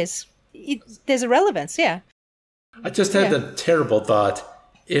what it is. There's a relevance, yeah. I just had a terrible thought.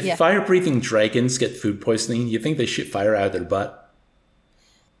 If fire-breathing dragons get food poisoning, you think they shoot fire out of their butt?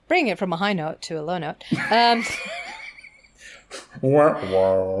 Bring it from a high note to a low note. No,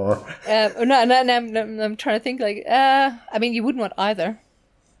 I'm trying to think. I mean, you wouldn't want either.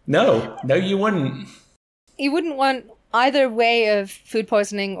 No, you wouldn't. You wouldn't want either way of food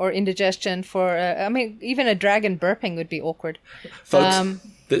poisoning or indigestion for. I mean, even a dragon burping would be awkward. Folks,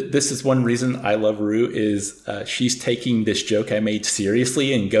 this is one reason I love Rue is she's taking this joke I made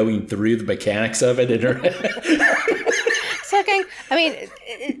seriously and going through the mechanics of it in her head. Sucking. I mean,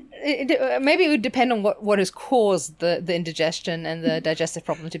 maybe it would depend on what has caused the indigestion and the digestive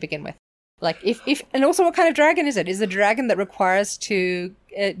problem to begin with. Like if and also what kind of dragon is it? Is it a dragon that requires to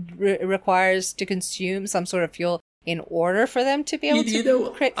consume some sort of fuel in order for them to be able to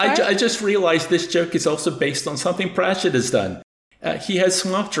create fire? I just realized this joke is also based on something Pratchett has done. He has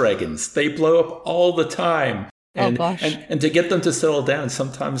swamp dragons. They blow up all the time. And, and to get them to settle down,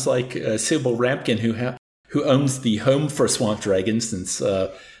 sometimes like Sybil Rampkin, who owns the home for swamp dragons, since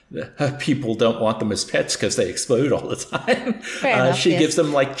people don't want them as pets because they explode all the time. She gives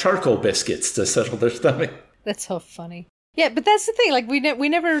them like charcoal biscuits to settle their stomach. That's so funny. Yeah, but that's the thing. Like we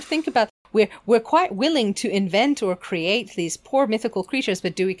never think about. We're quite willing to invent or create these poor mythical creatures,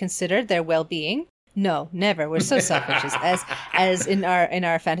 but do we consider their well-being? No, never. We're so selfish as in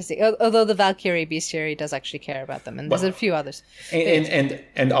our fantasy. Although the Valkyrie bestiary does actually care about them, and there's a few others.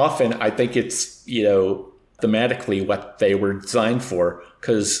 And often I think it's thematically what they were designed for,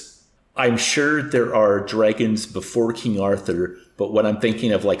 because I'm sure there are dragons before King Arthur, but when I'm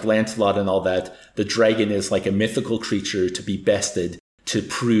thinking of like Lancelot and all that, the dragon is like a mythical creature to be bested to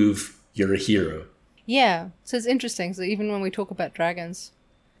prove you're a hero. Yeah, so it's interesting. So even when we talk about dragons,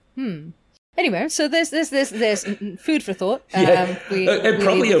 Anyway, so there's food for thought. And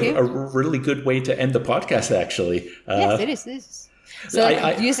probably a really good way to end the podcast, actually. Yes, it is. So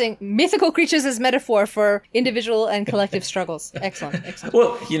using mythical creatures as metaphor for individual and collective struggles. Excellent.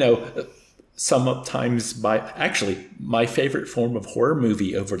 Well, sometimes my favorite form of horror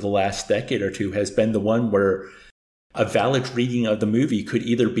movie over the last decade or two has been the one where a valid reading of the movie could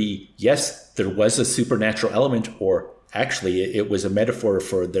either be, yes, there was a supernatural element, or actually it was a metaphor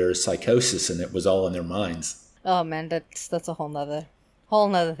for their psychosis and it was all in their minds. Oh man, that's a whole nother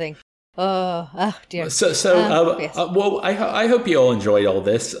thing. Oh dear. Yes. Well, I hope you all enjoyed all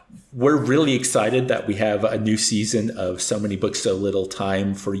this. We're really excited that we have a new season of So Many Books, So Little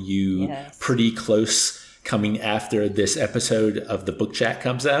Time for you. Yes. Pretty close coming after this episode of the Book Chat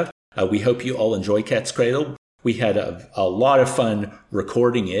comes out. We hope you all enjoy Cat's Cradle. We had a lot of fun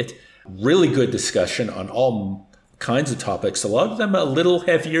recording it. Really good discussion on all kinds of topics. A lot of them a little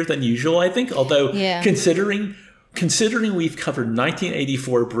heavier than usual, I think. Although considering we've covered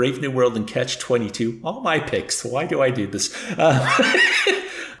 1984, Brave New World, and Catch-22, all my picks. Why do I do this?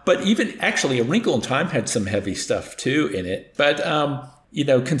 But even actually, A Wrinkle in Time had some heavy stuff too in it. But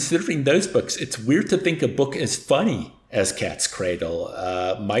considering those books, it's weird to think a book as funny as Cat's Cradle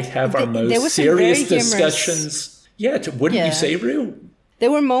might have our most serious discussions. Yeah, wouldn't you say, Rue? There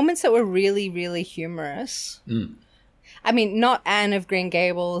were moments that were really, really humorous. I mean, not Anne of Green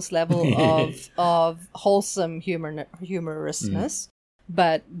Gables level of wholesome humorousness,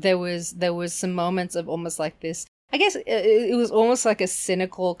 but there was some moments of almost like this. I guess it was almost like a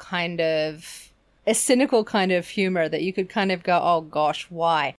cynical kind of humor that you could kind of go, oh gosh,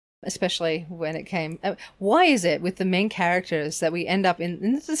 why? Especially when it came. Why is it with the main characters that we end up in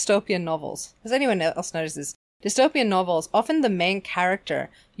the dystopian novels? Has anyone else noticed this? Dystopian novels, often the main character,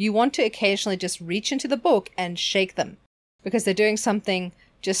 you want to occasionally just reach into the book and shake them because they're doing something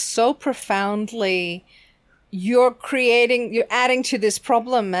just so profoundly. You're adding to this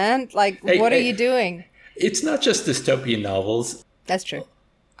problem, man. Like, what are you doing? it's not just dystopian novels. That's true.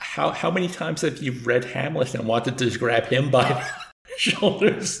 How many times have you read Hamlet and wanted to just grab him by the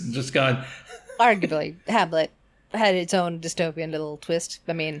shoulders and just gone... Arguably, Hamlet had its own dystopian little twist.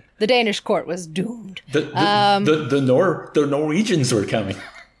 I mean, the Danish court was doomed. The Norwegians were coming.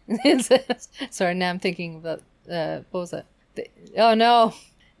 Sorry, now I'm thinking about what was it? Oh no!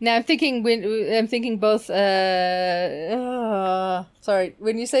 Now I'm thinking both. Sorry,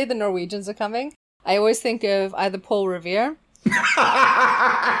 when you say the Norwegians are coming, I always think of either Paul Revere.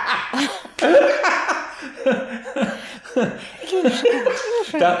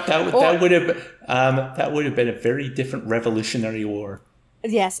 that would have been a very different Revolutionary War.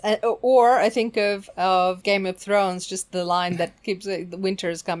 Yes, or I think of Game of Thrones, just the line that keeps the winter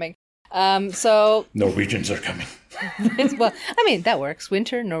is coming. So Norwegians are coming. Well, I mean that works.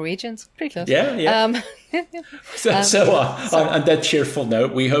 Winter, Norwegians, pretty close. Yeah. On that cheerful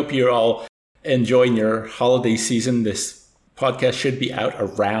note, we hope you're all enjoying your holiday season. This podcast should be out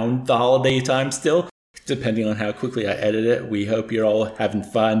around the holiday time still, depending on how quickly I edit it. We hope you're all having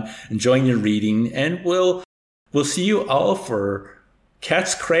fun, enjoying your reading, and we'll see you all for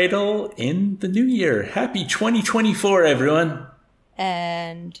Cat's Cradle in the new year. Happy 2024, everyone.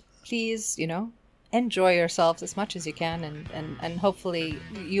 And please, enjoy yourselves as much as you can, and hopefully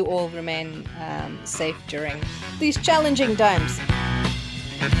you all remain safe during these challenging times.